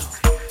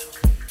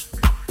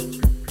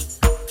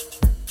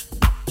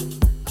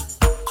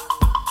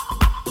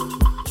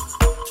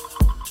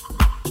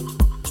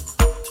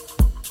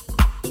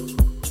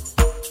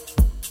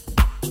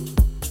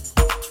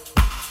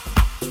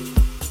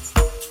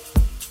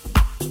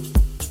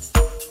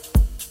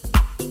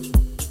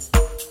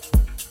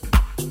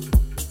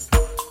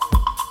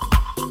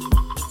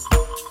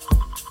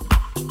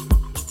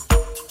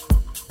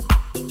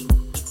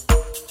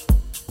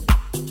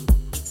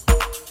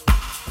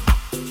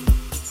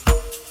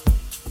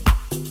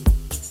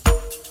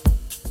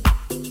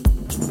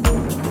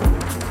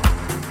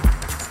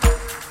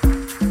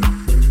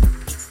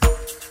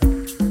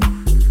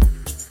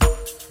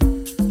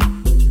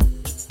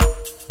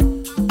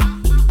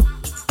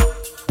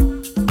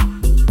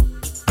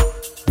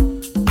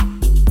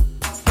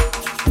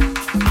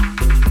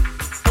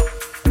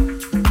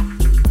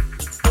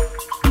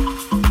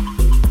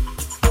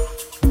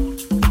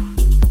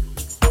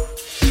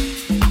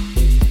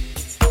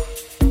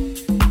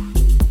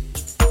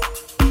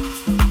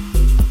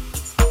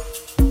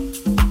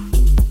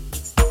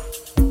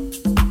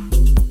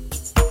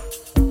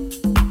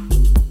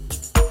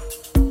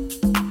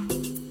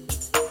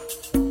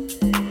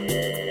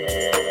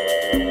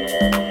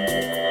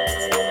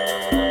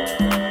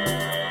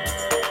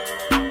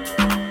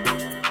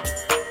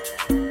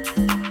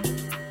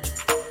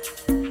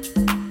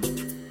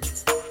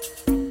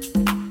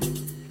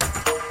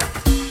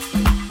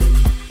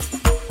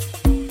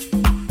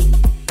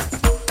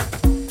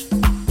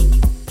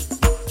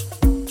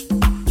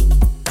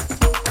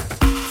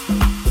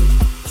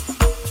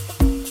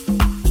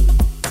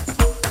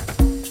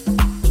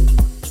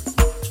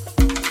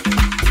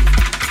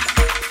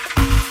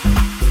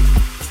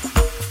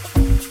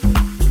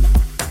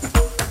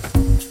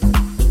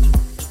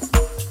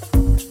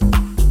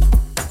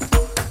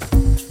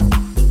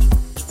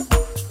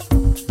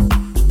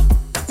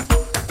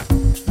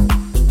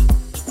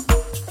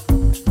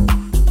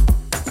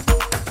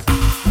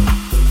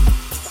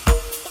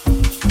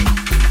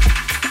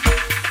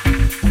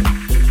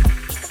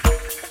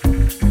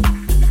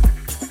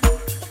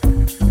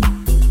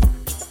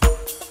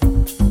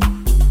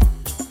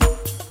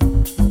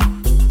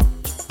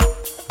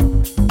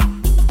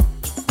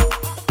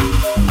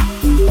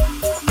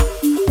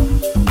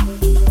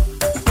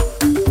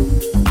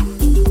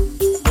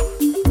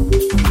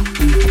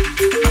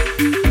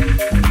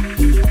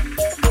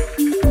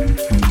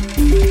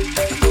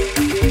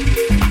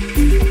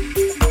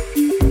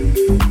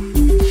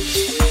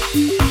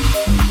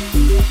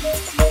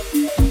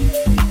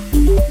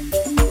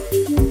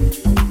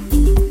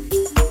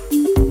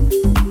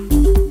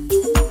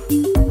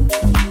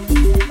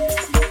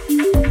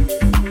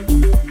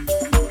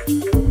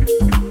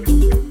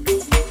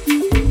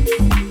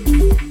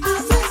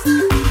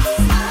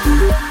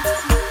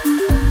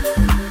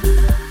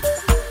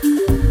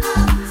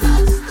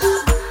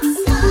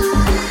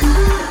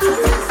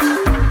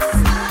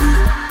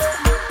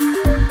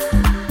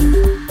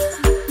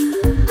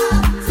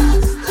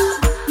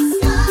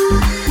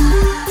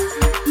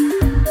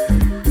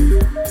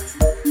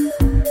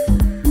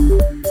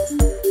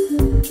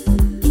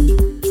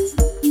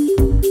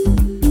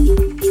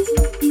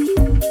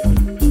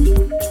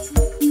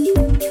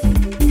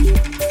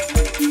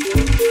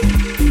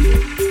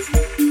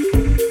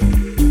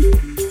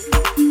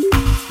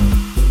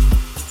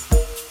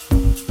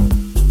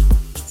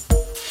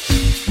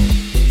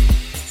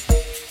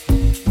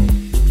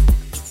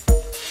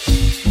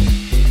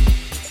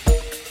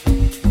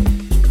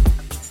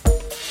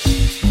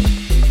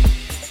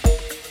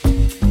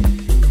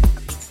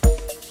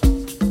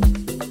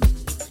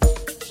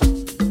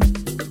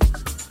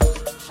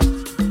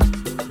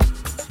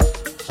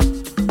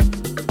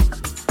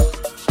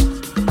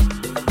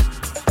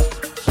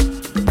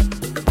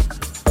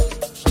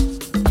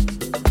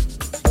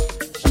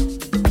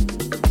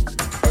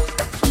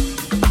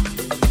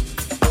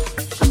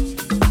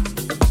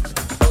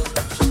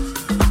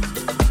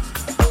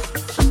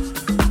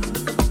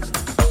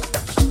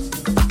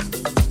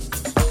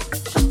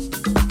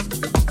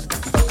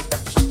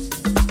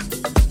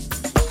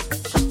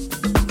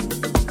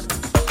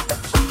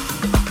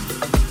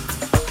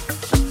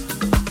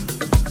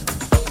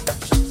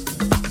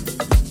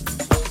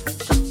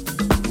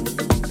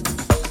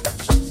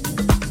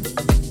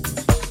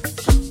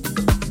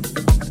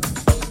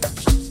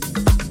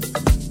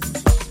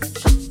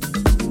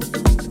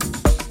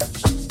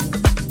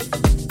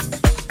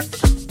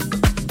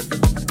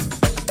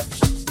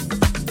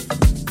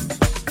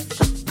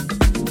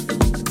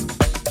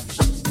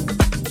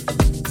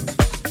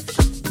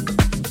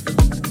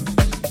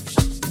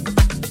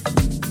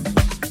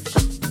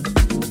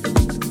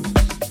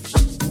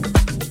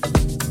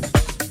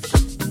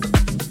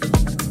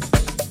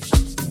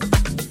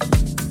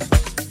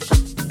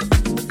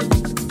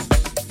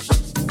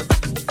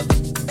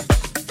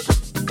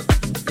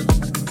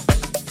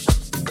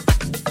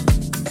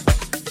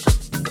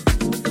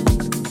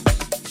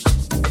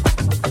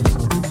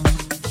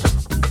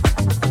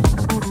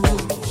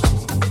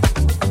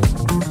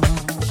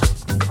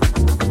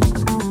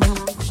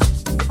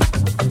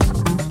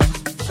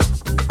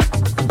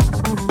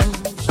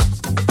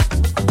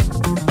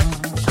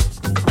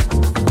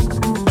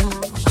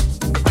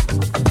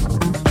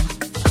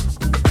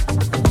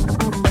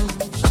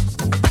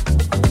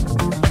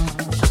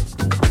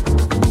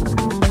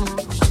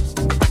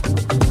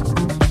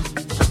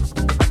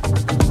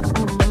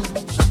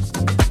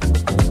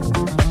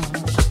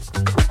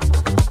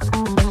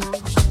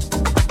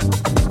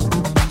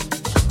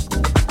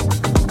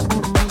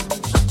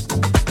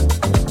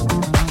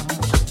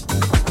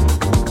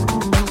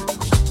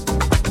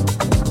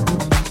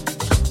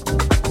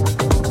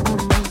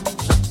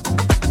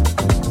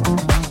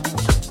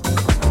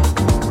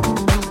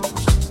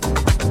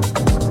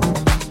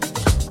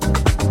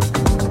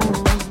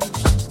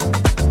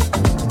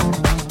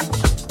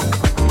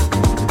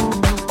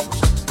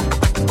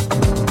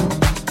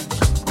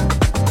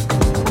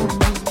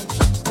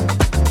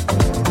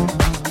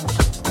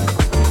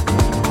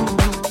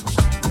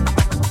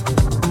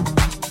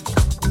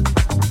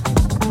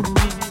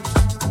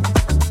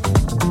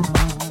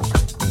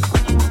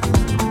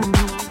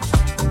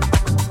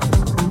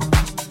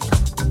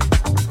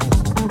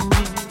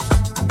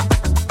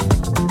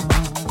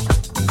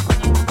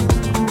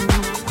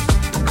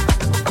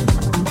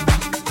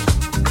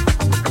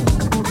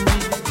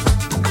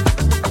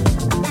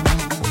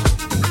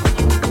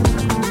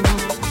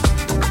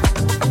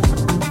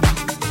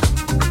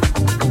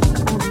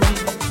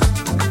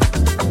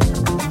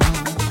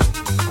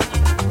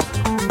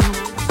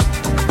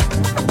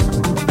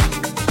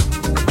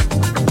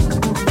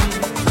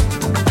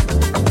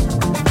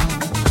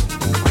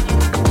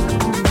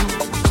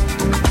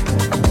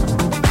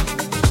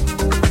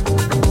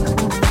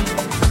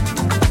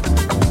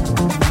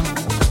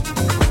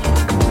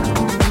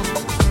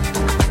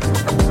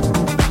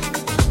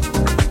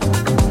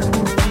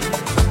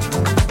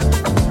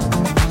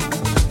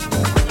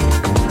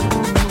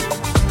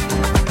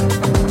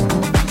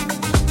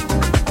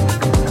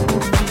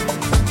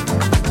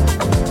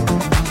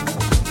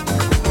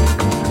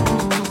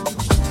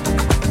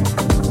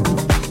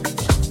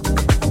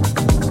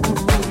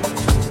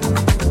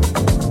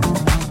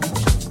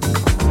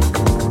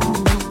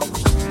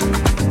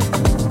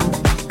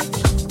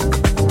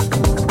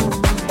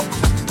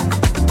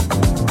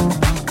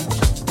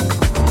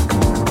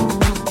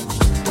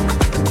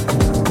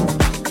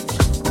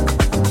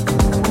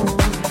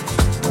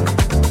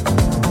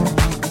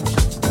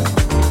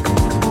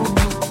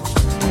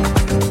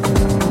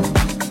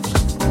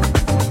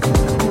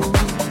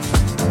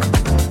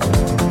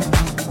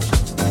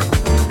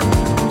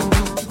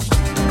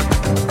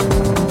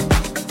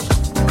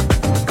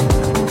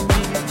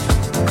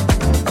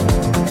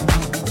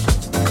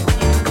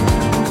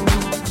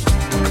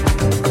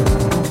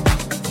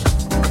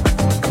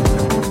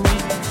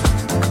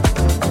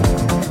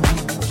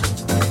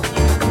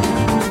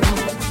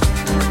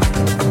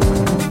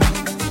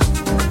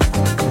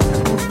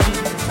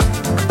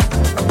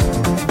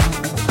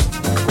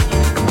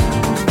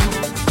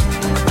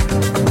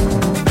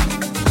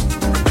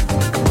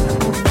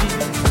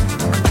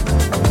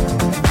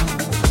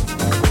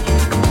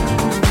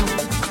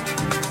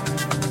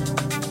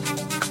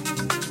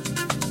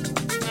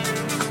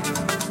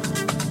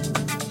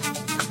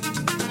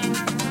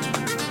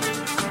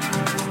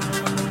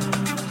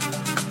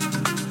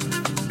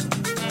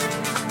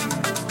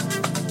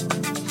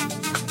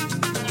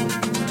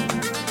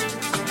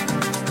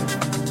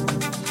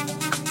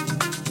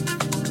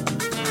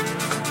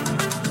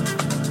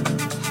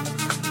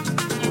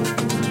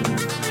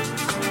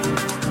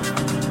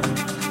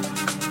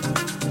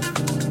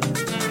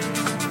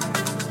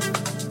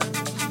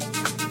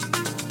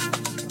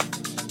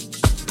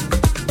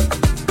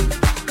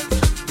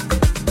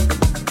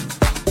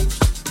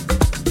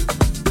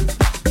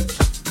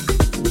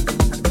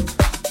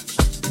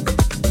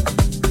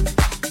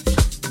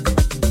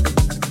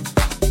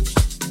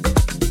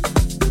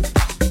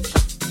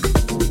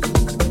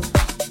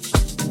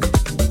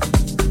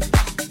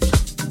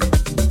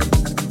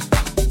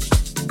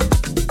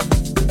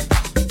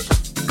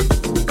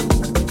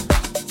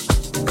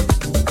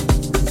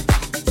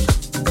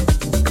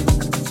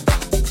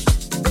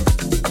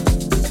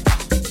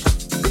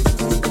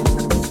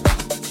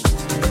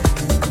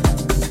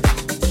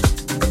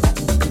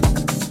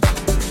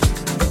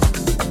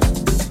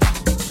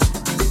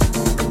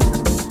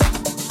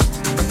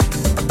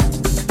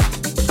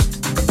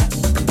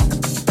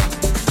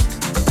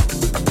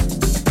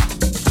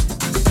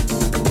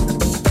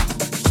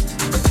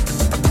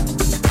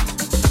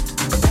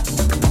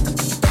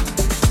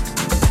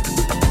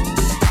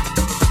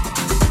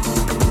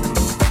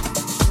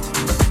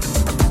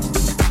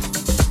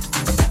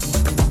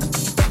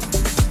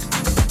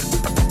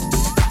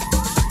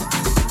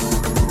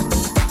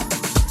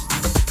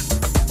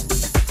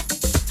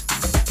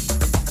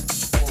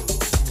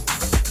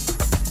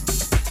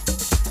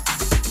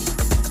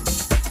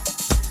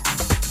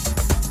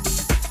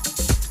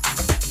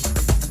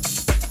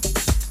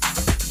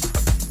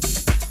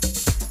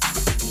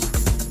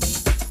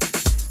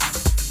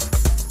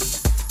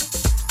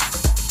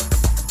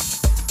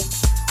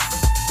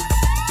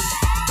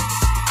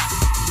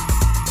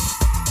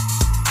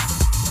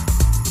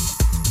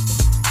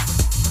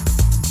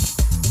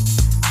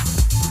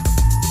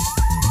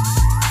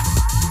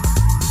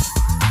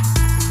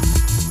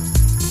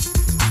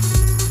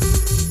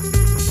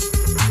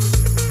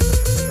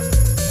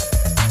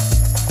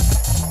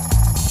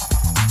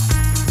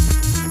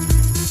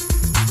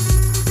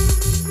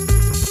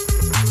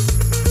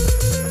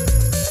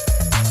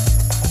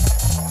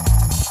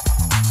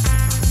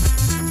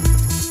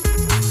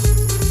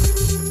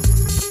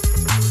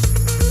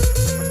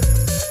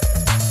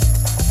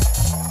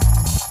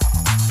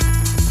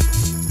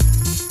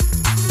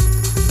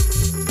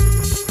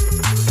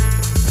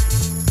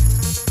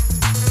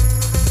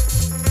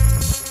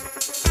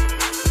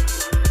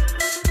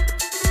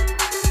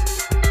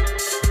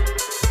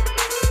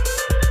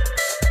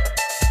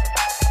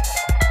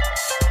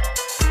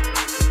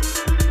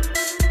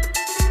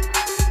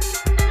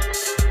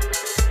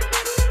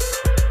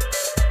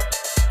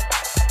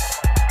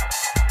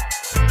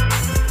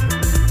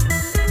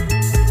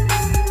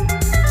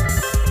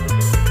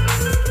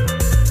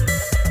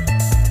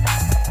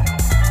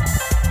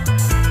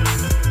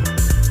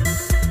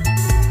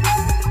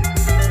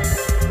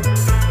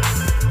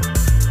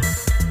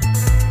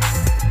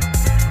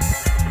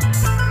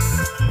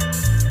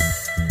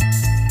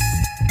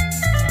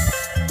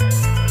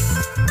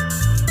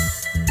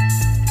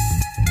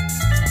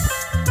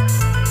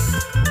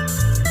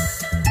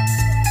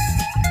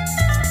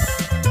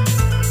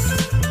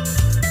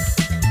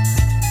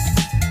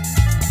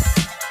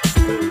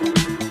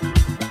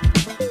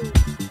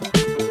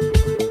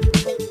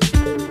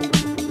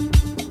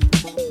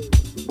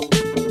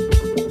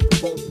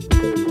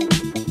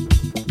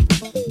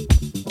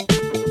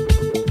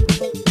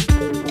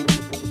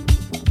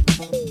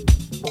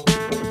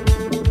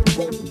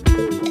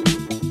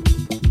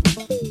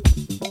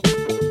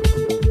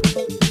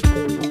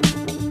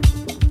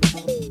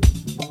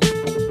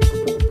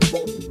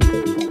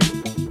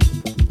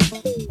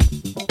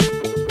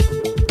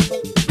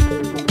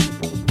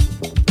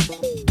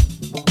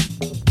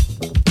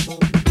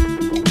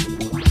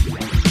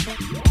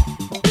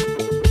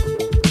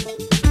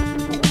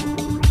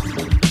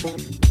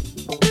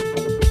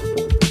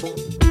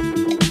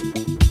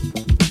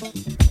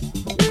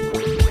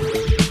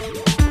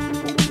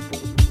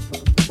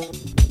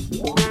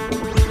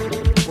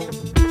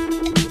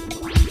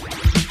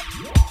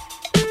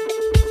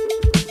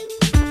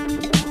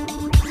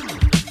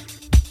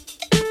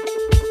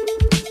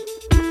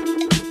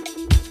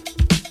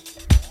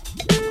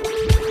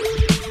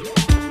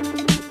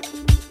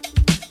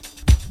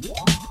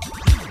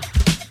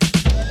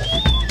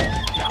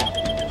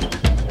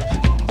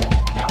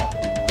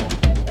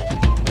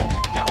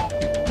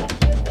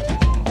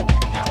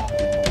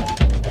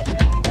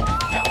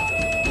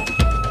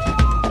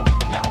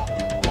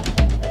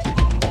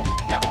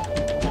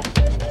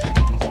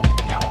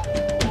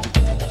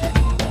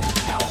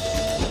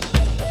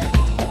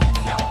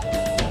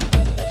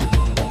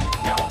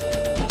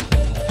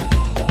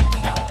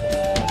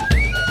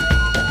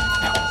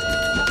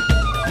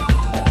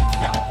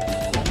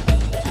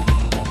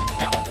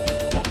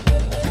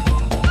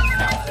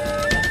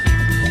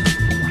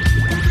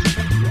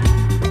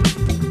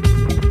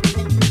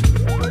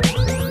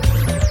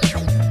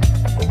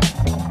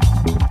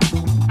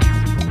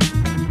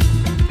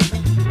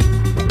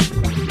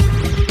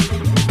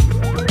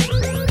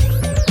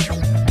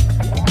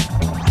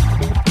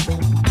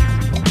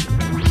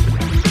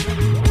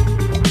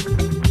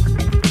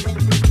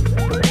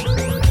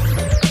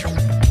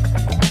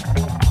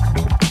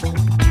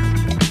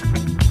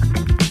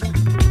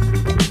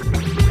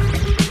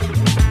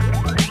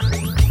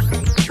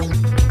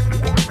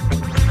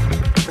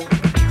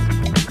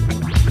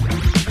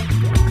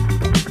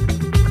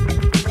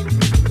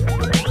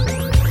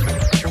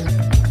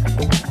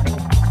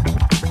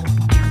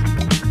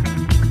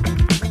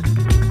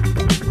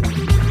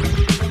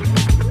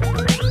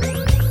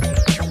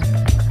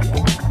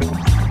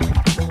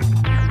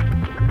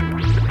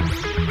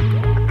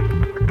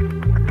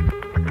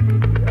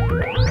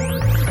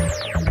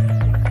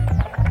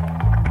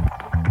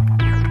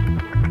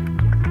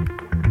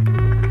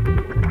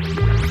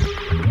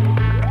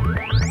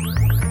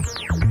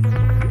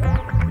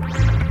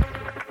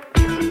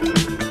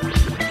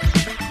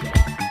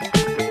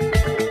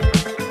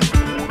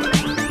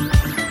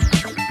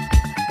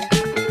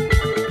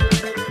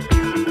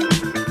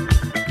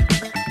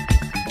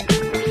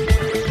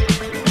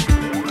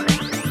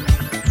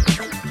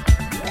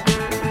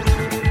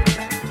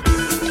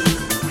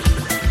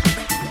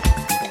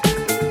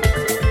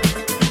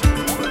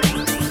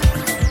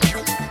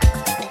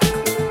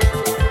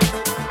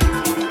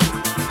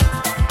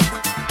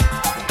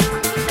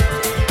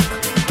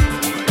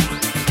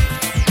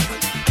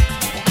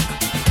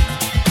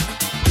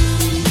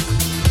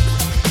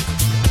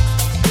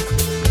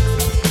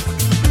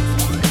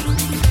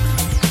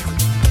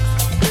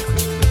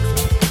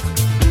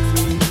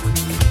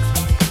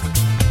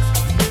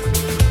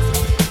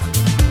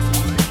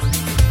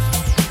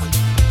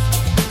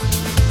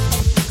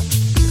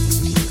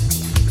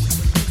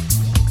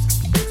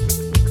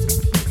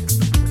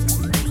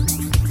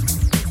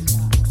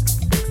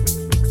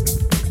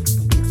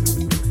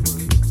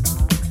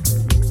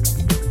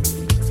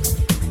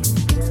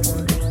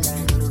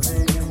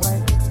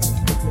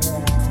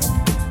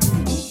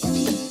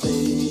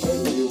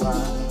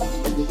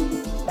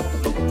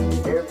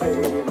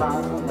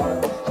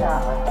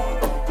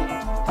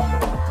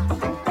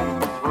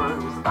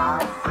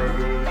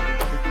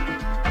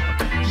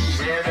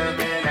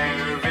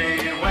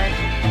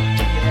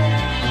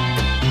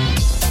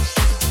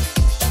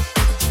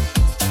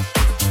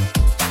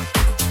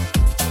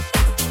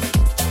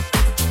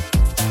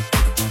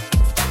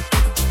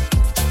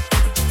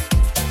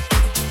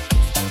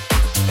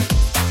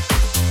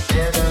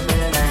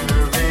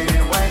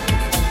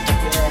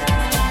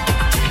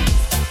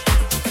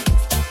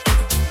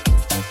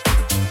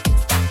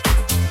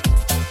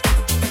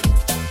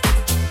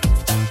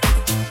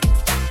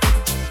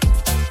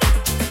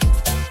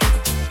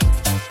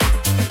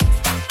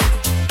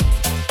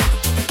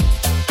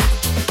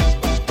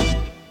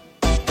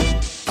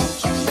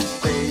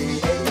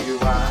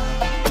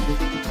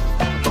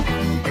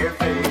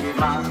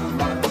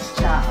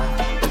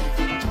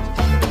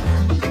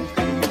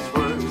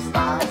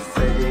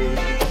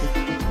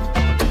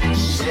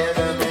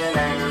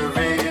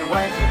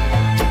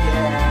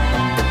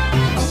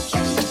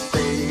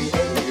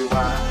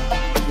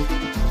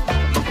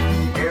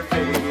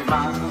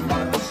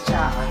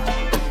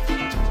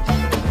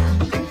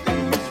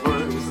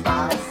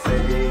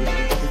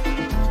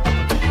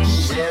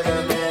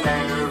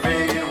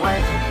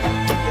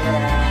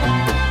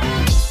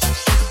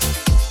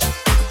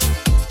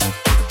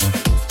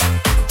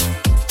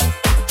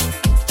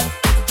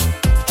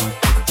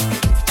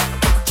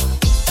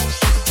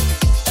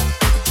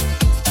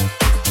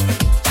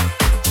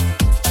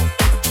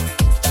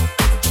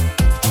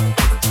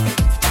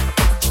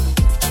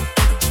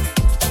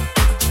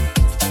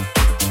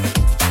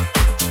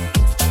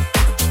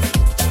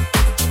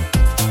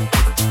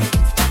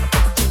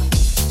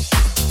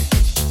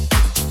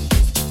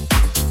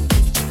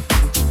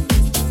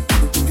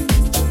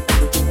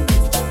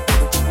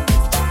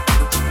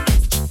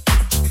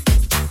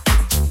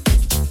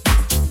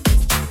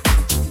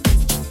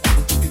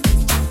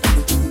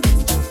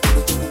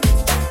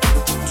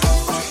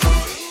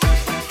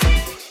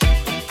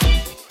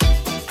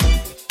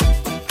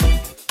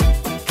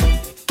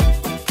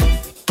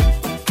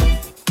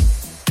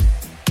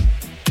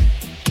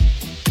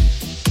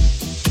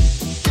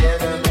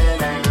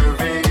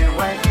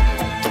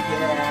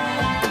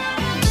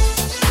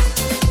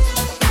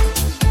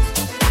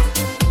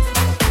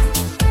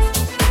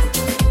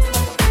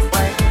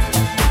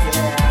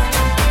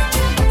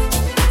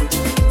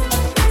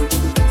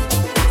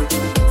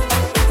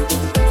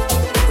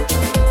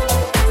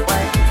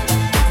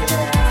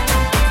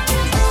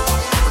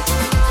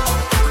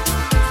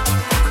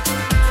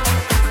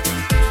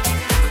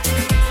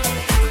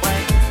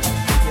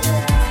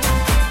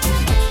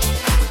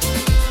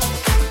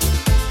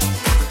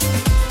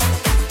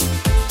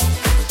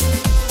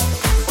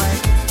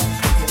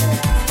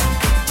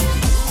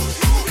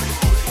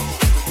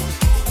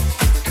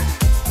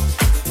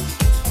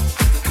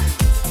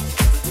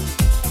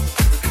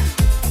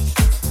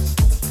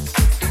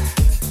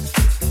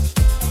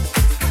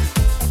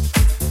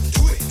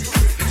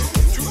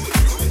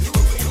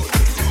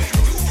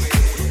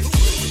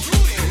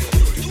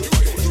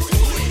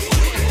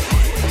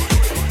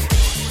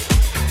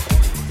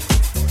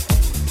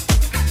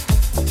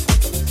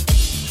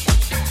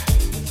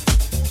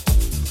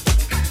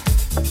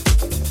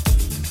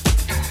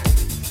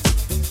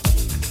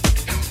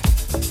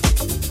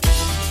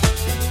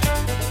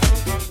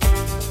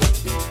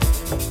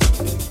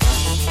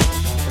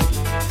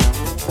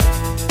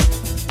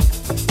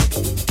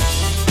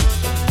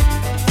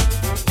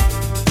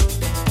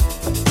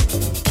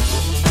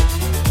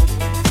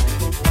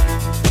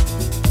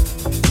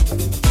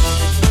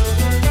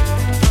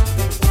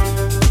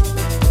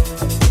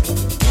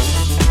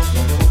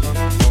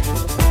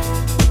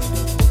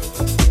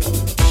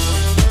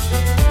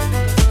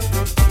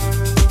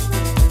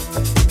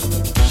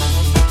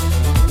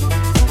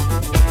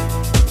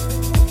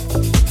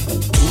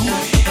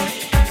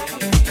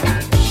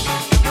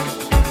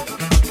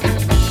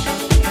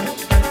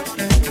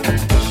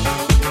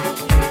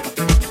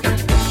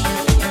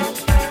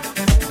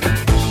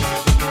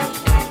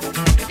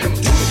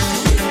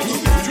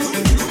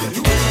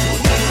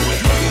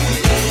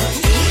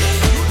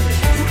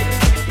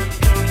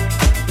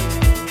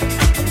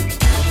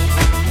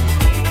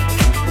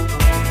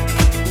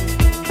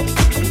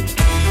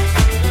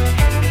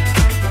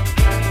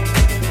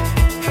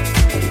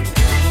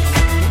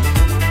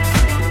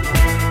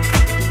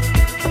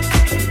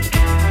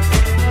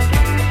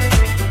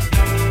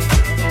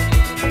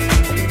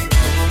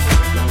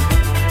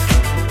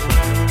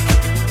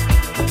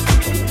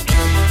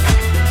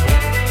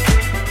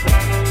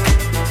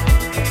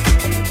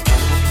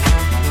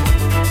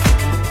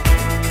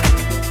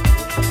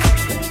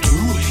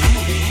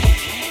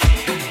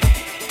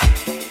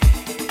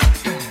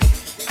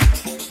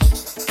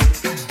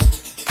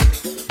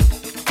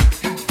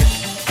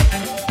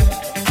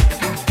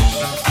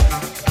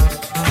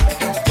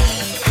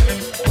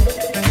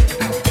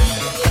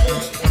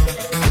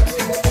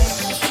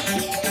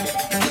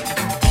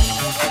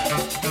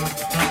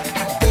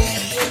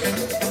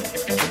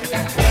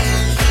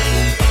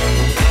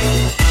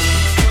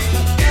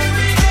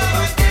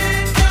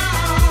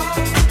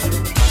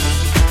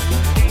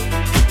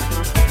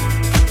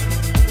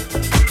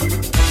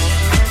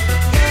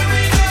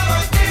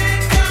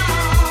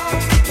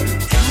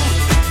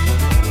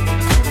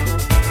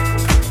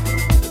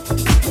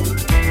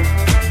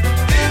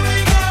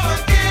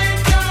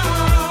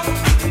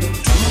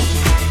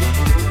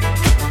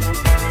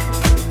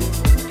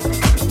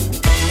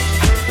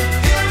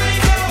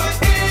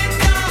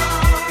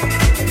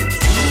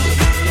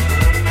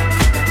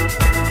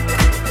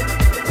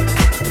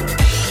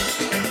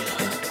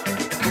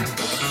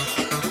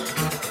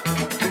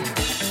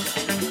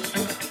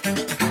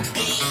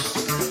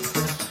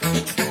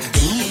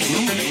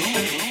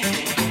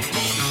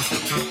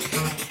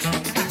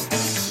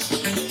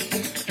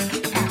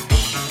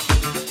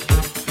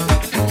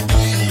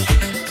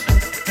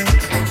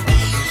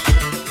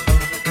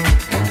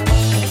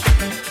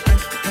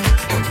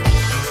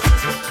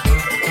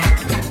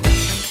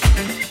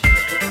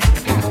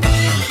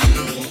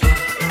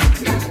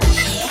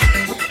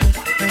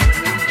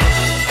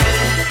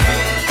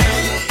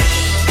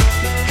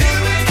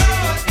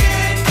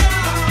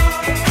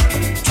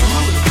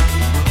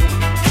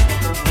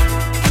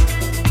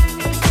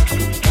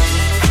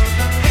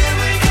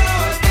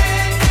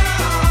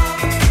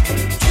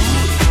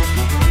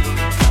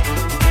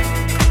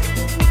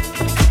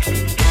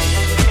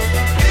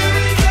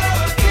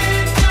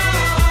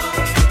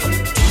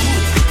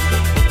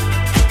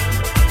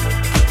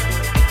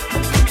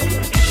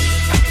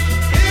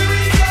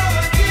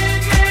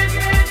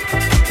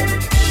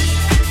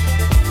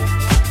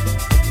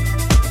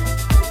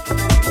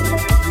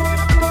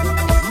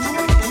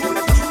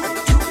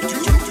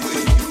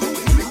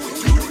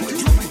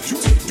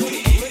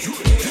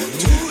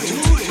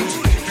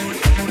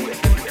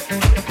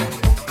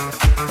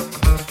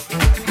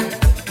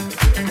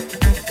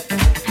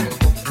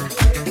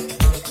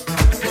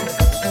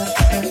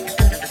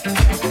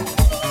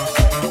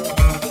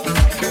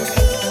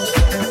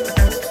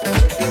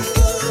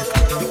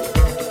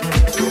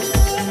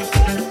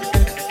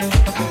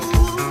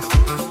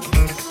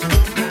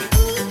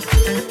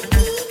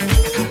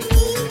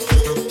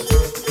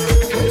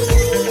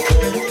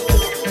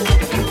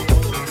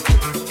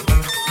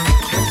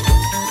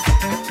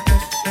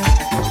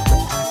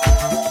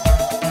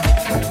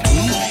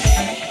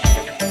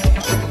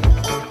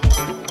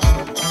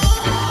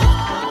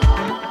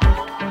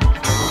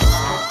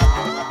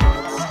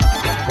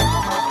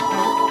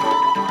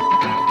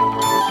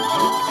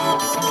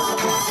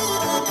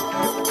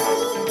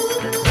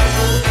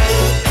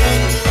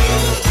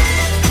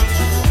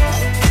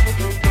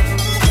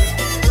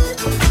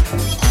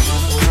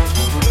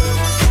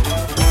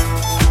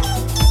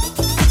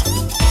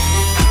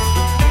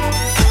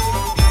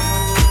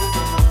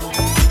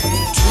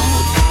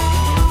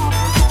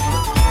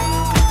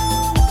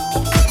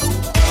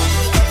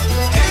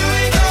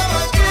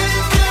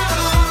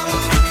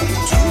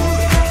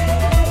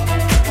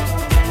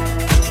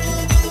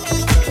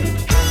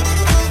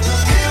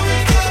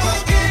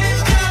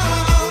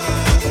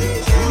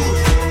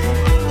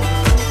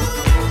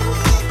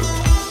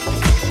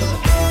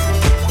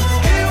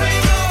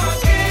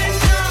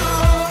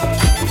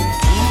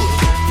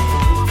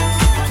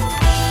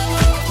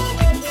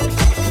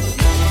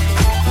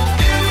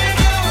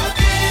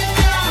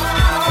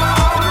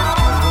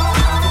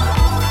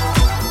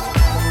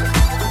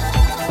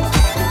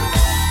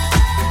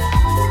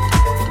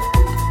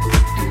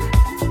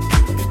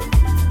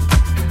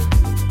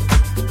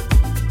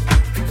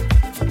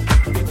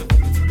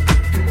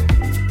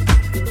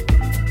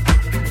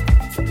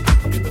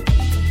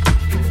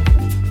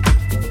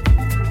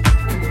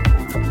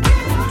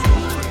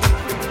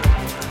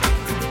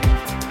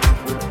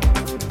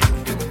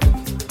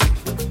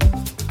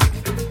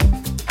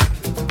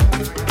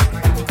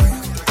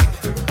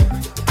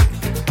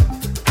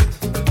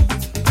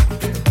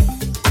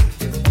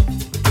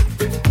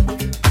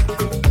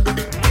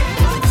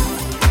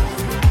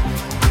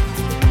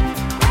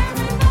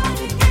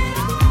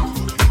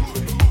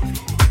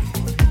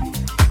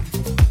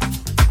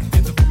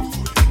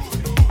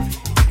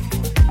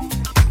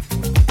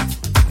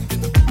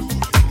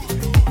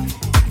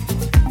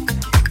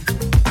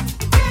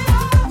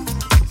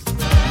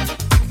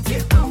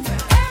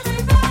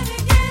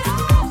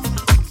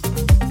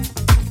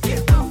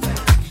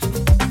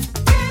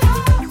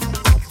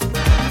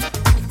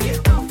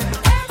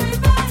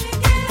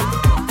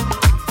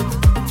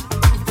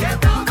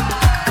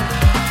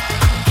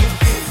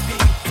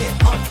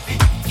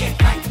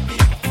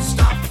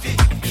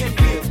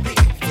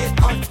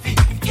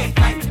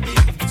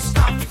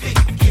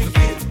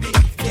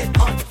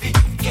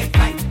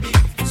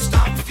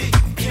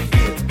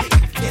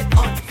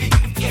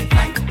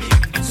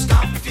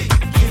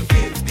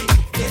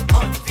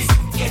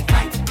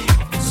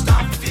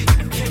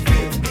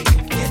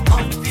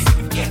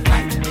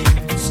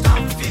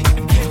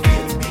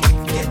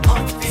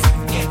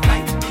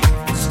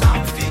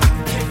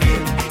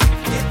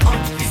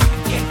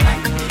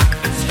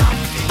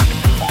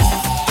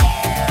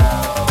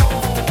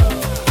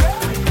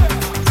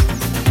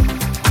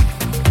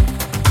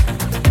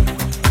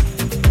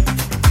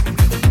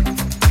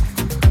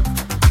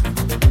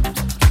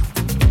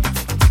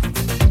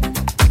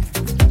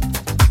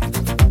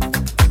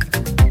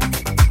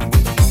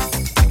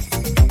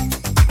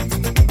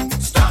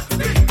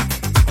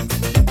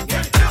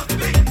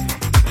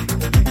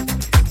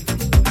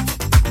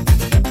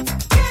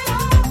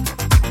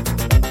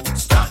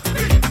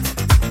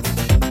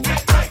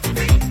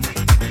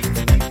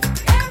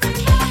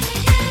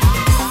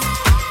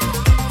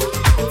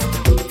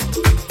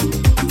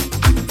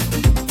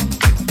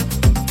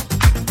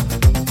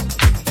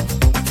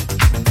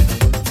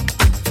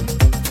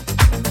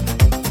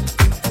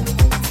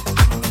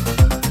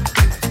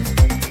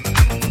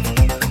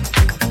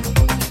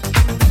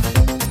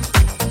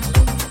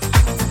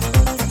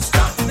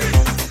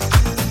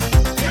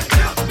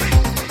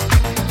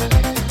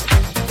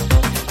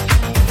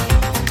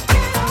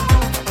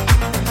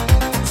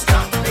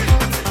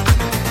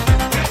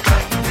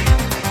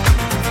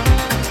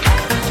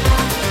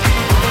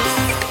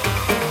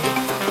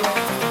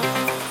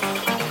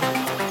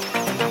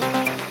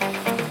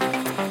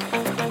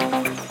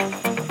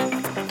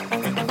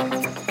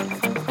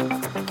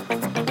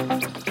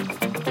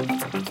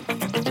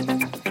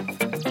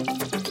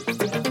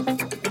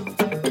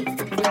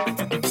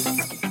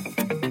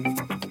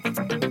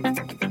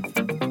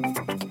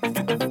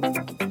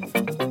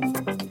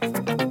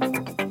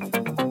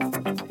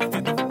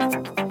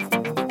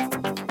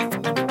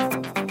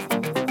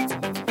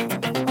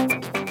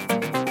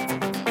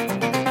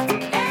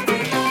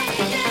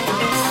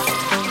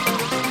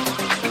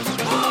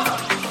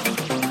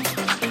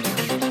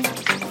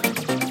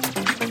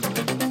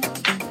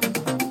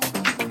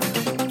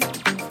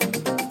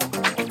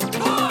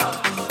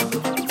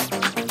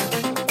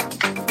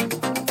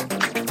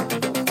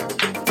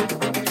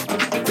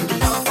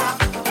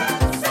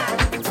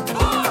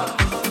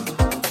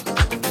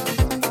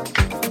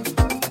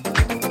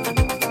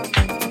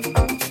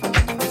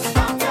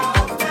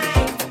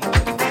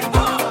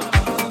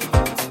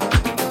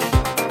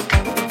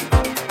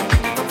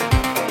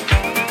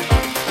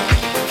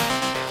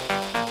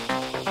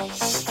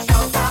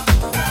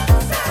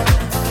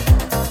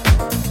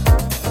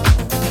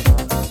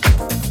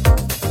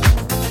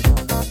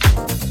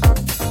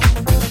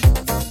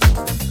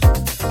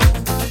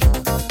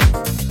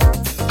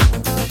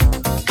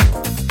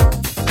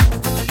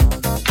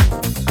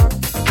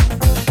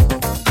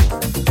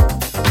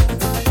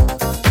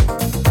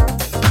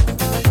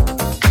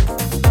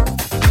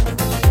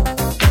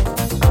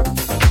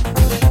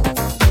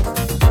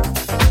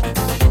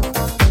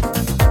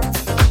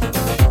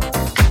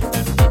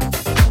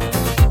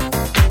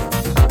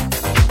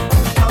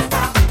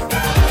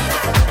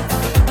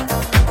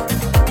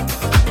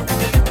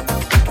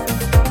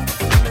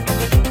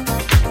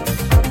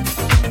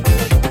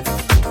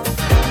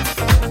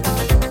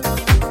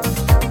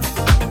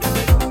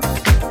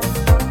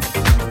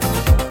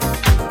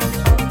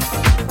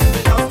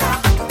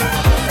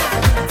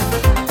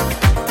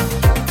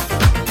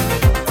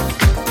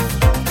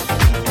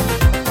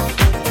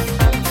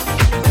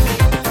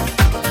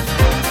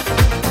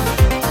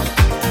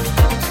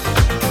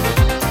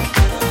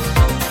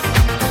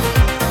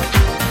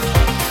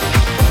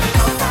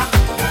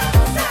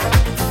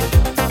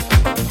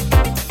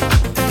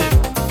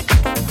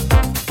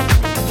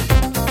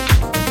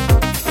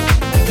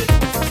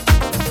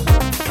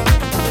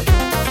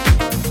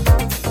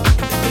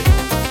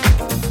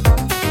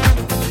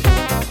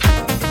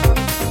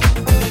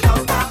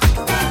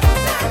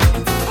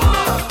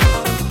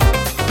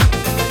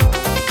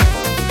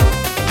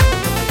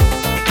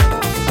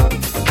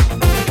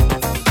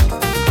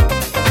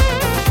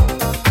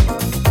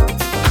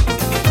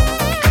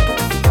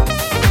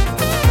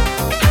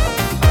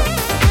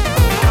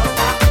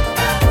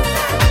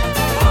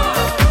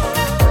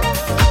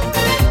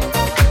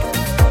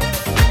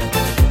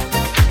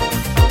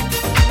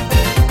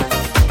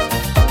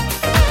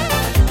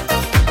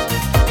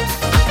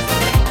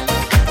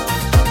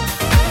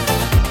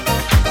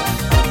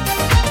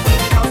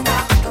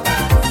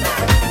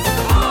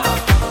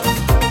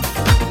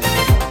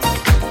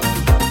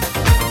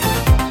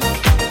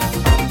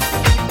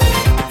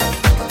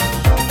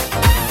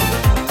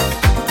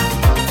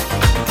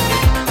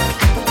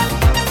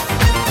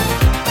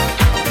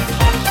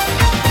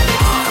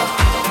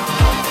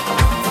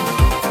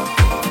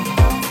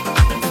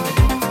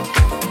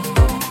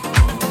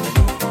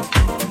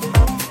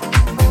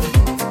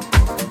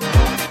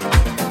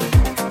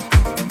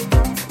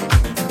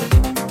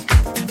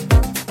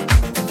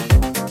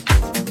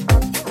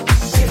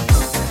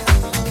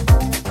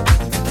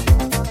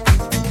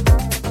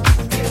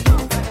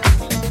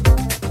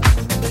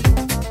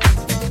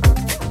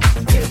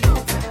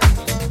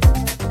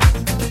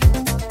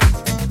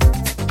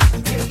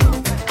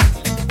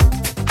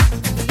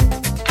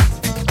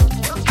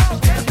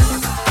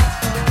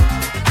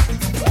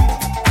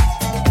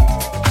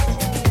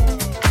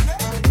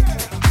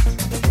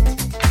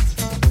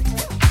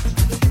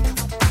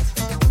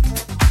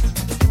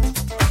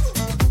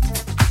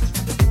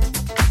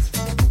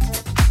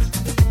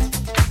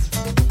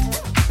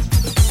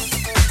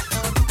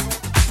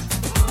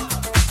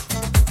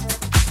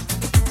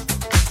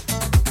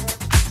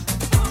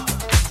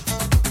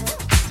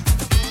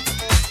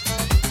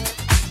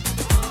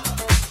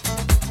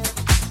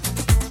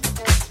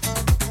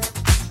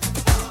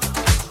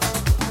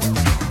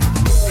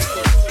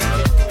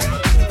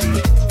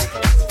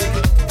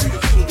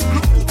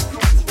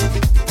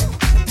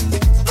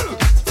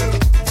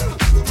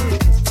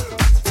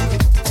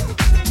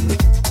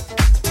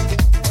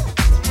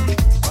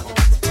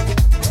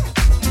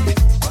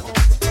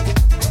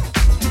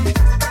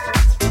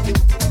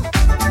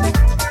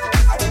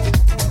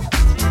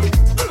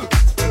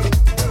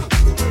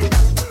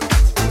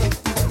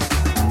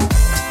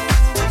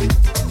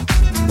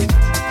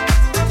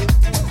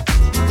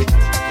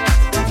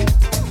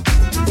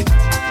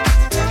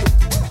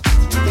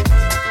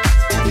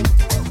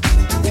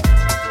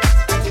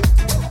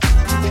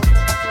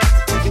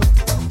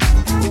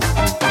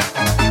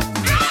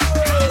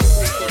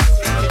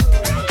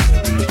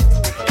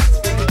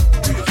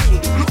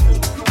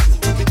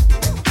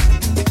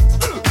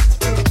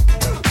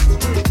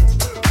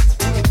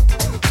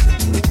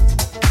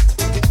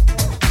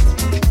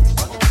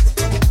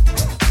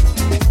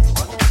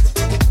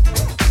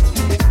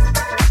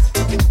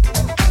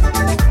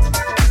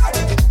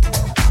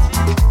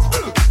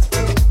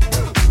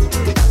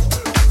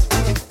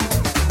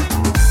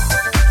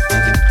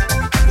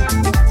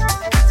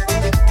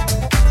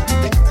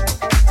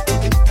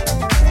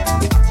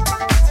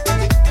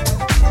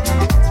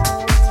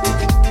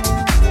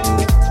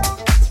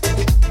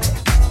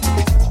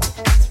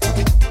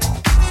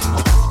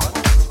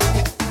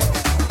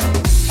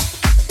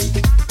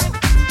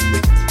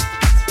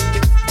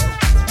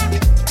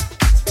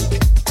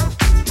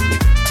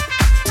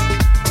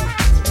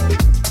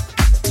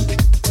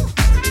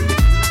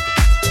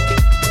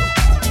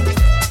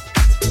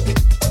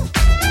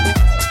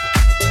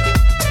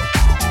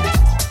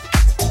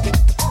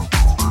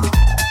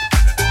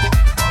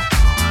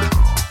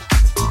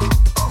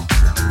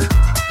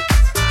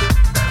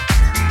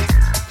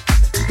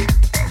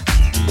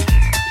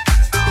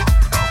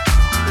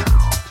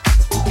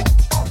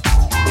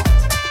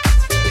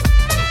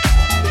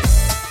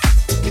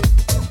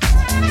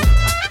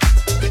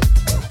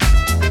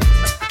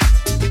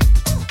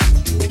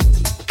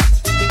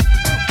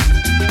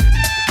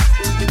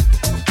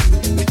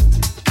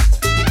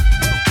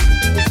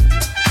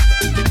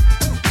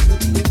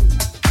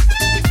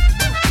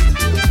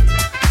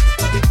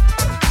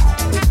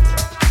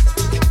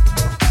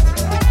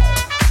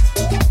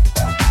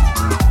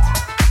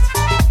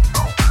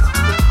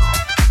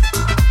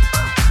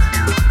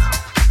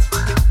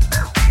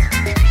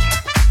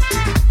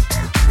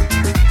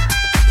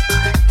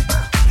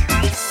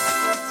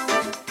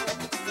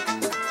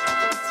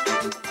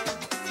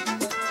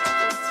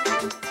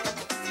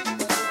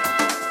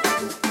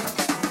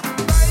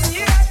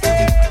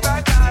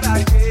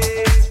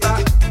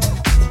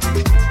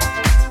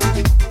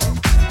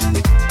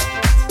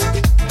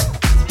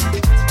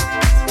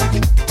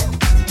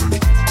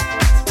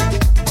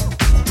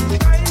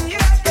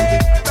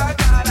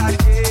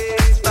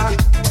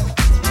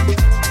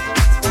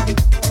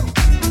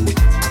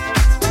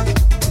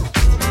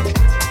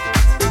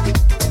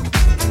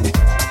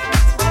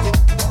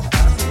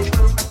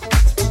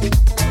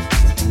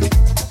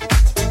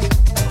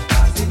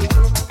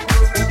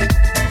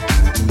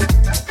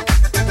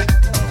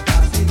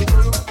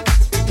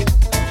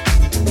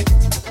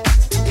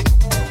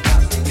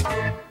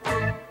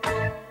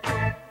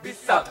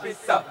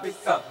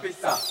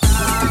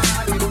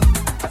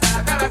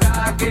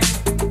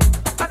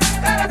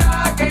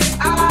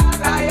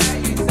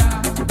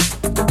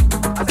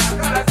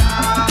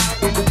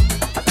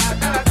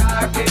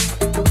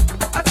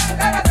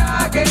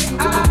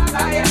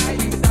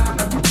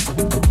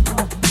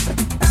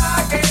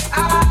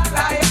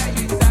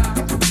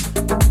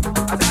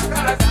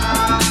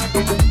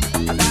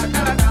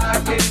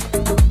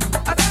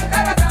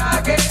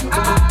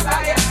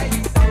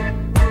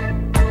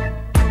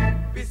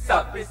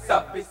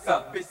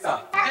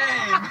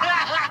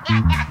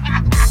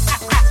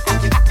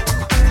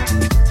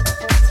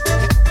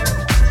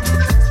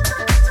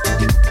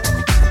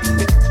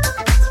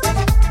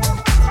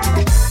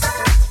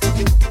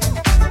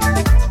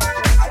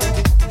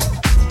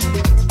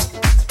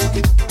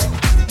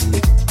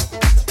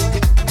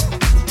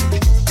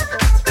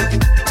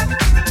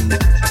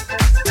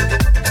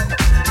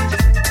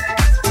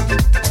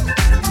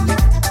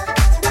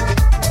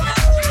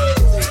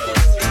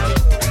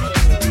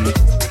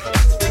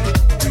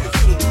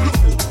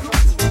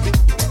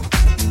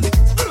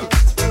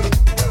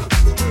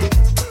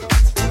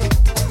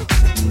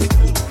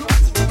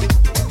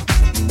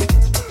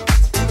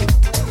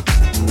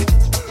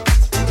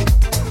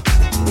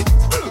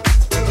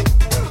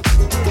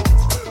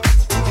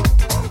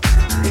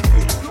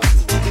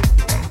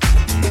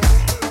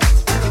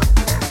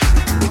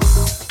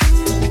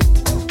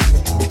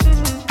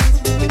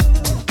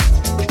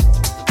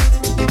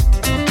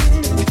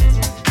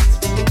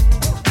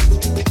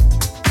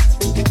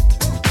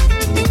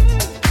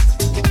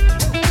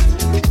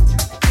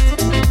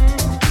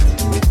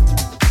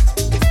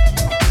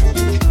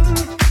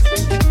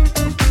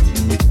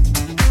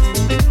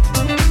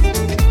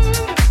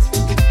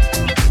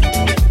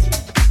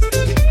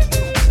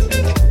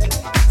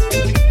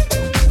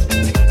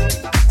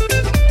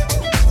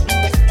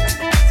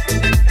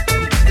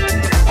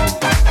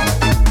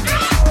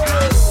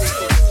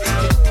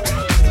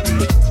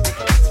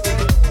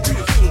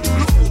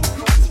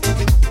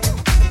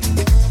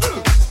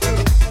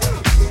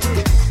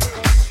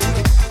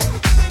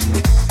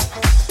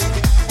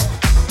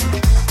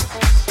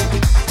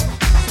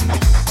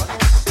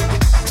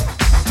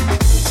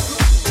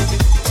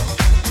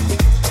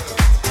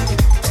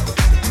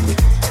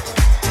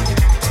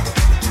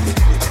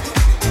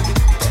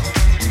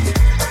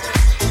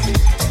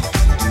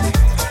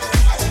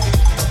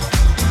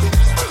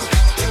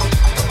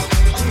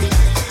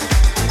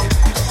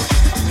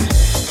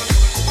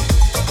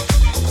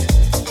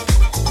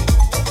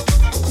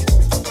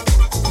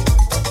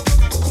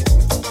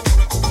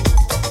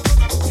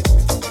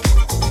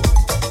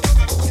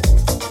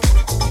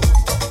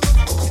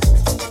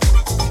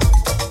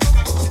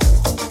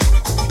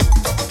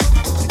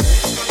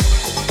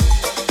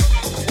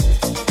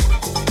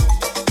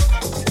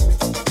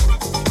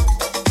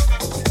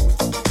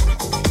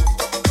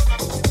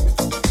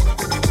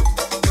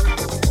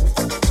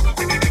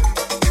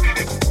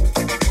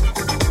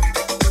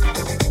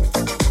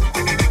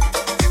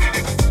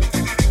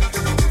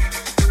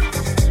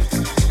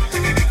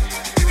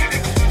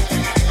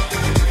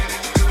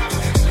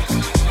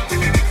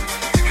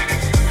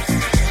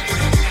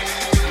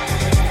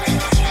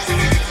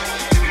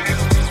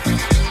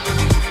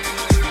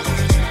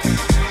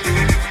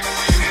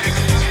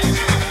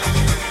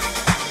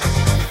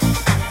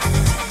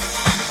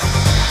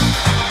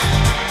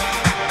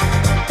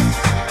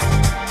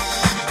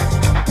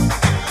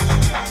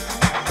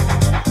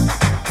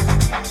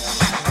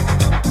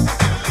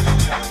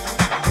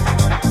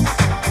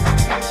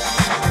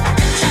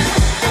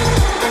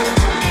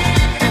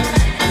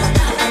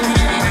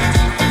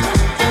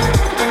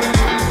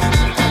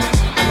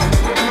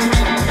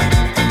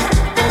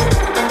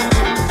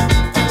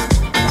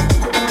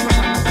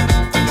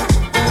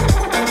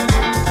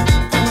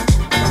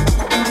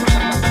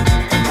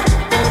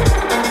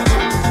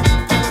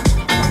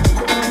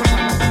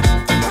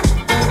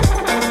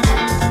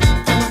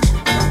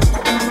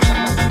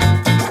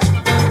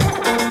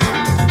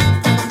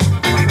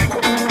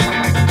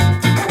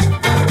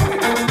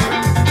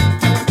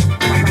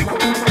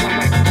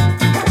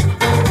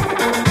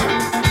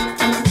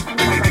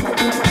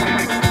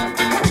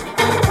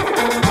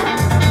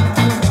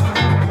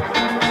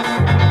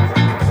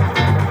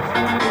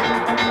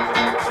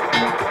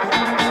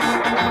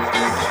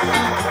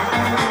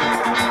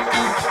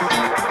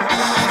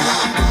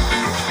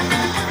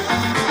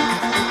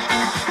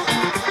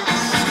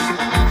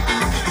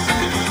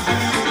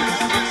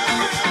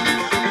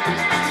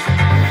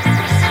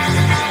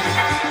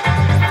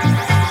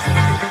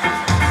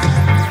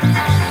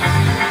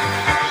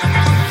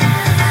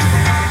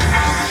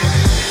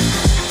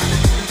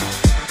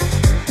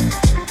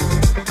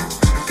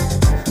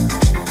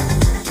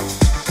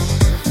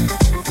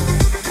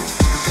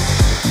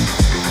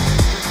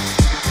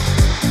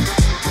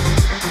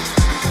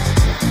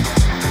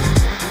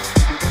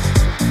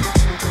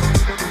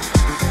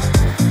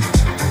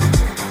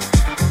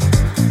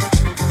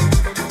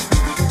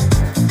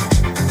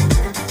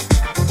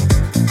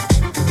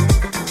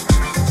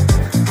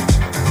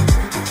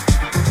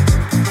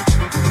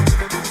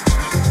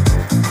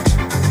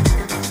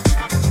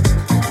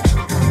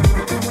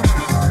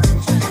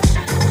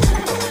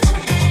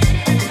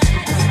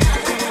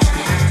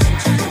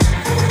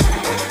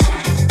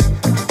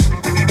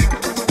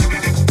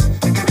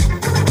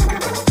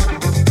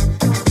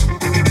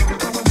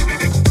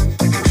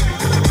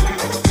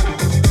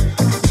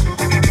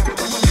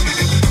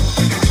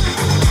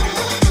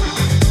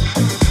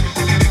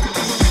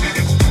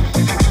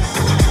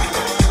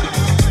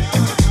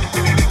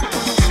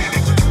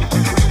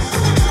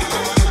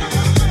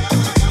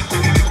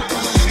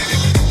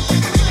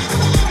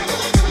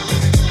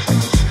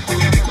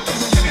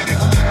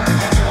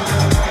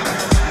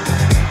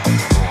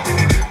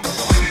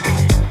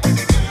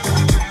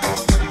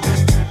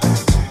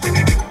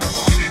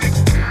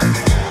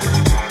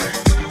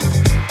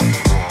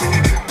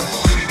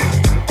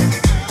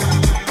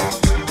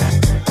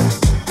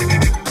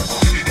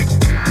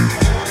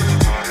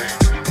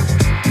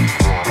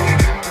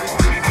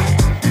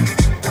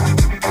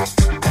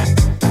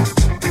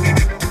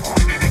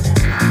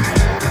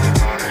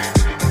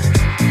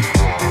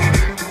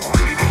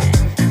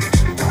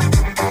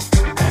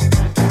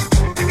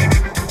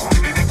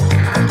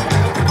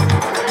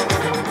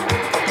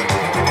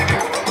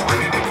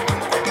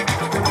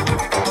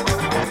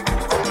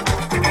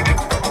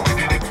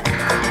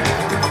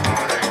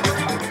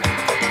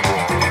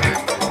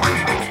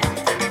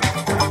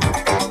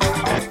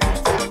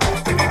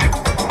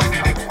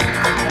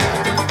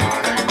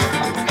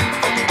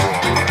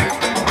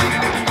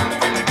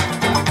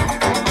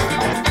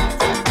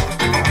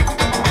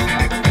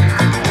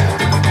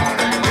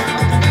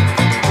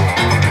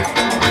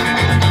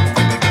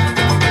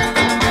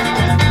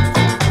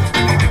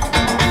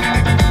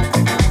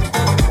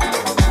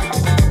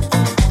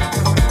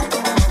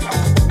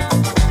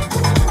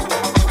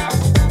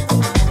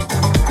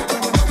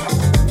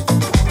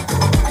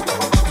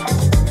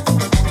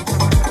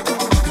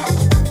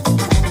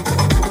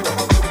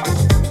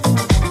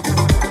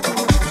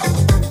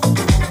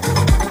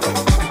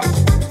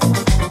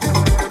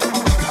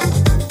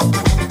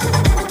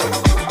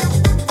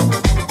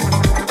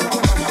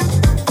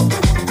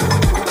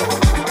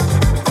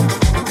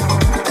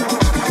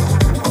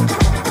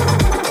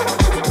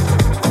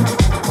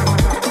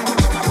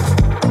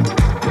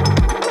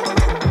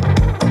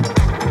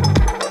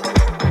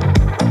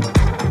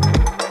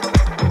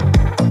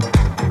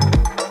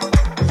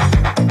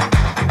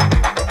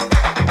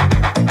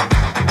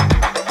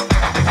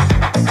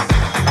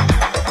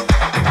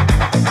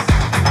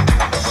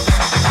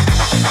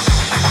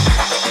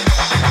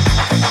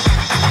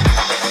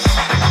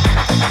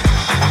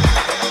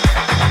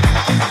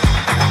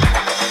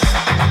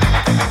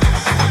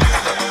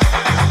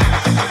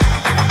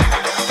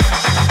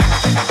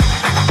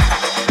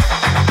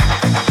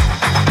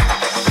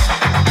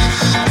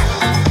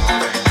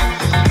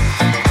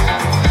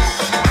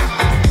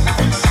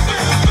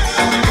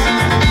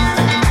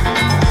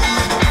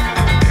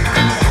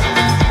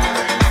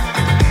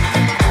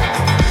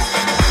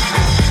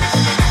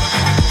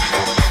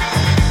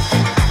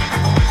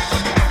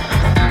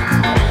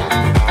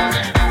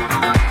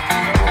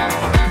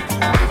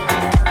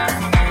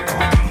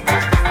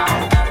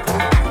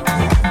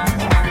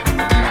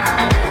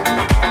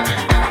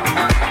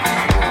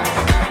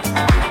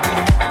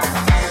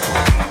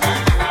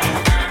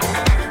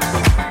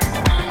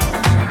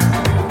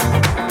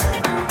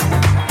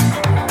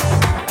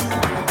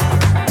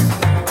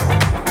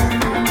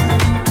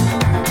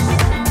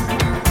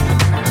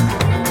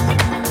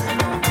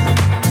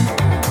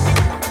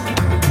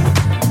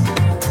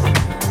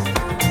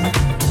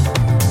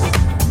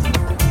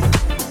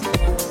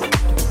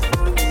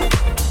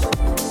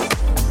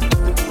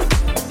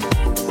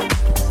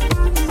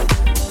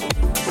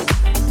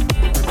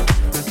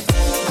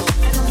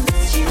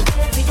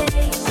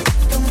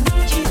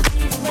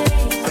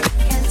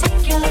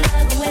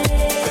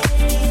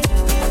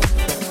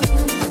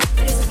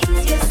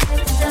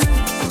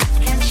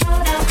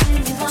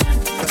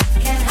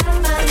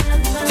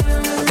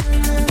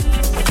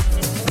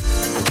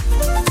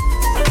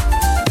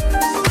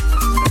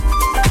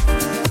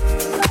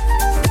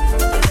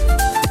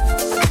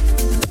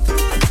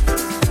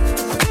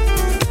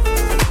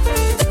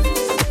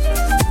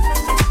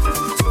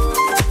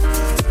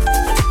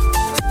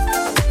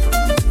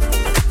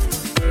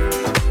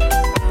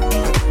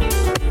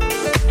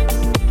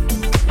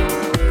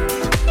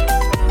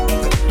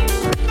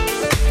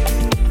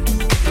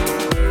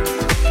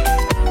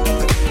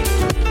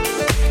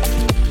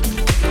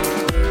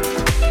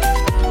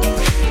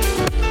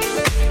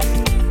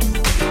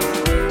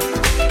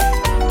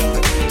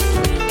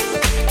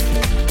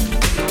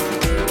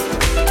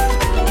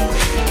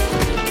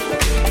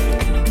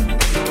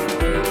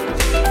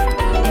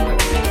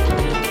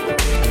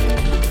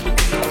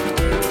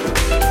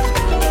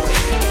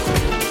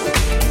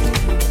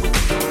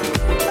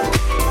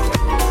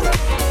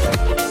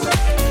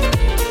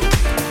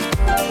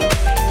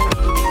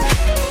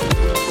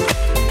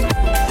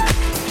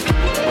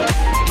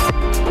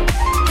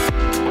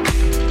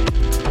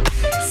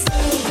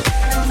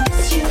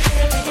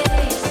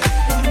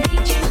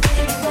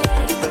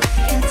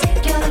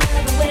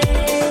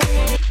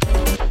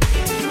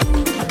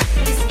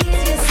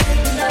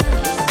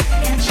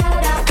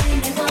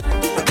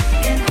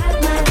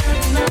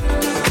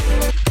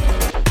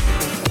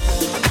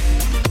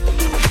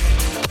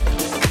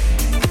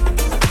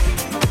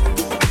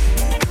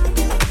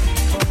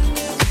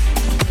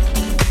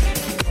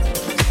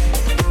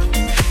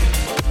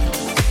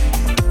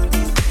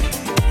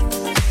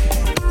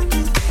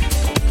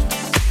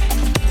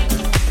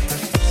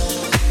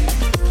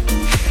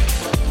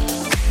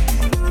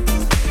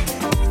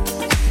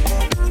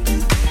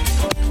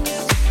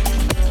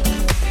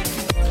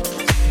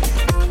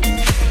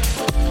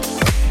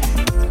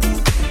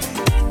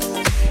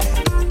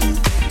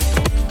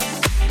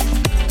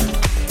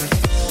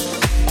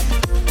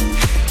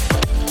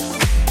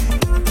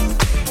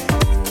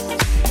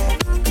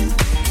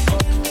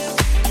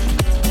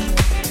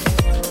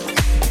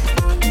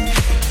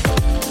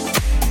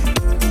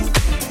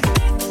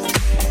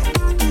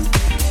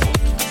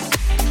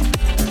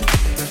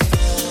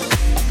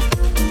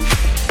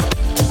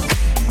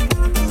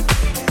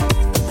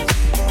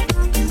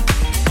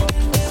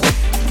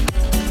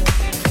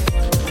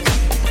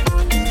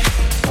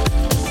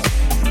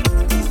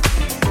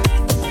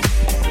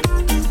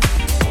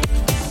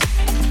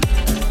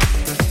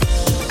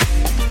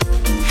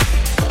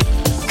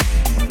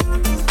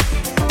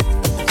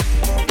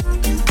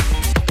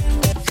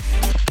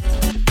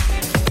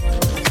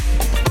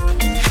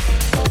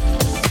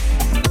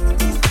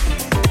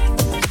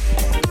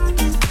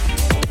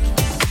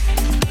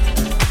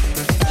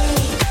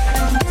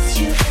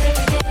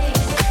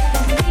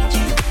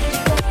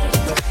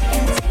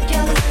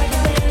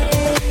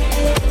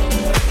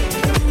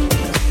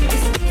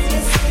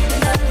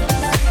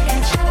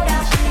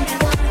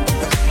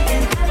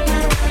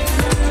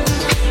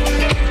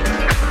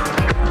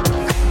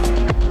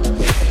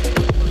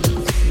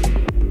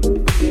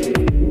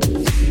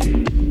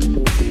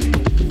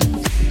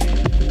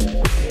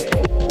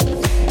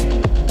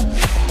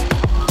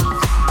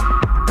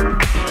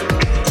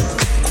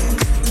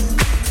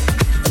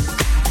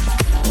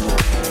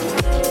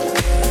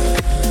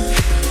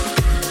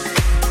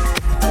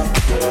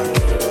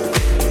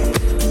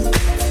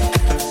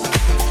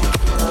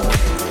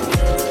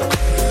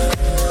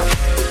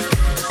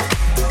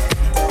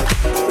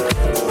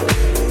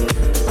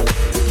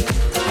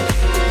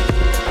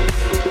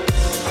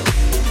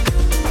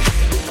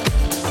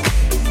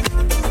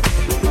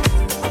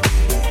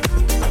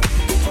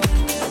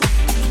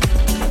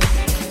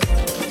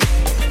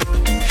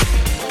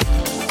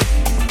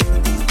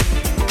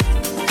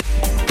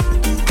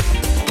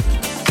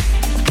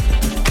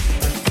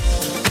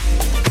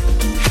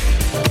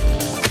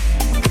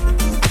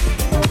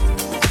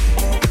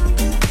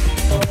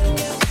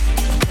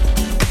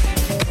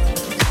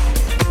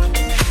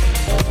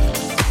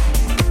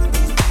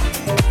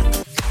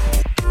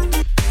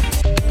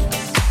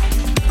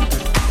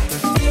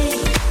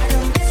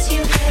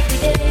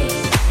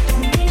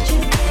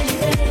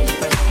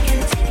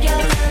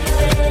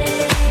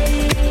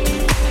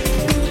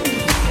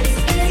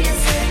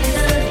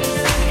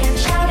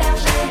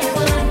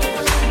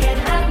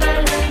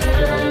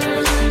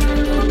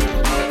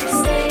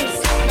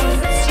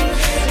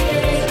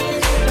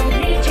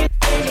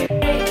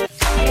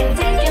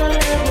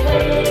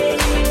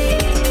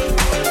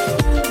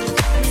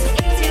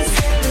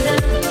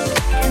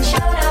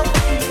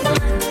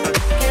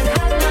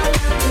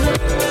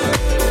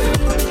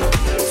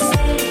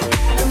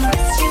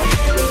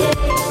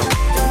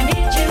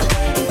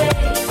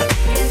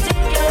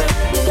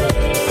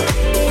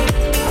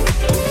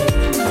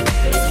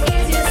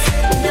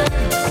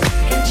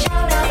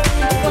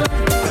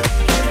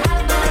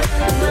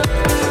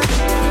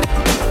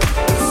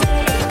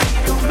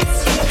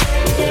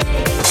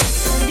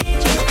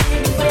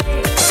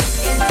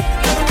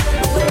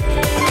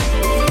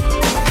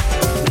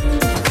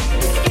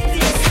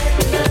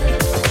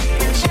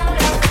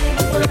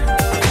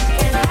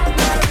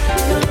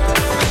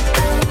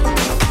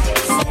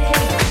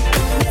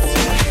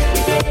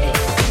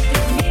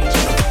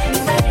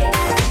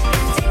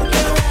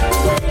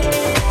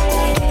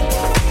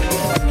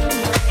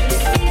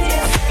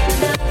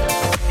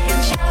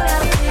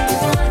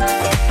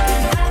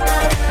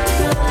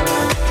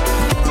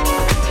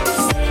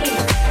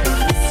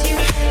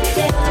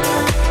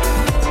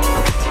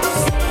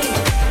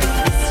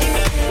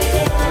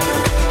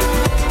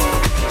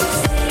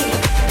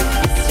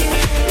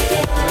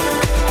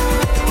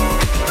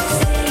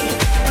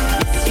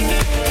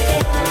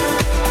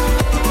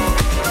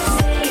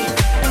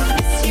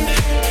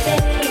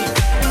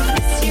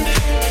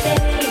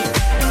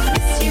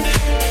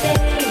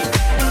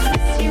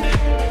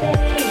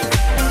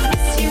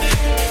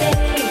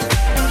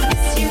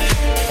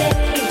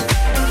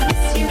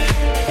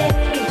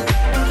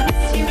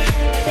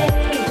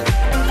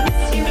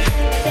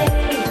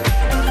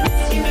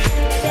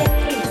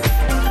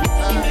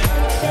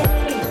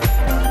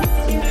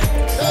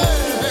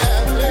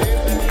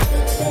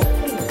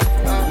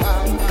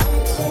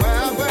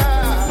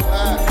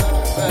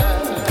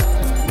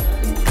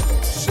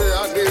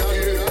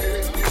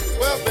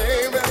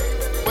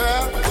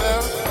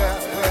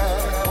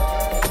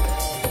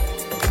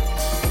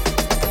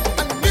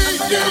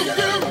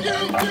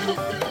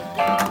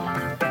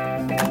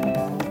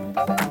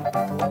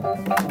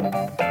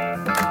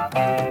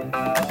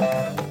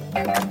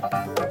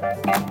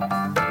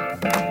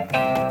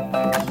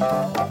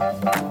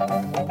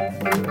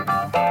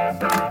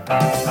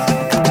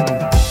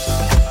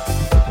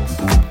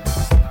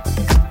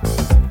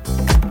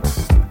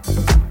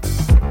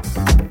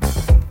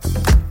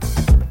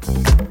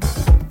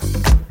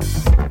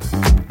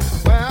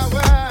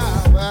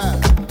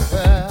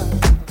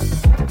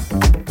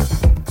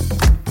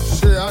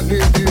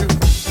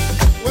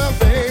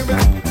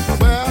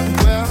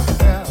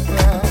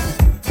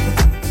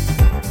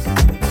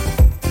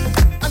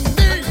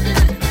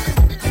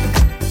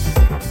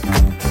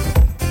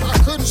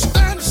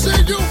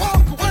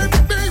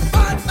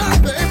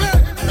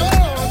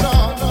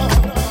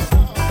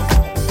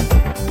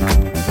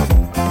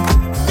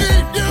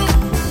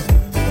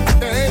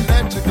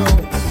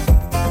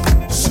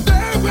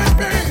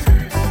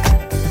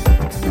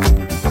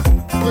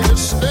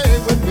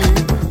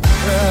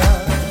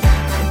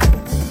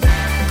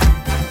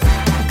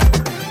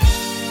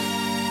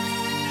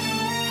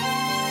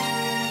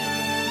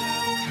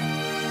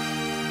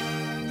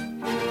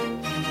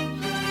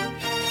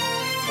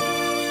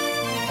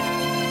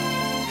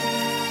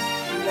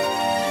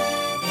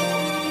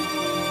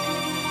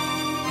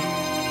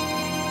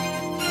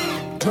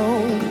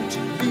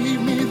 Don't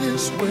leave me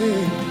this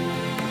way.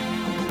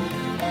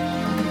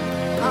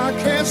 I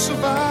can't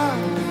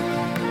survive,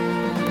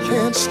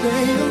 can't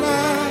stay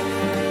alive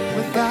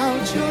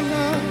without your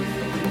love.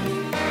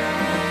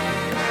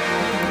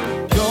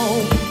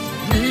 Don't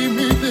leave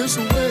me this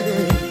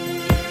way.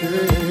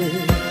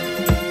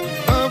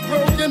 A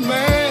broken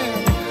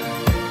man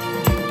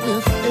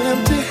with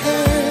empty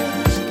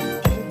hands.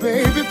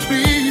 Baby,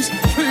 please,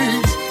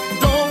 please,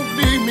 don't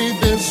leave me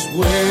this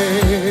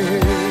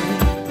way.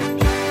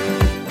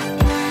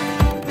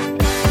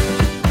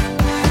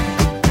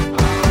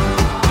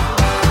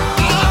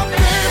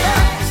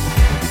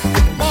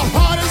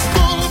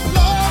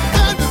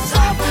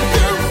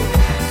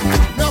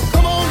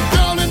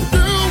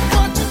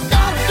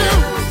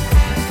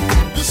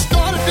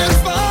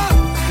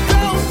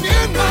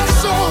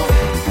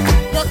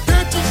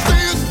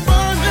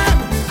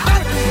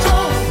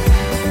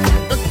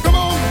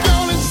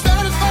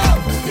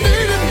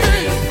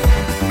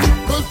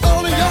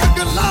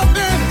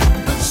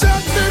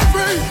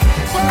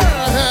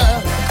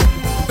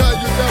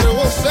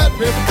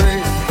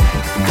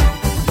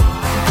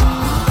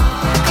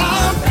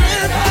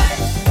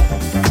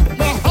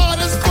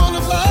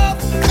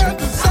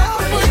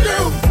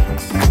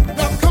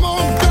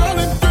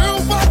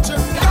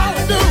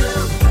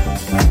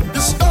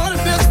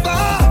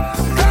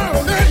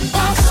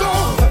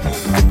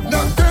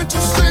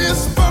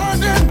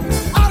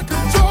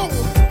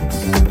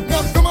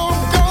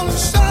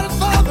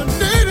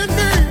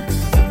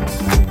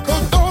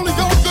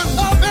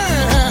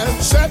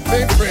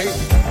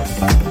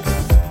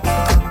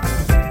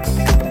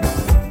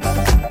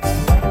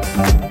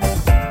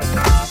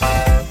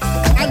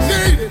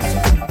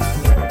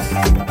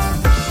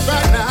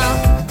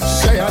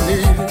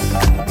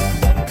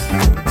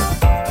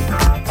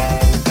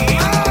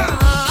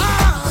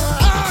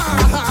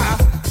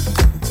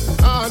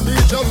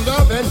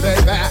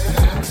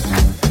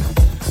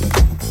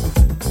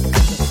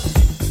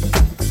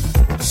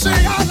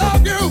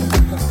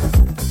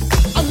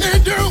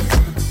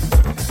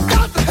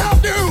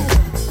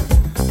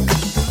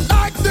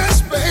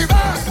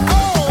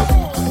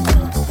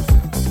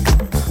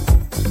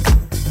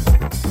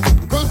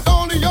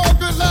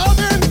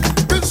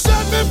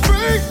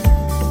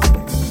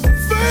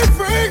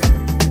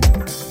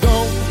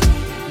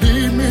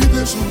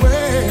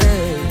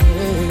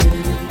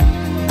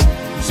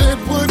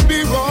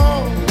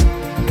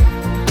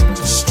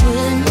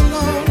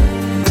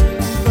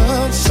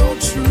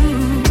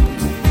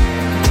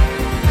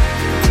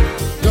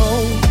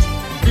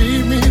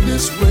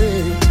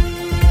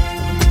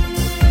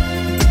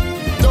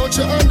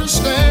 Don't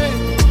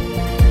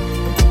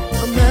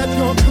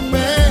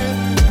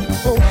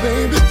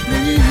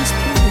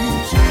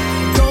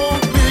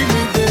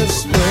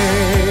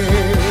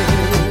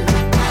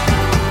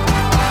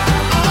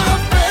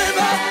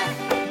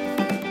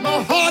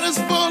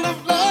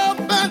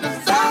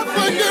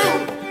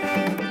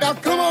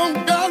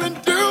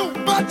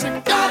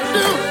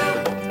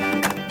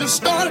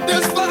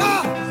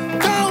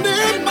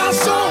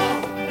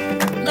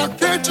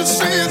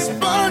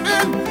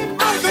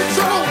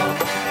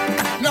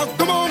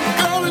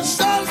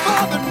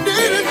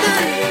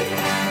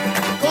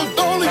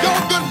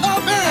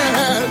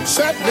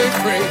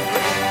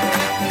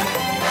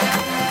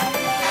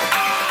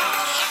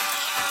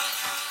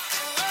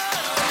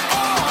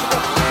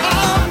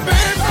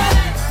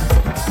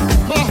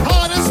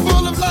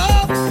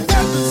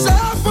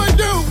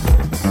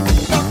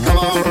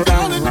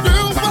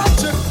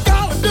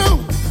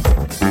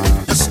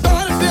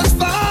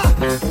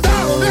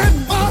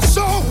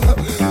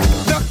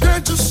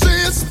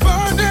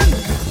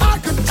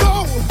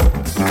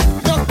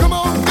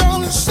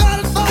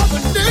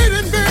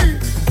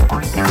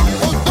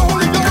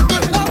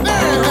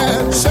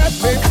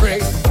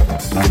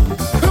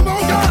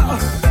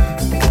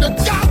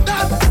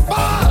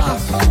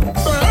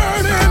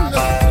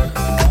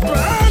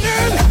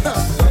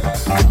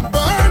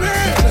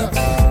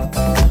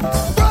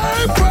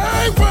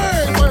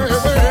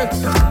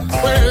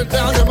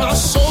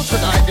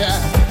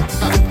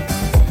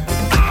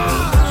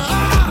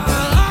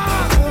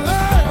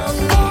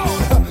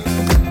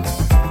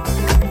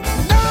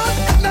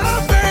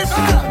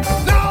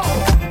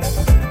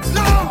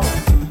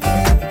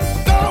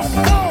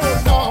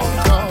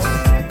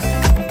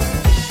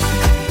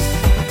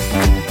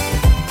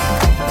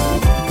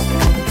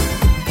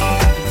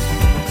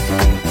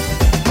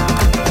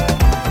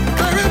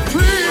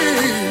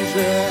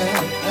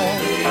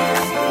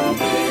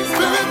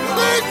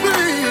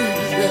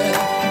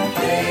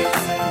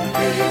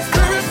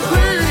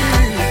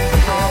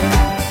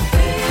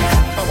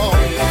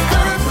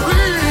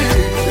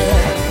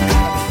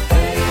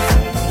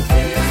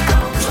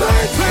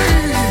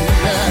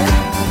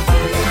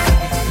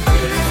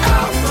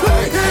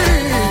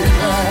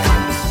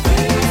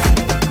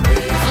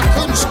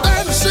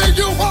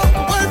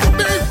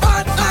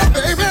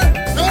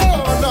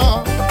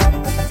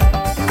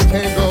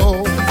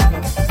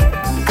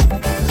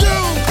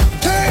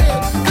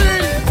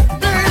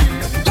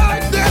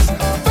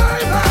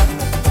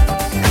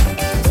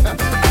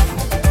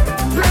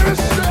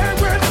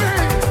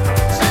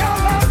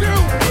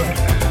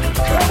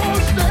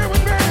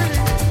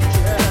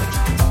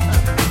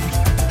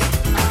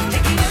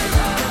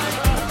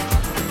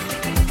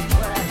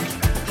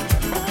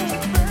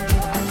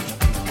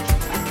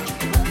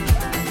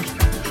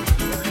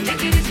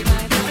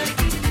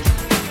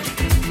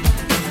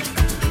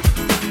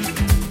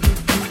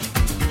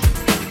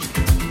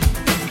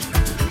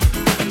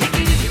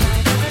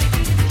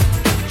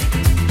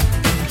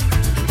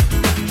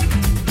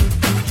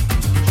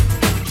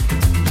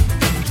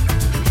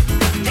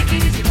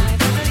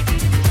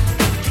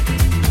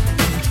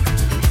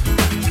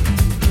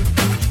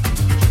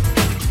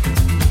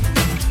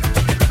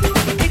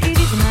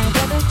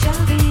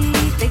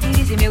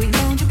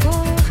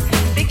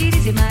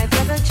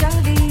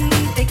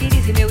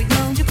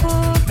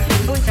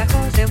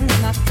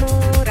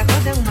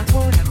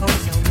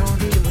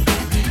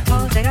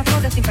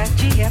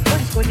simpatia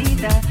foi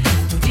escolhida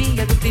no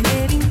dia do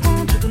primeiro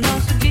encontro do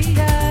nosso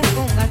dia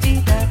com a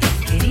vida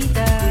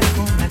querida,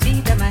 com a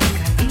vida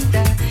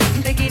marcarida.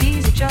 Take it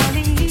easy,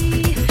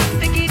 Charlie.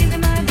 Take it easy,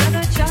 my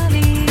brother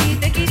Charlie.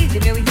 Take it easy,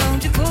 meu irmão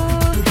de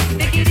cor.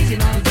 Take it easy,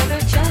 my brother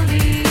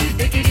Charlie.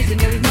 Take it easy,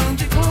 meu irmão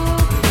de cor.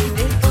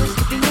 Depois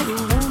que o primeiro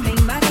homem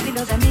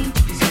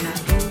maravilhosamente pisou na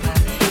lua,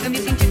 eu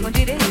me senti com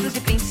direitos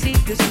e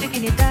princípios e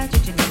dignidade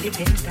de me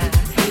libertar.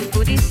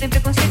 Por isso, sem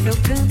preconceito, eu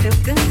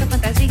canto a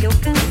fantasia, eu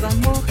canto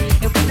amor,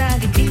 eu canto a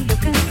alegria, eu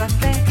canto a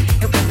fé,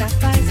 eu canto a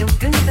paz, eu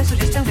canto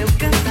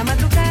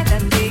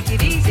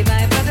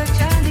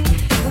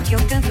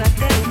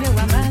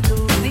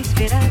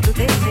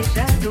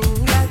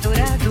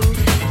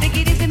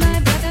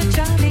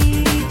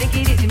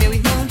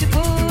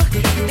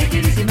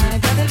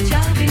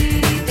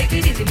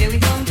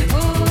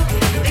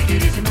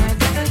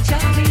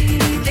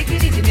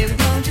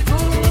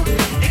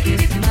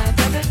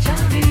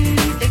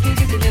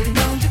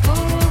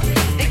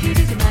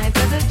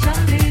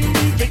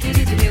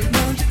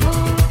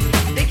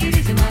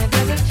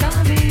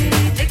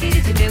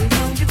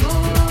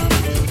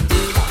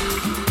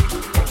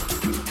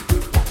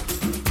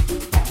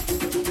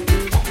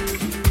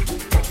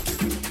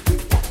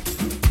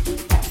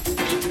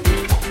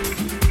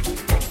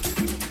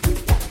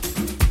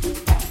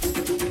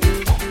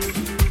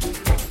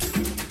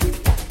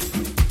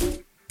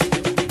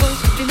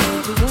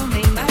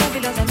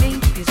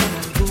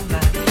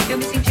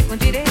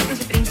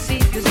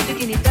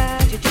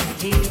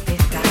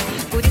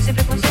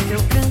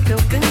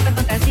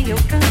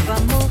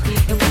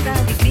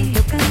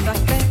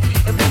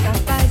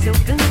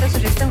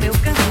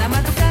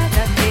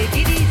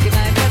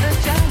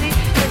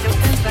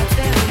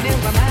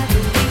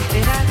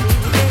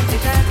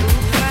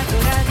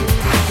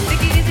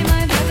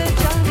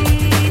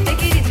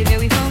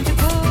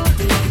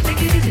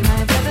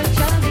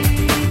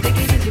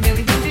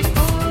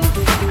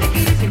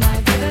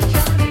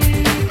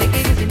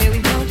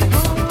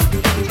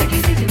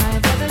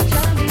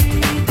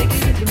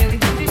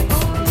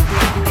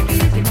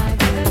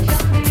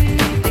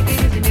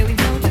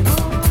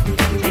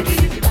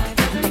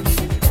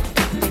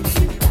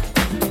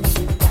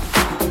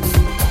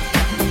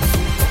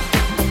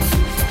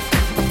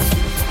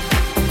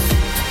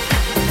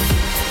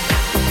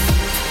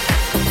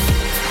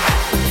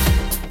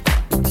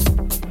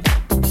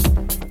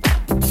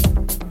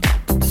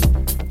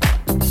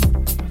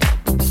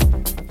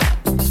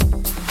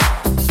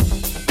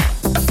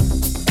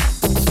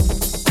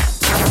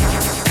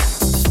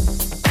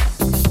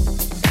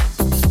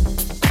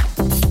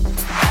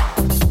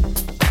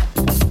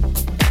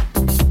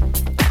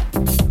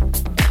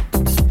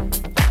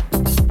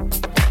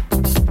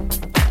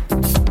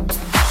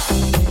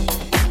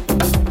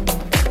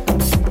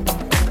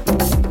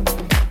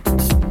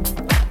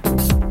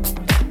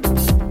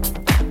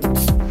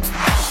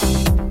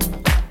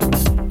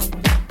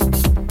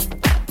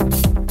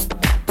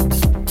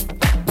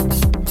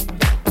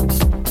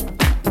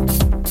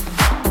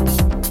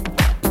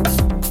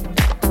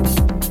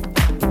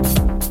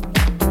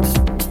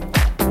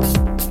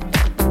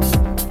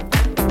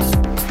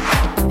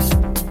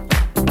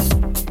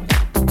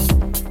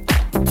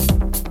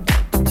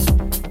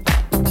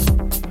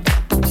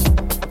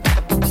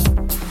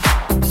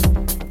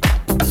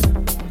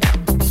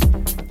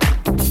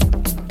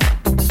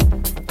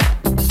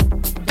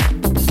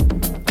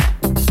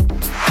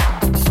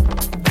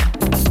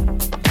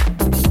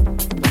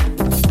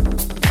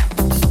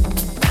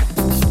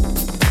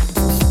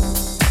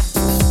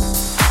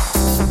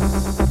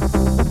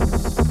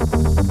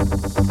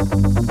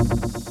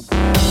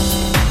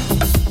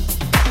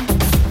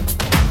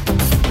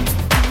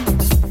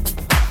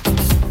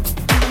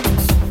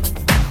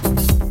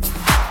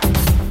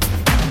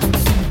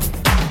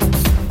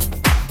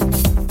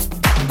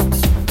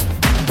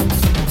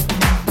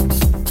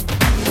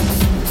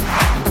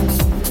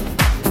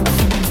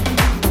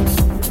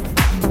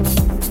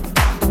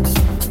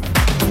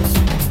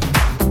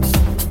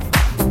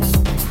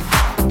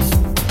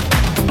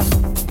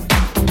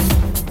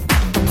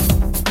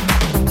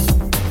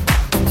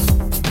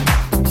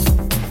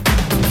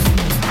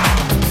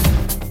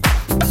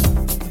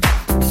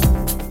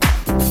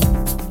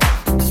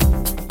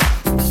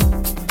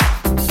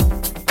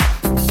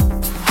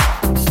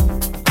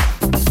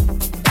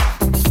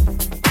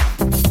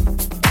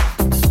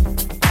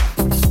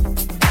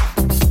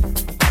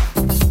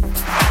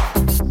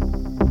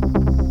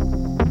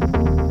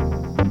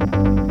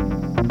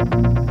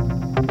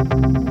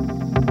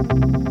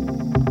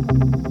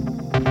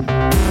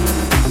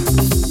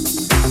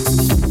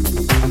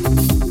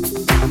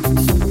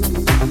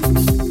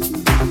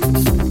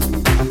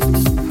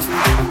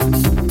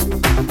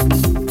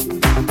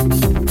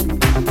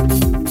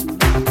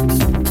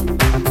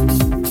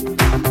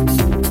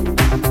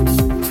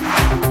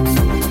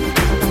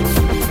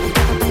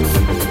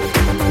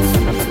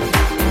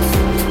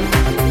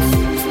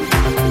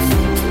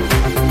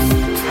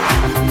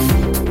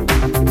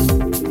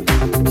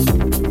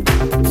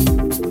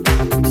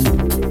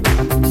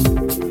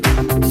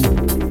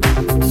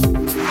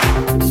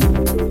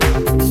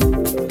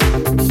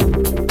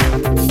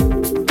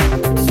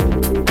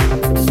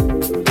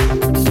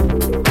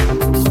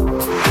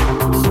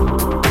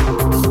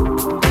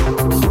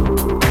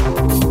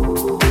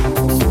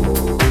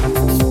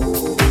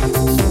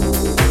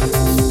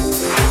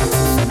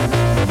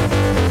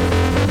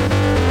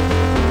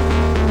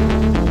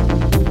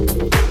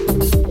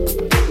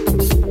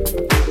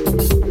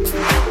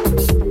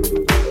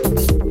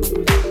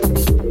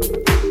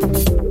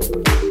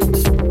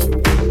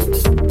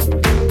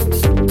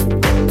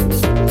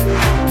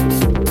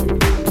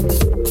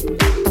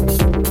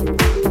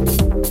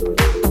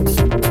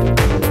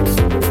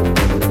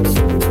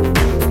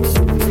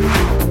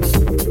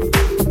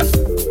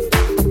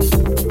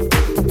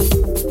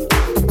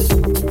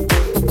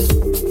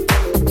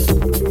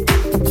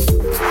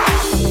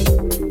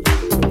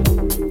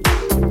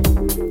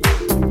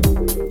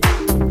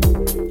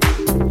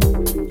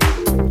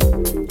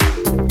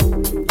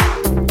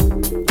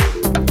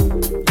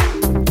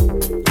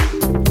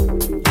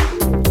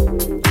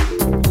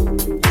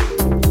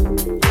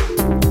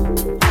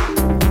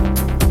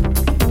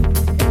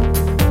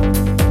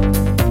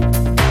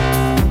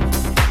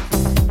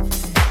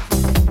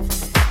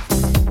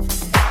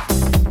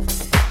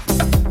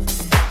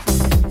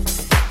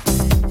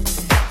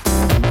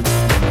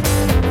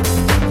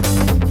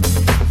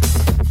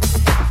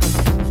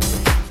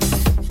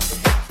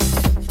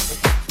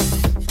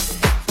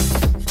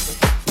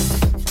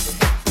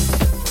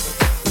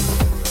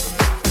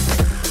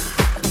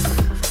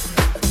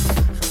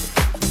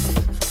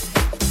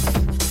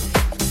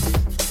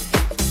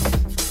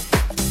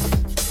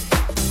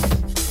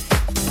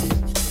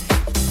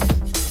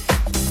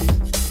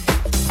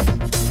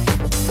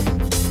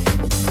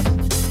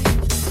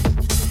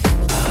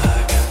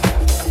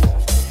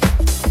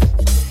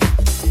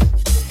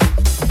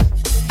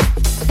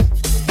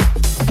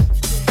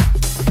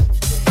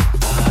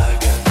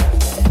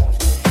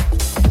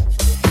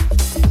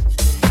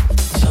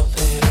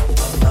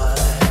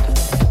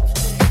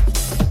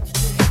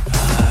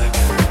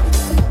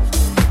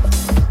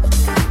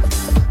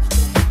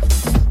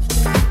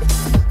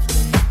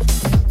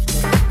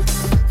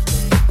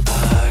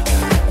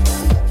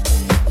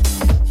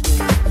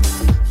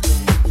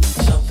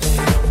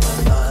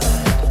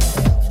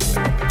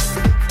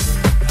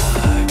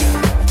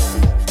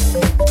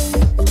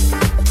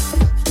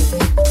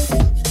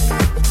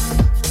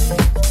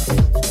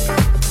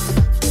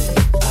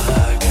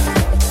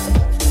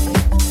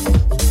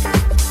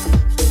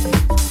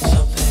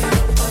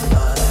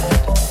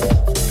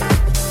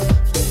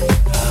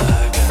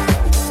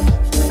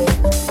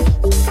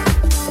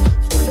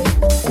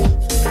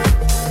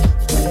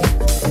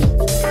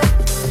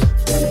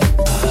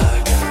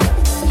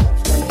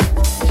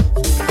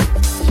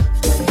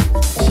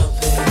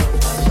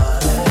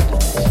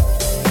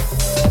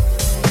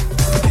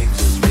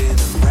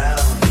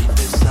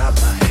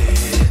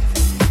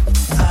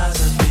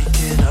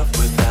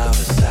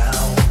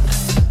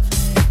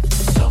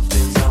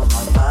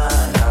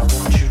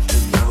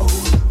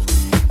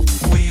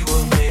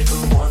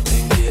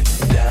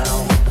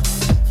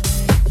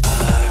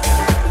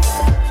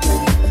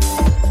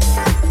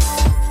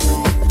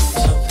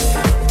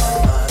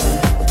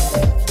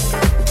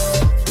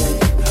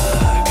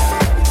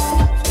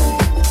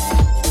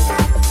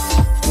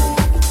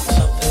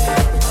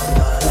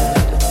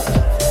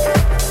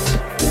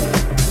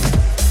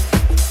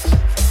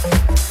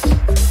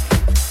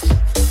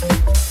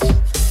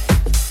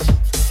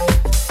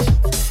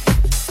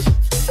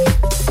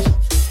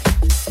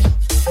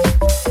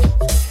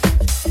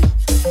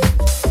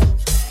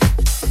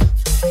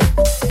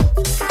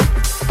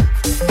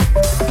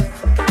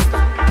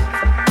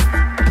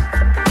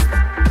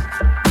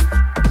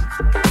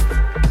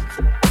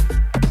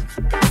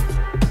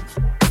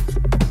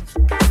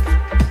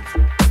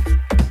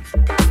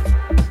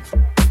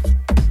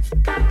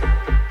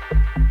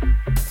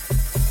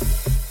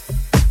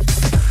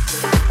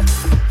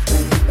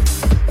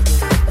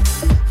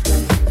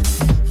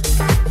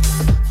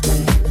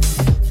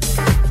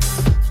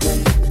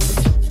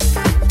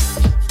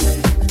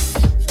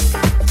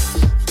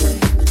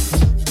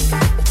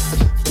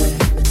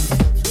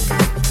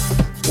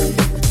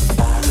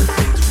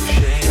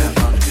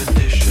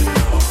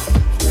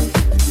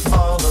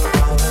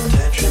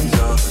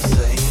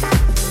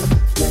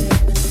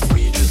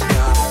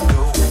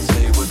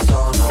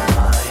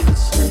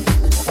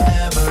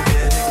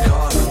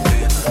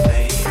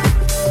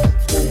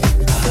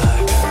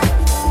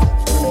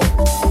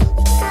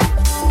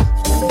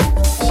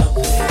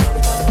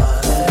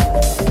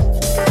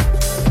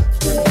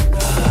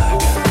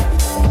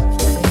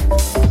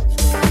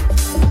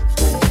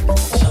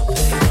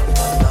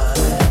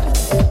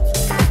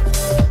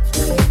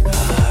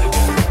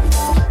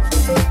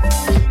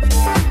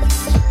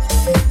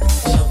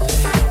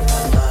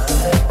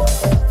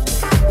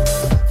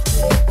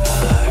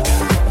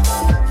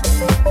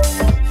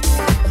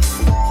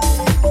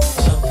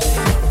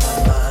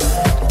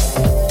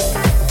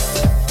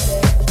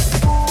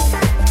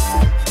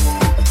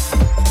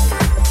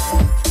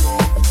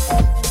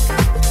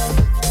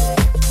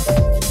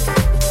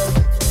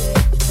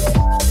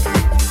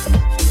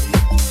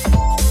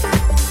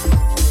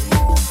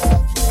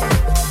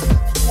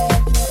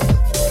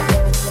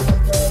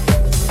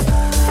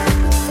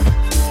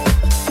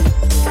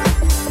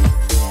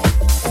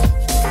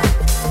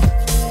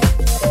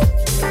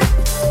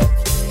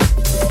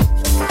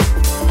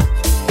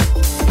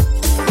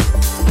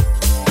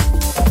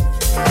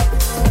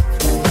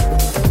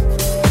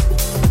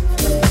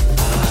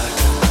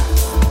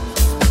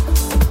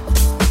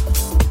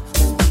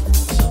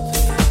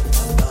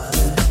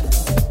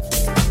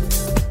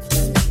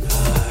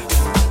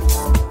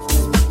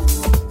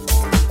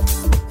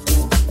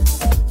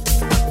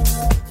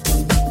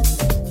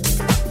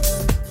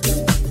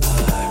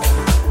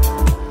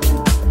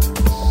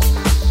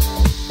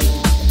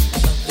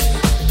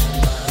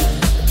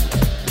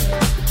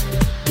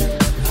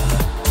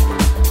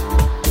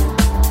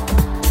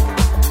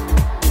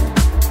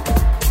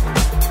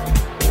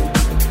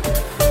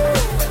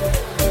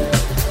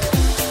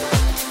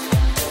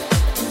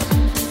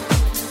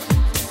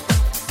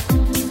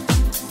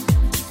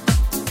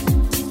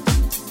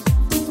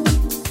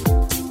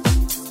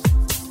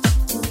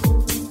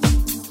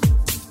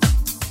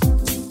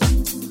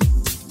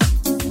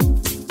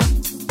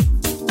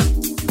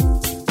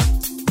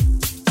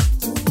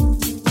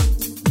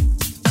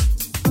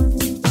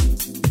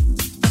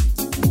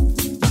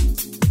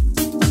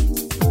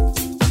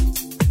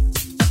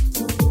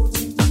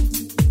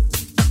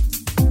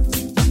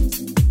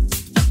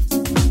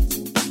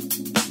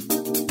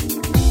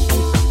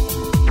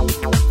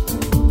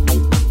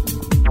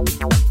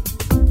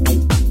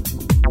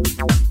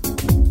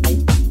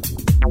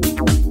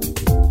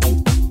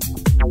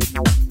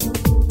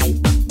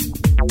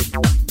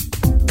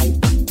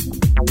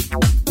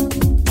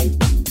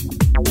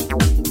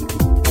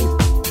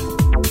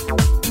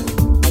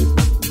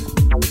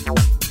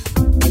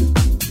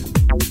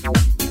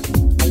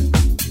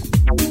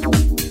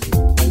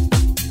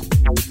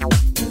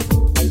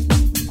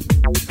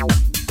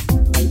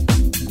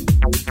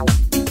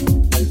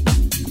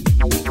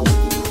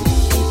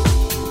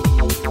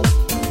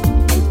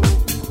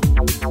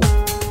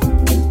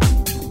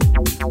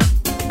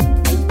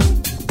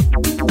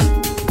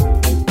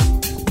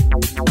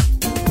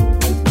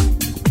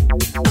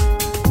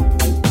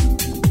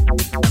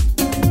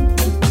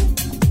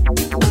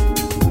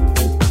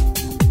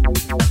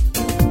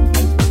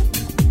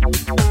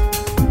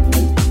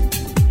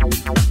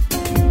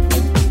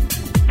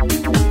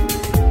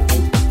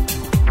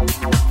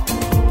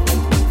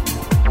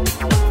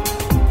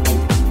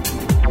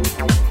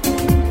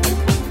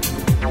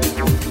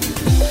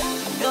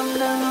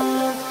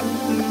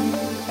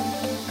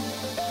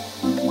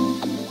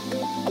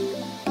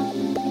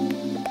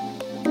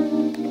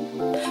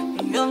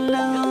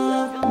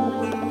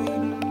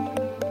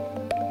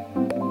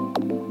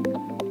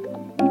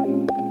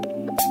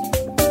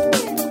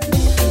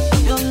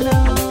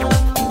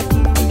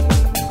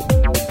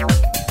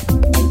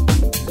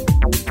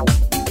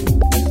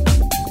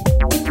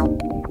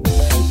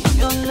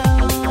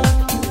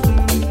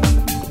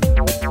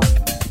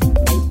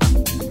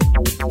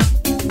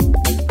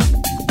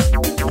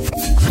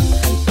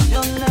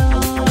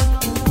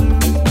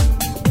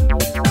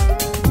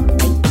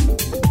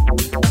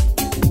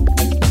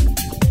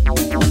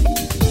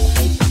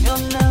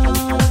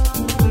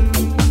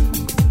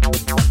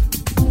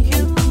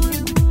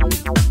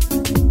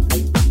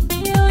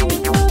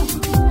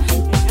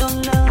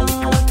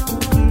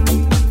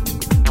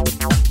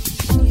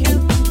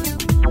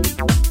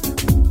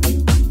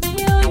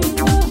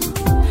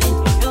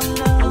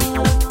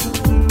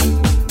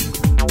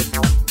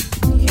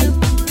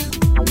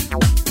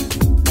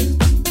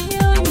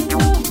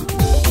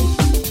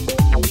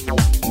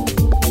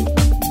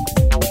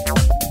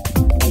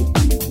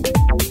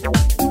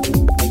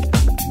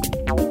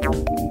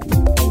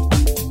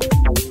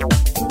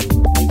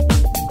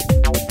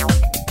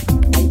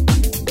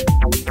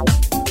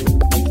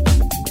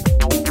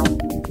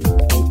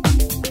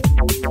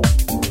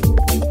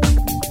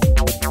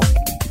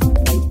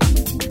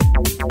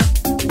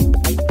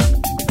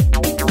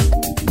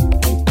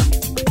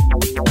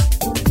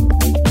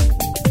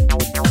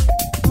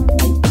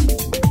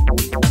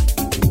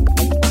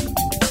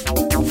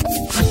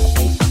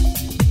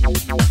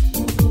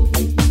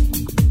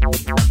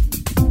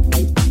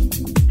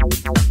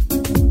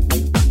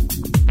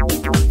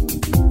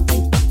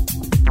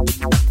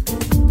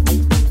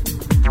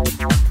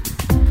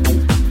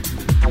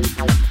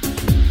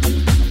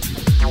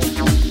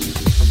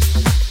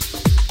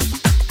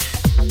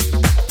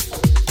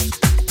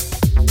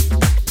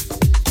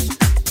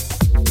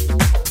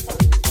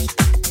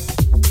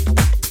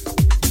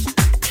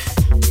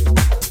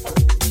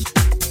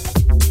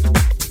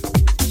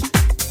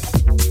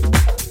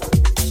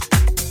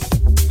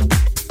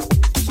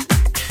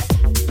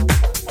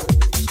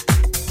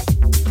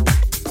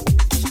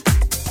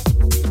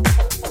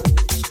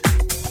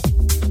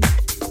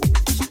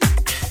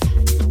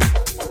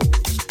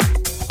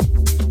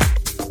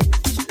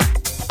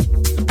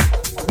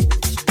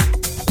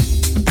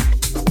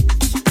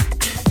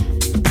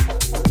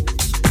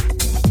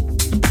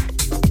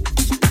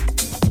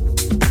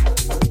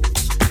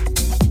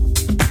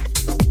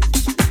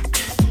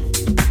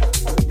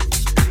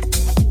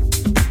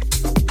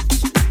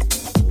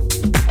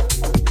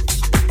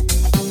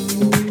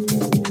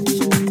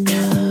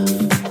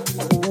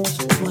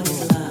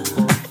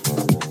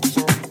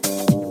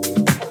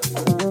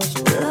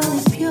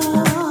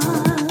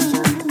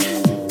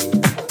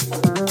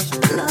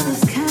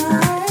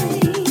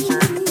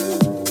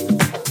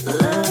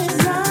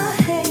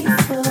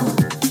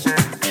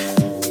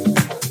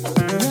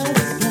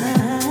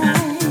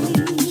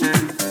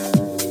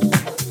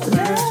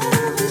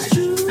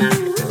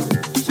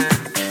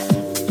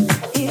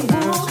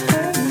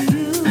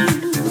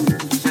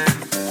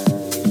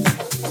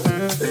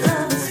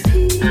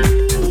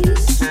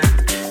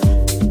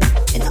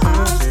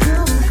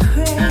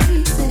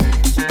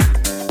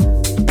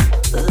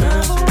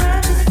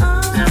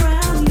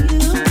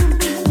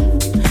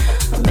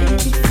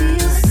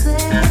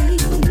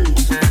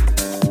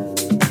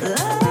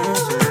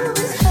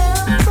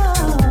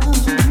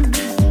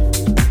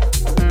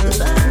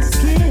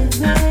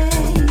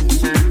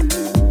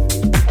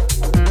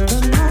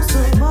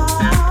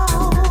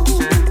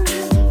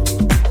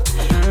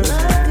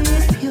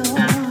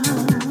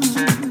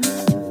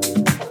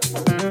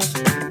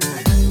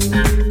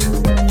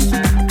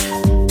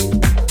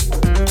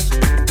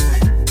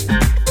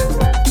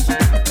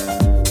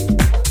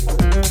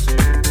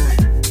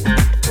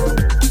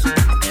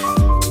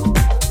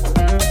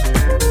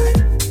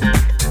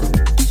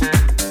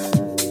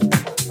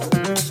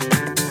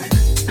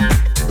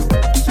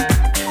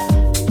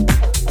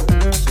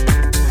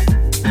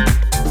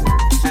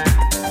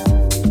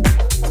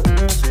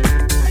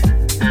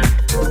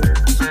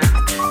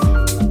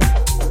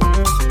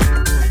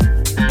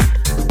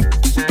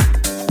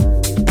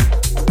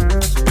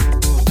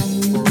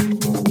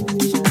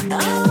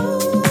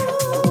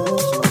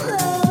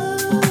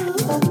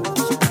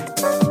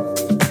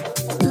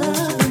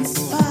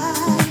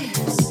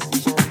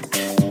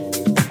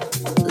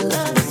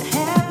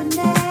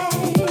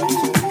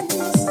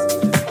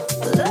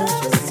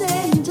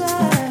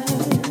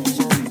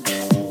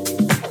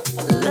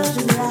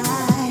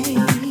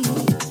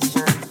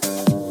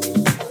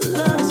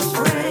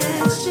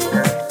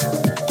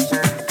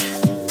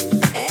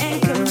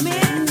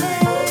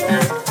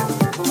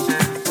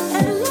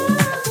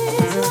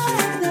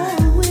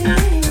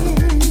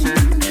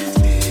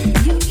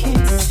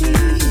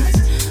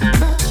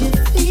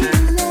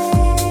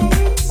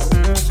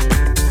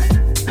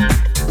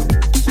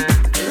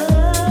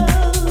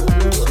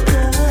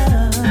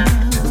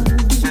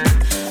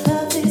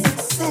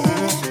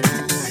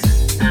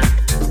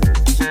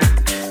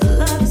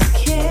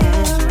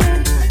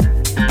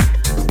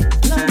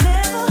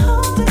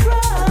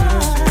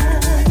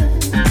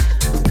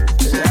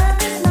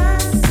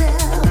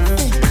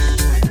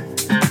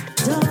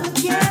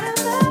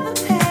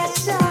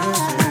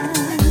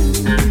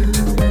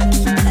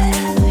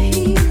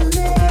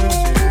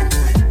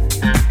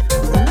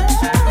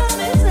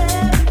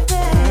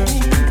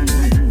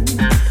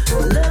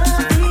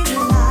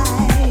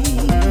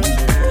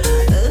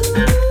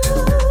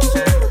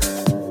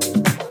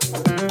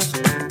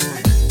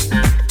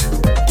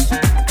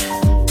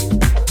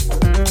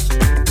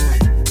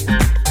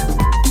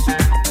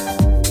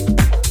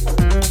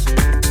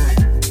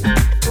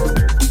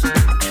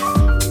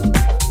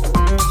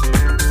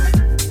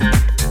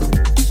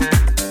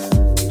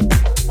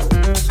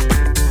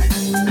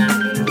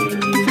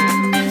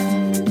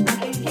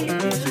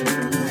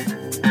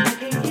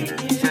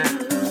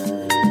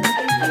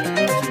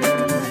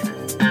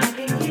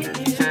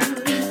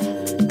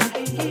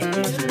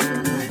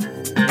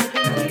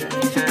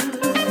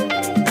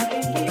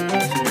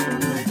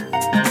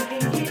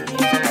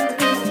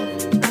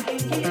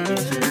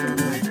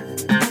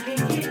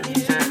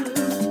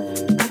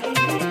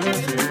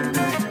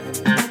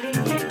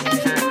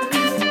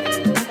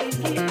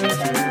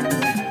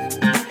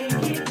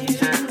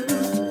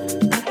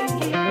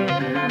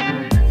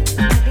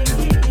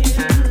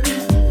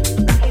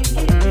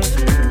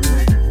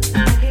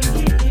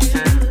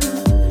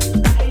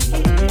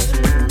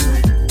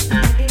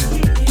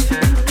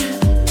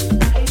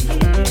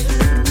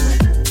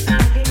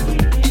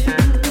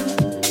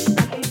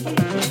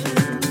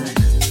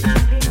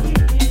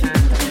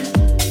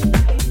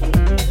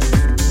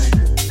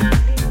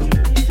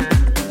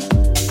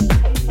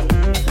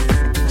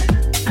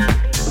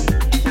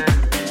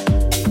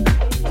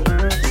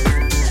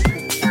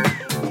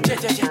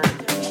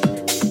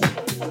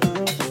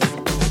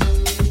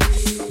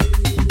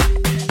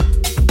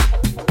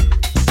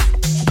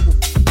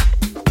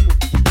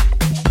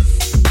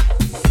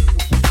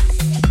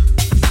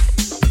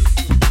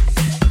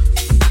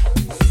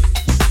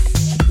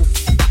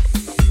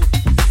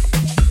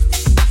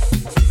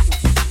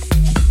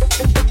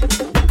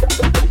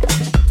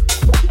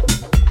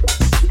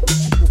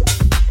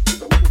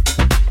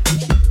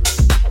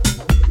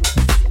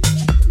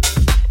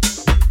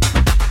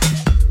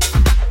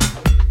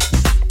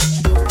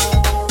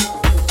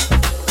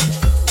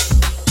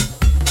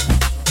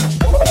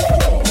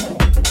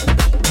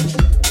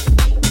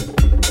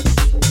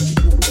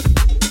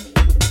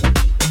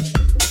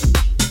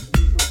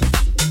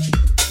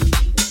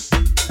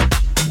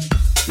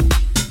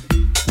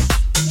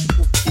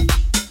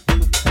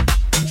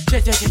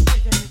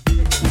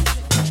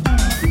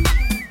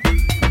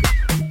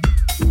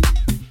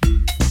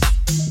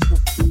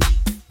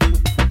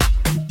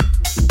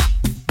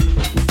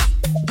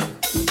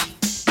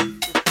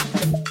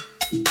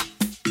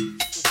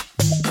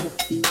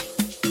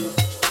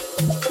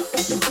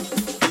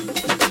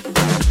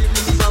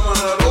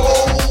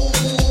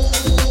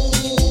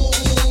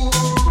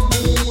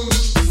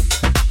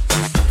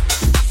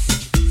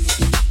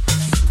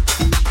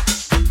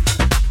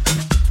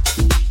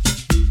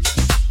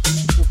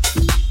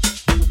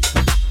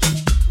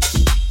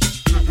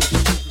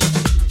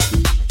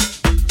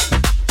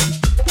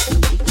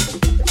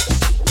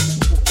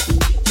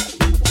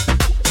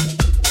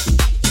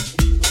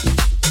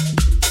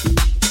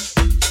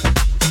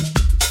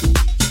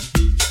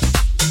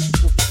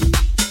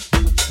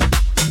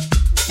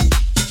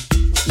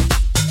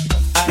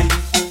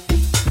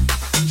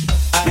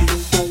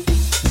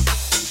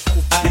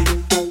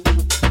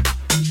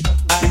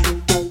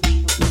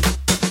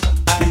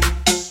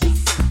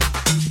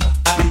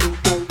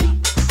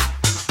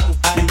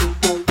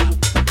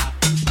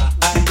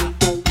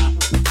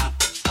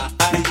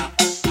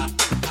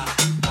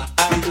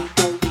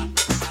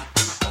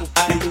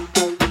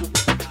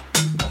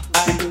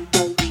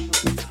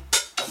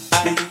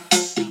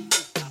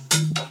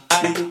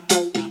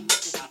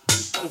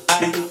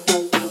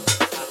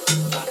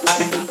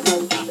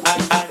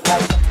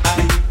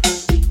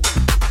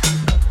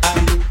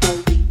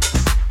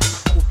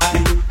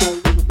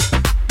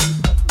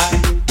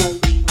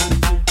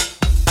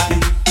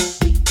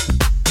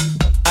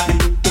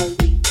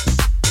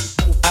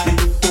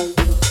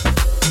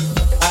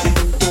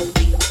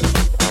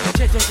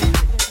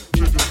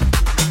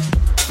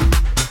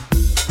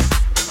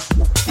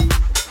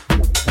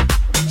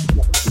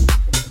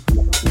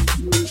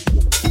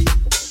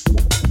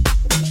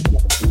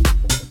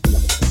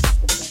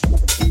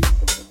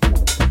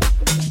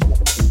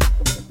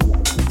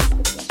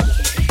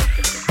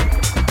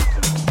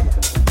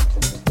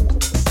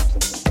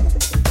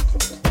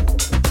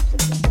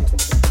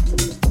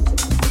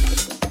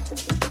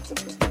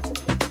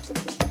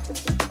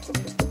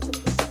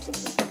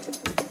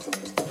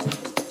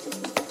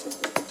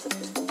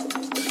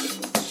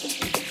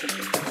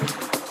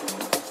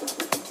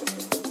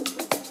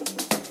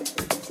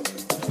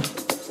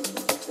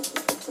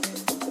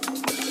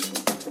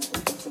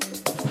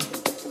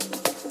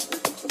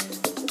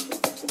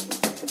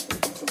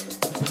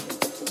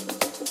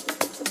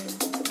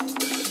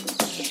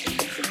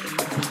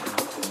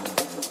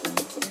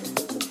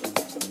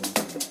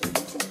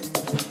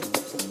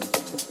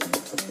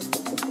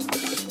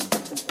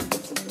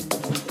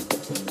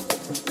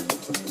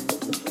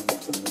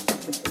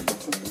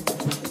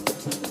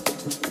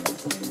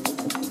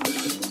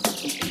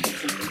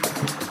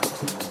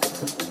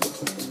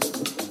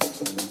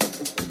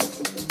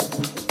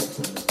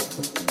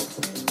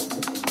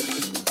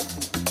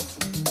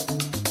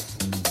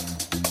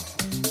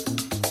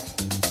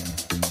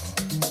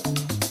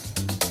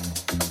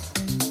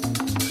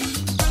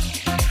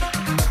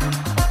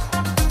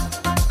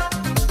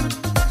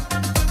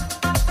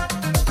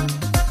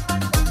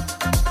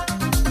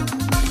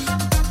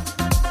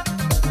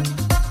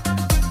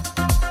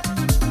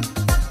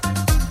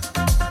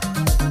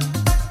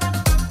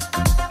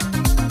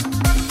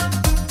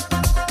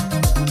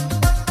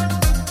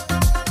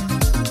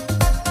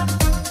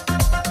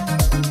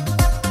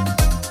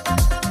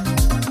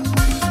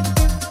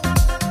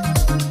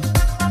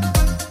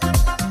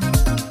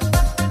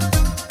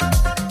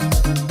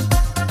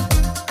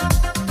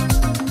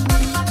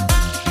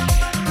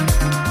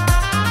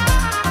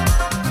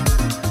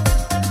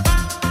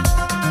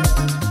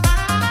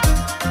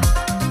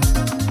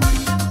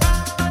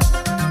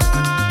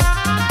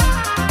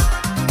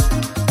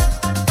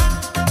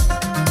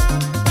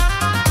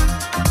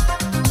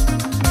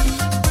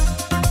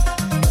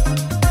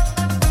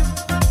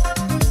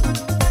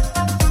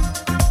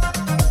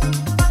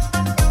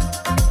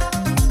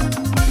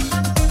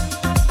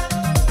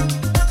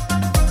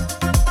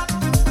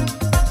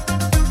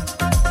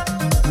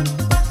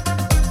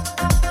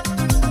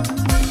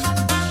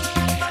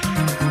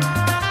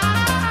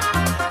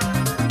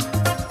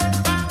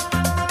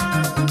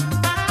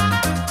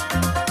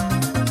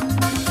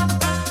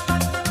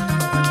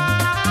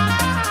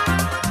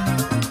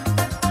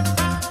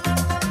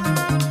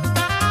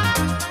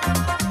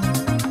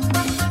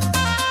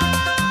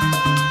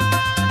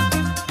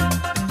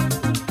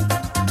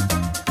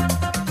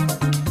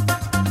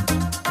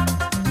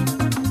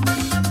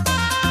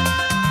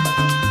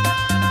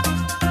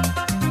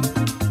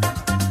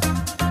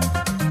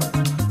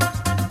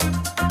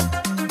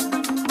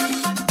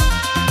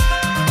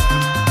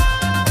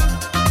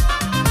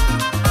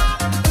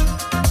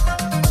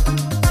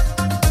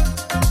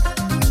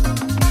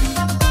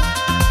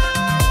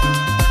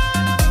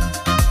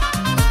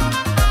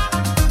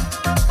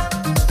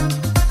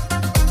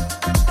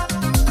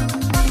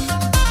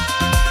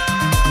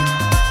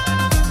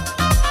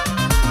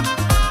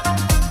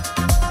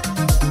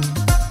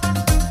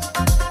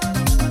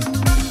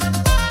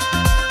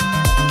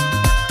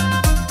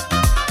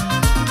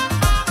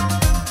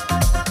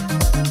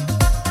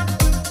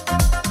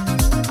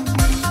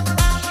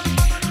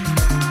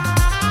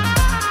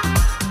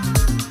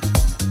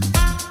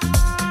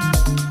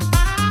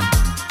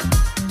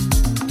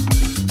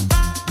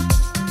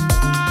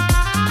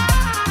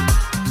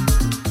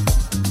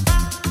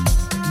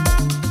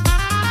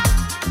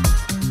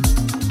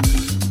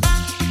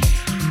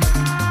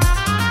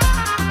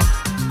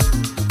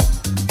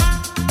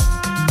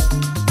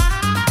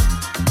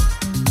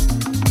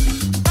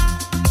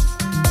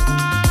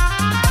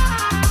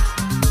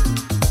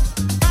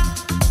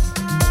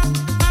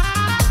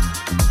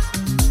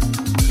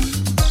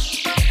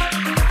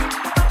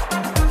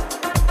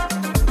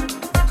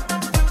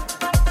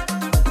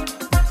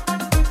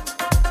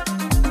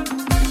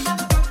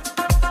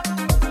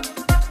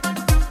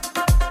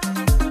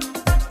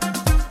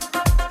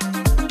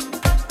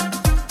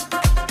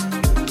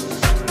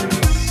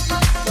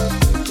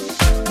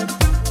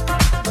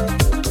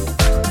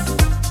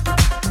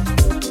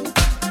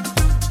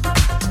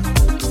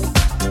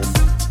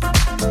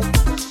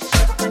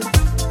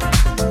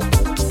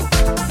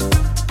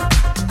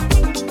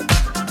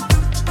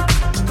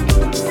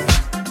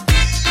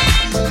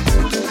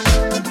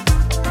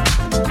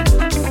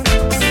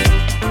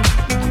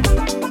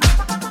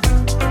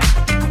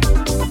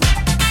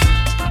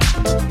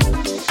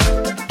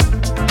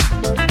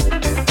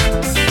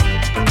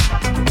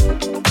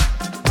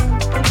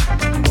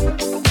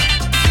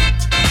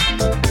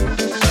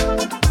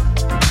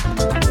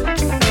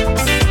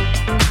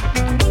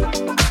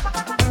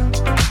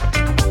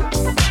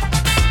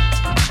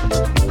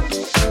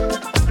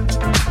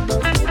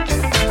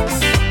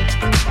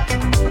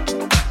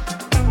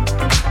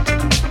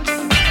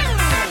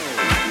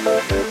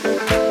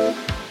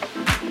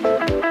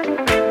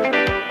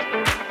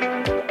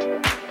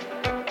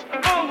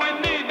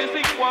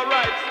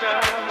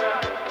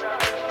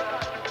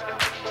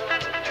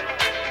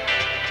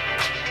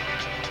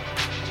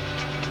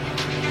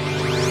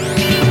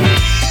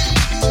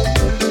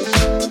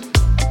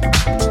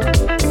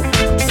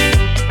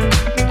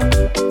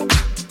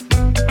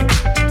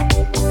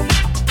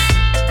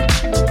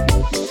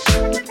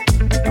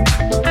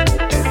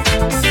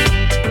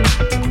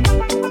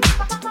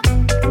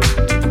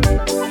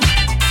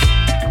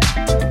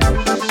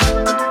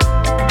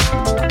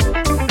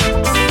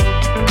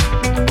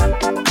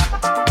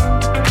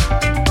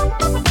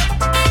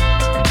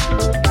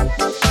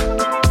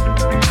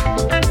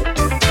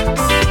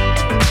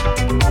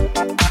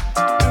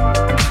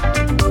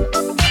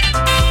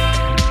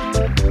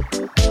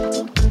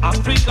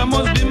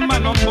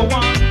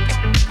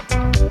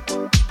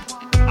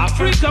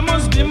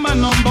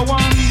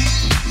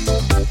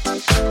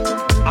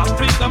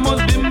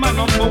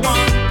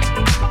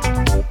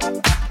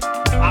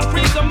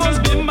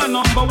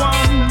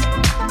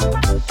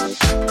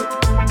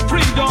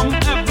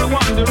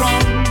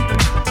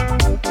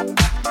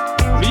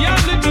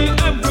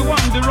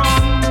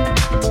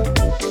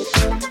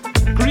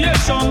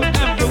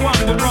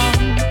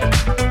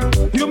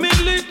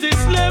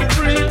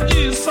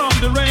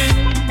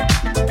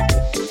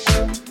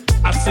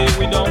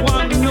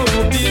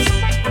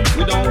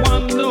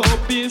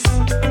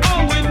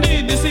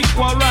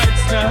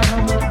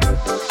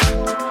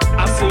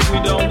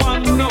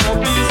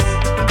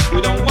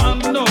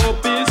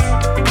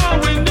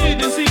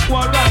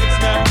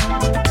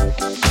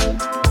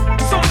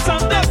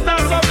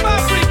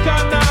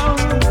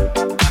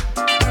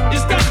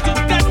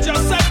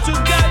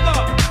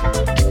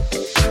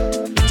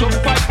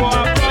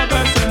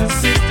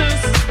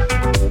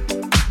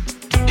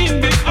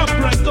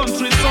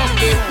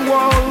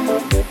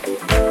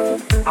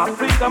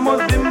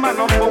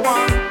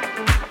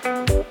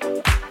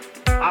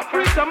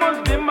Africa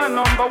must be my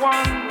number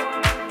one.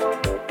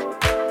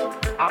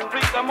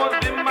 Africa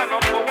must be my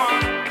number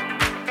one.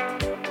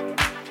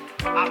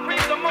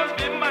 Africa must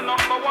be my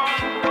number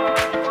one.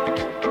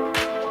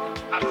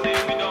 I say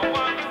we don't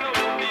want no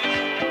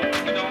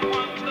peace. We don't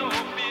want no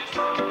peace.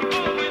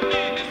 All we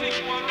need is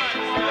equal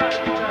rights.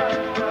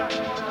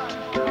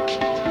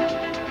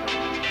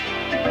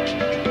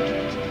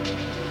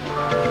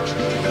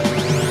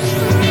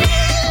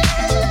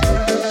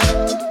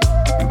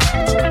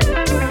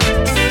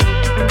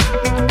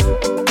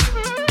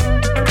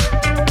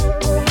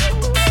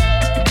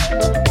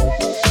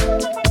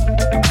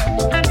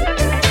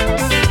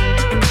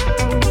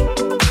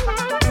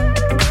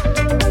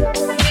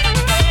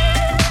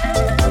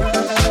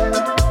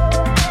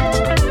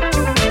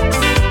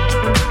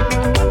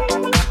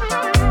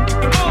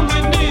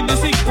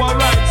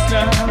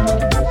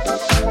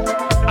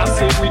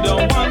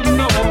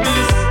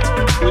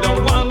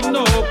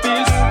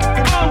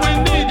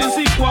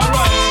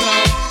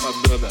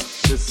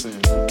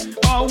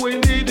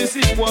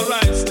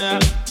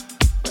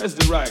 That's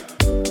the right.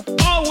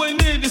 All we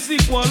need is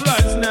equal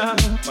rights now.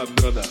 My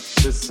brother,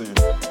 listen.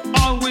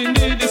 All we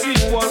need is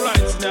equal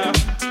rights now.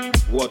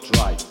 What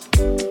right?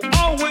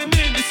 All we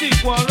need is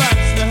equal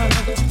rights now.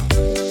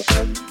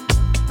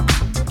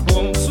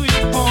 Home sweet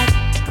home.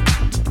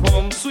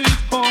 Home sweet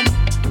home.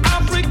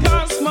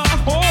 Africa's my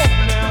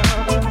home now.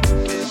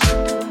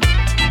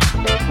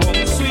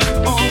 Home sweet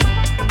home.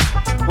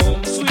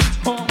 Home sweet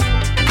home.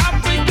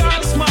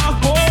 Africa's my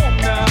home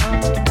now.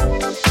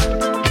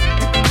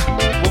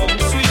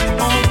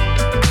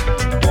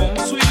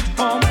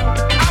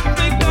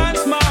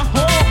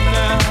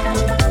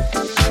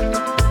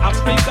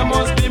 Africa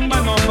must be my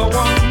number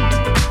one.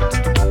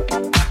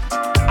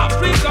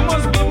 Africa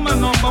must be my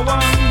number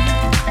one.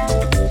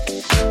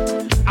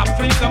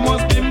 Africa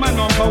must be my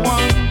number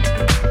one.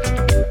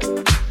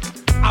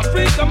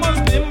 Africa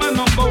must be my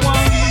number one.